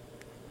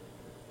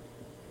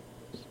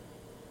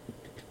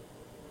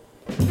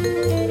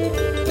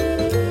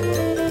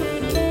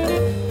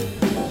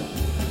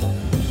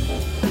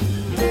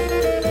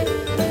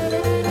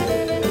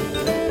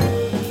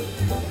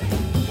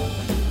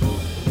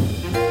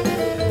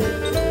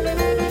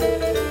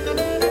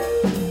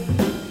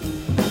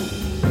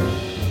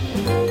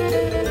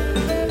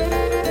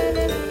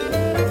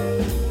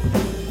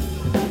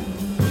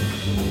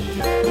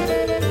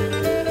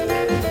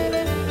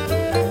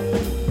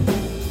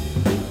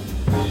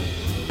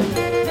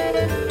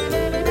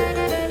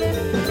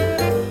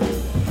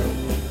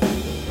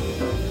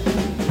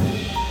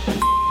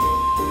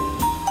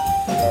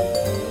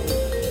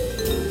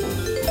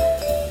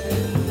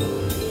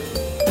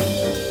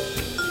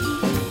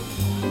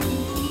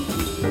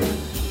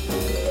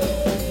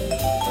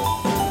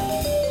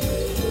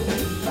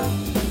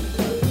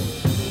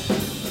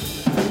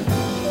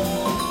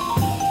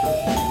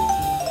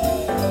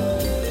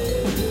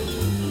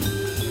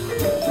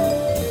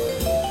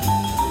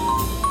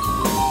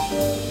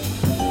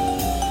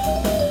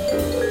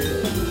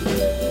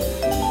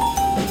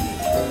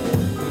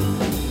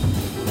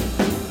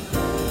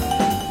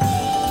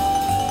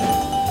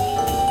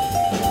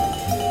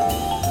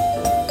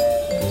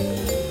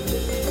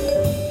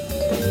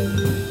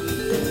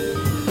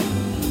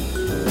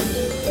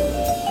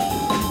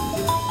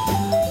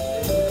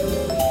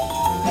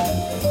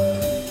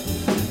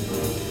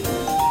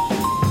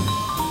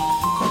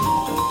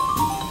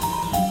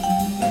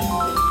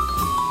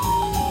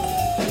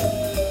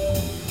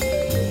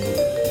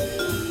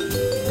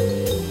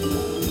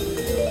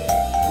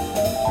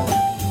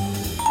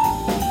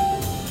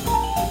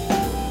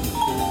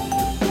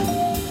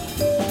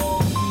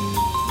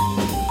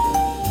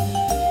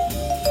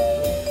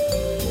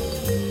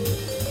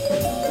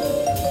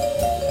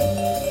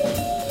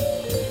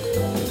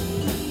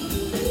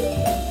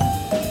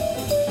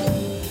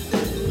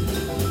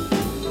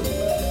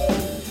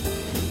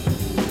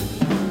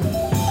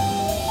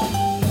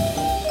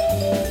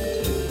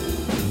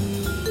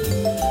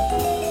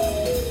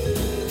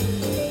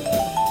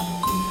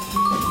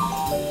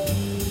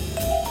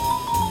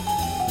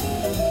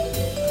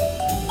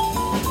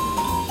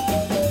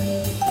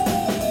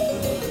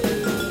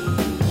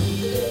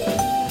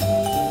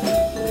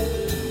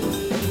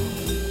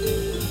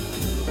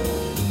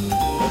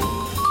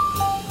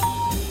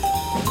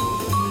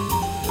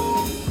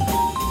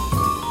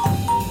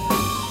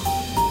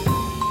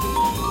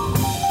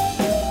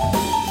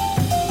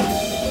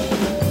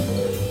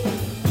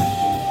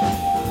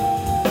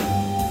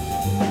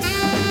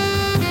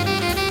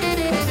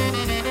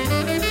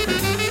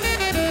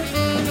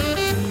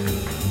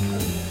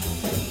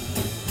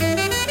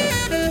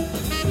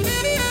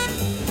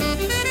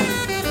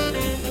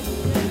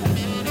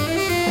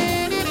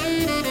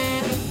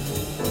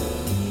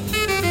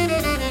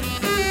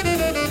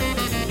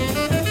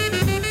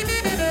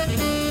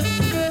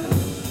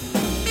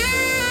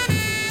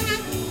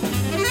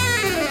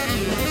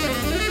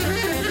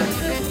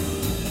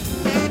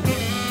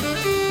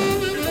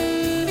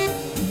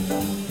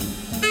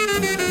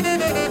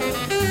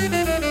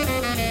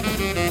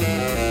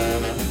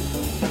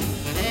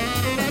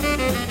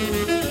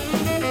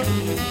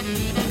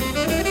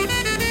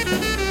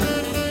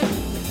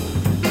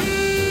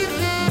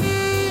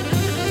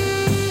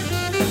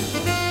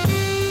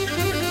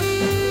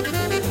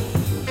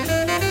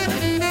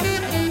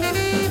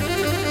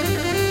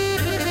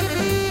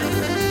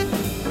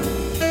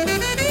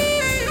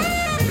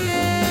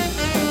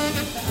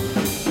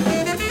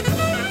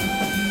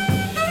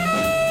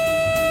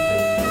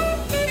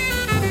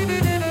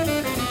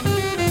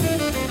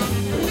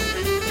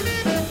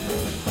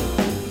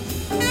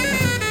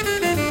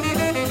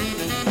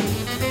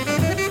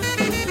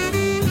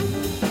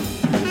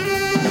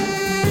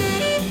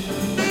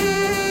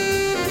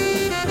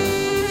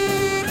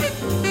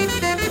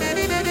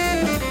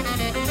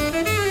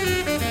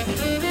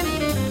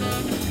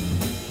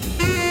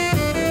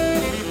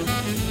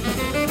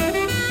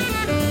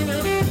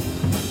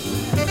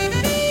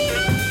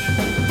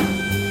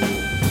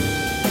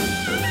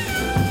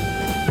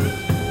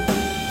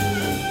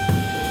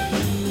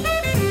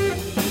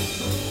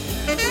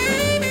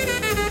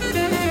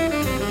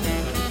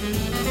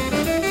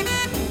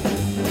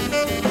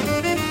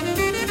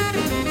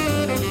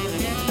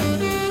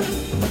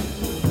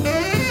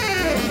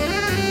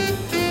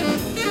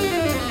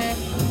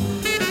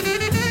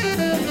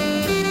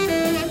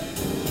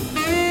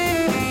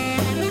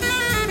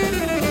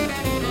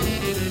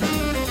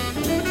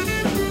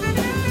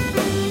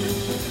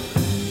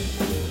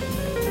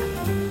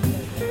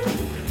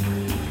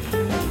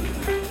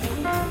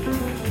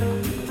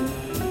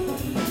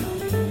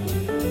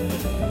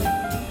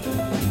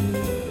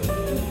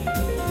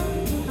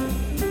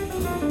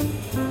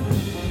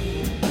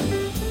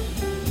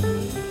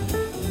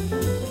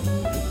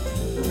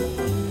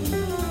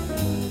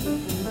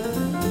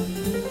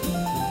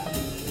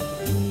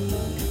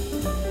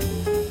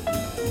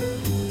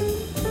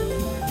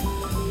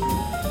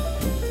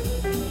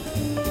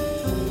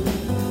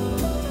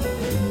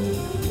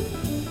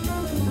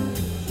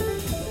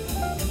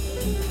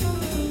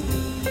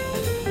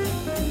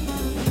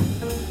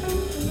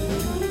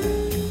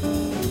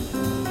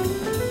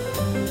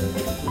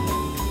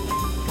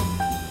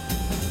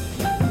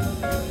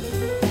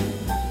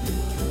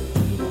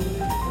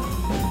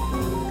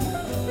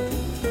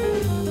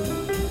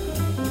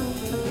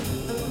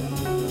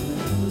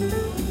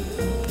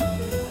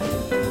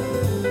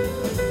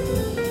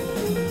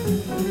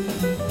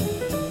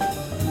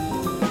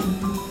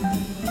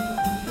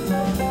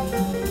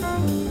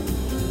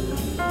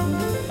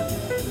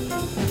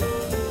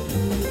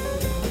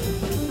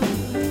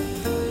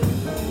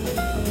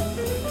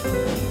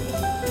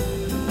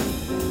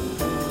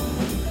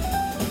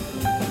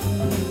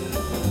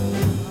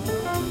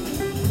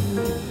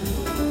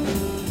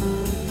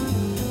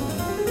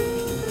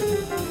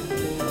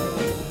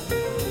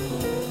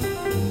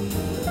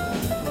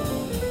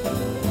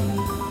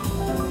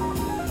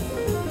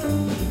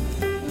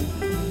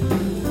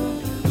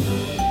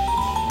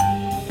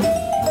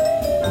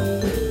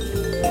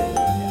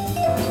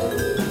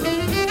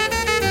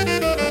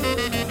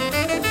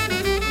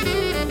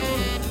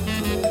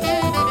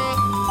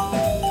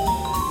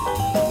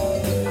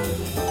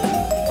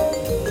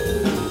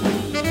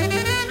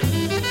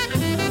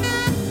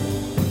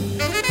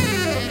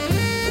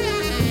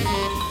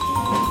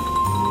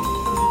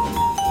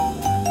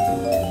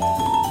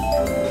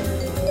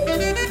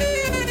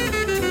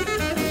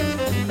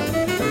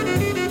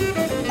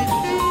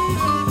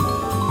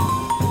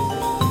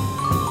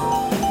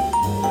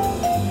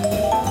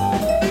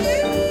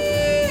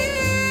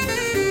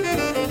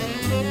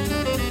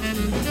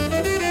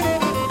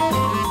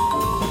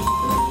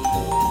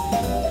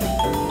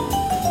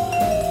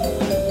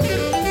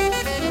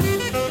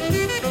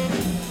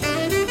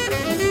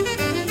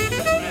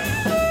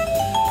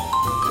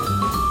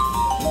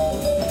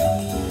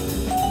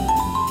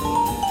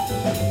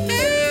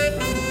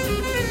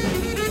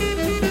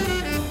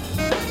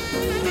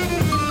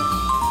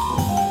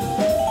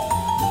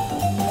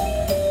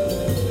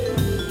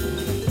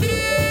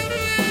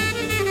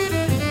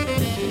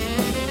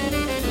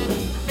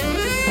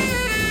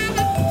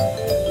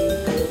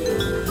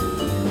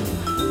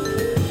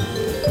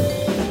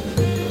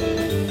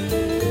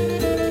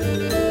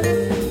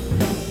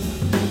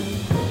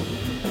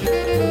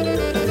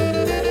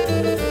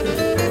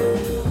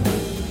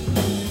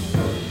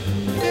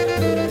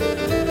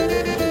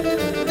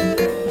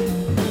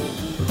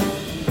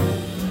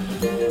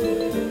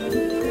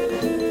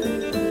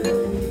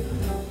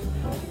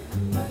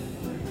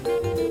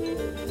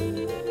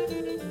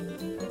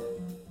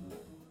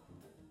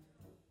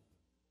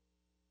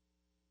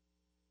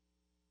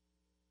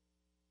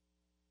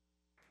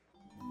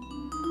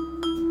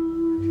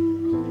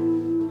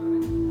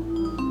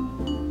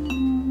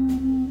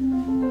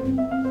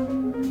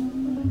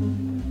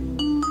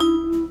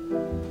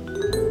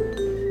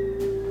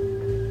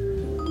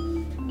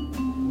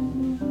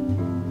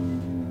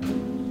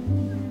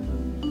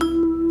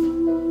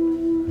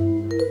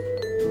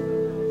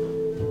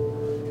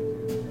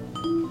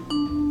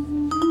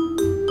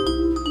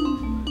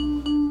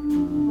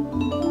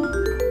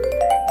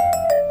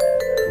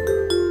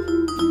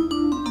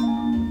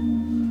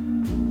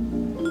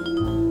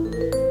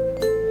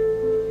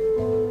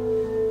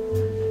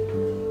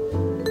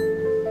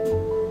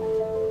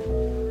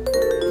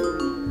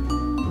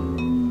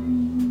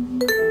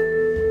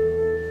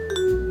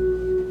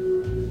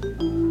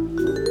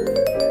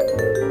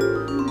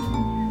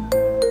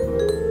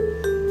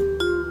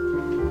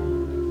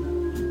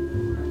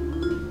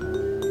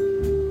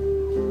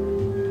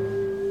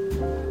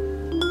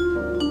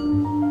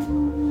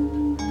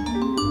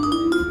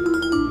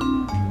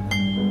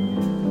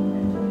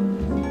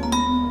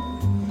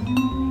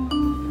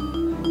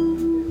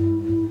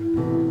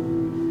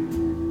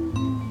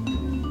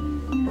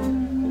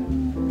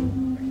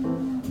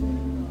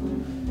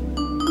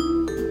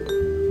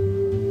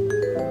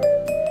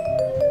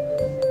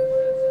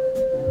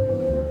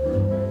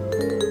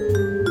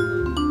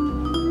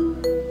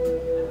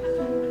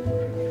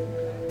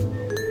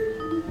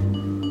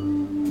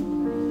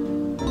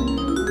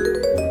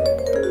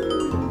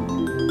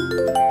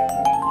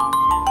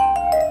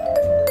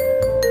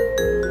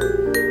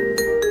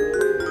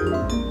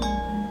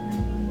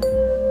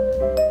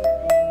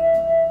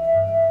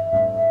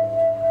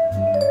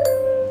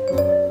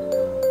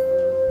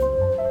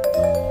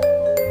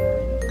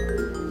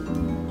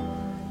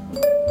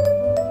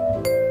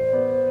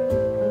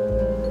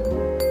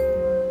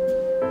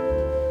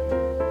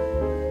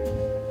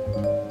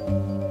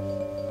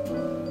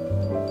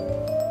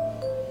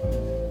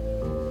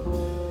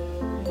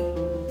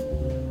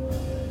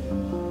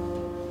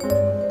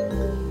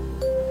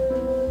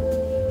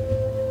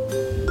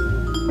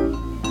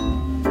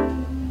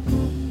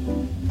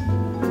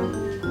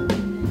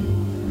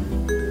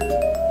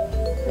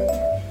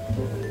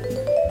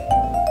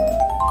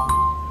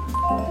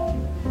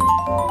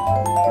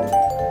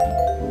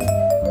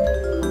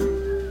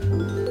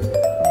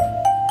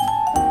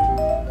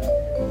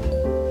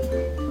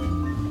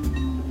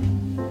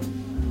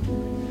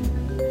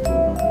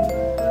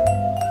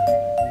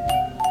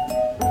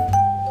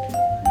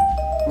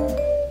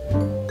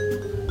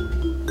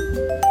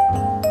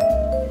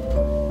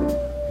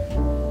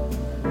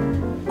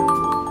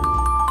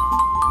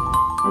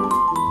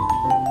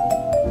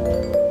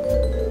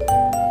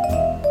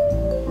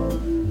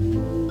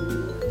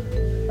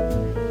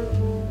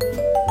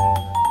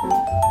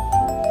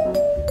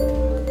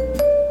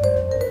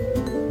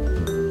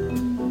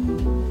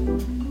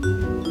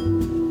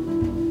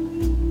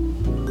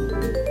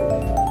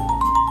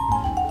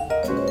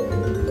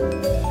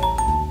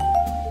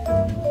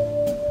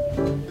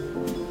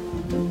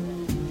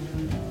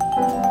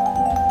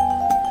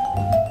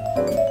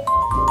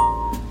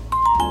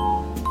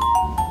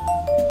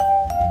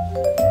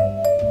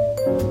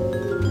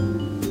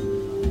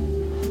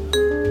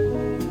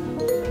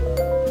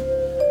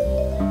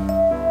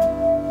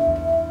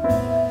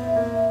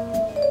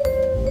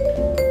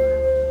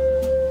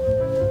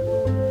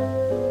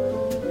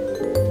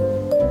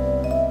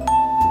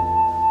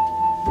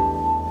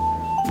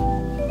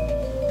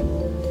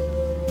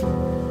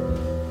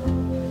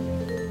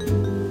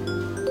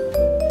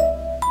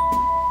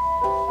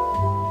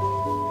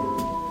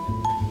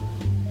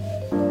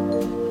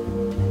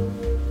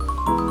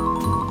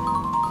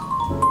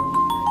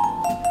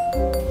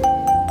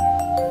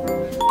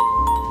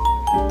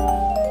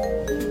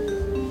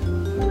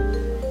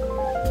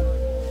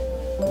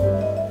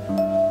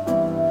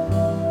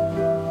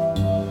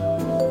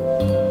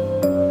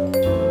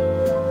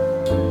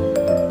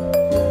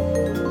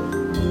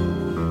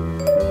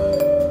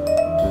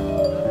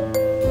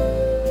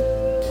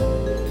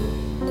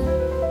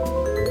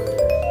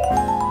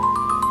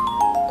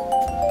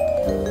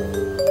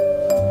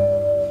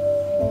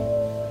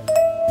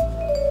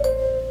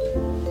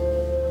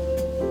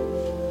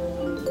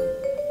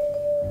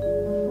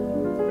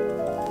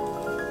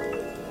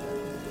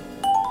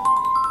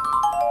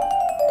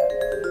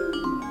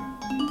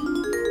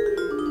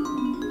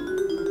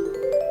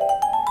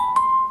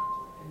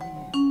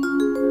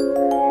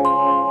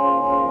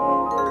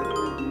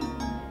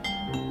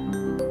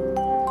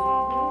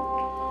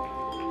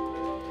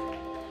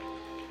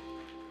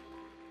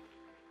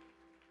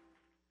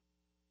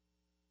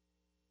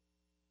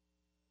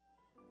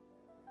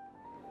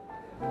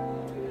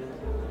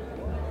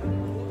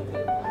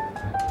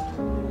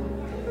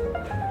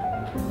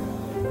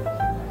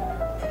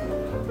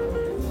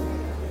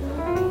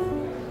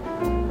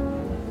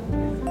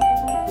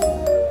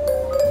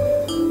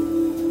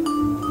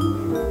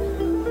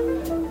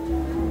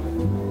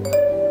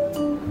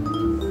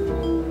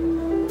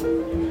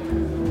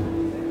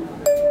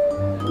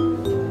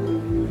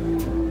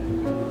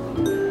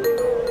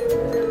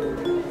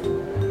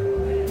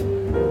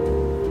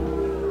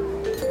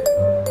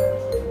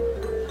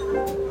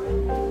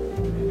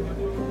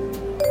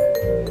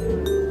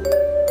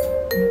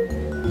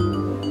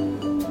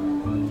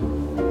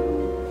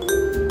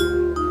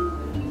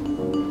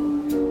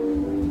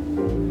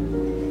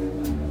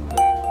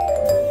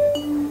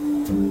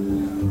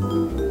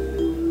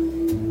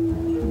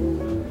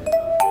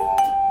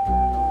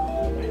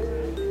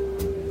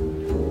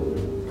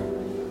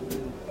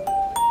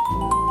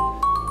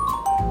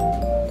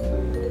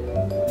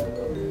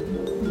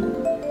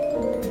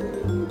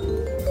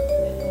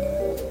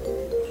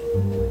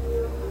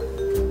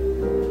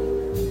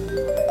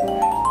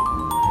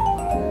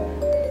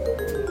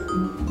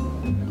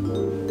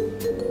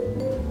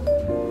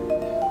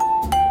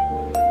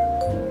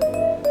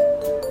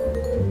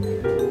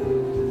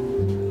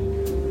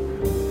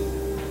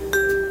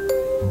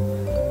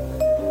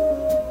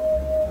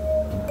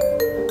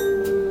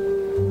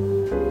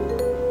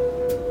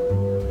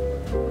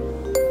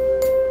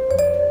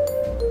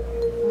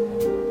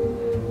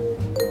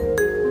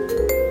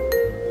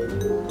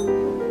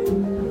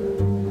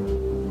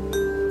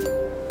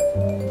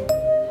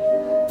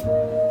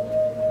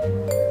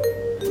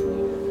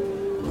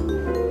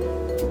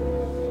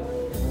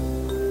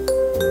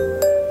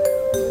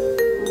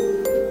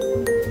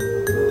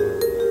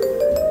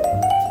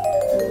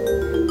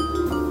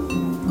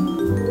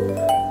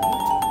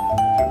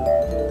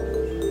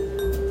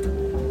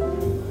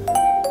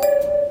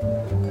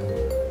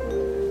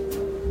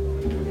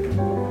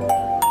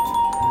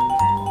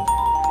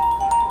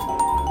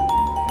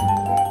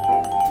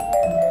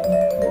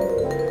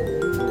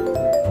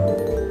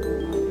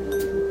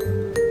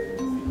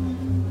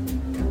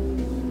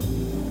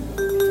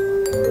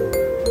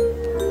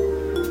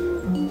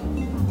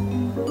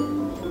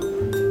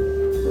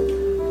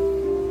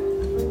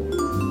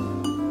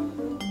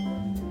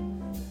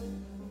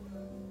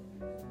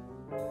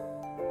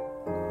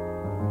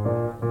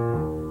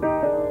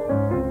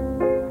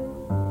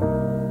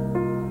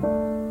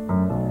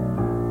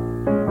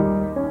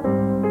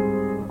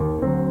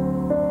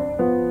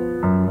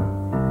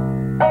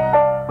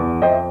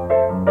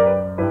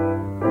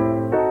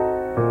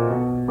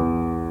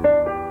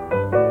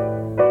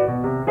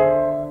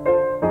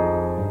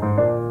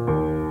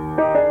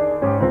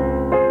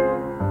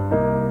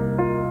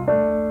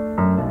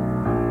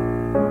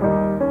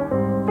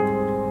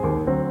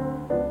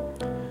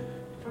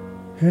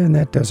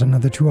 that does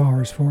another 2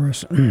 hours for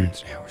us.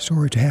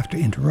 Sorry to have to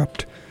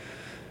interrupt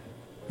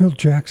Milt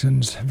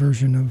Jackson's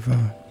version of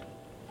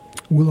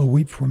Willow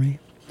Weep for Me.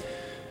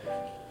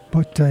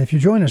 But if you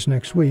join us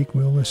next week,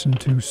 we'll listen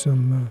to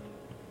some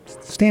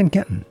Stan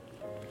Kenton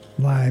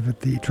live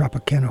at the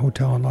Tropicana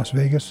Hotel in Las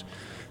Vegas.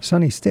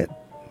 Sonny Stitt,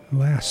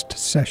 last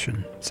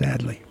session,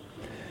 sadly.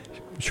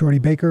 Shorty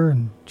Baker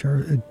and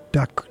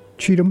Doc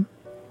Cheatham,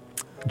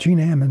 Gene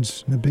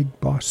Ammons, the Big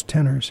Boss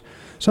Tenors.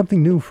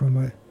 Something new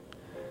from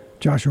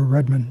Joshua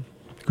Redman,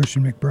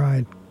 Christian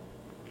McBride.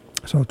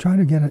 So try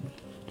to get it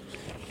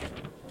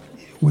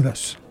with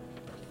us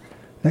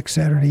next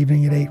Saturday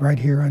evening at 8 right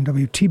here on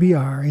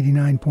WTBR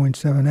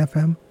 89.7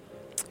 FM,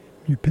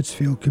 your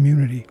Pittsfield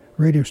community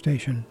radio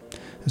station.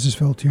 This is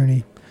Phil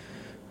Tierney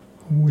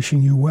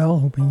wishing you well,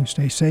 hoping you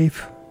stay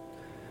safe,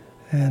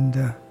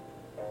 and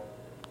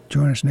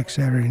join us next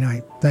Saturday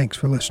night. Thanks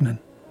for listening.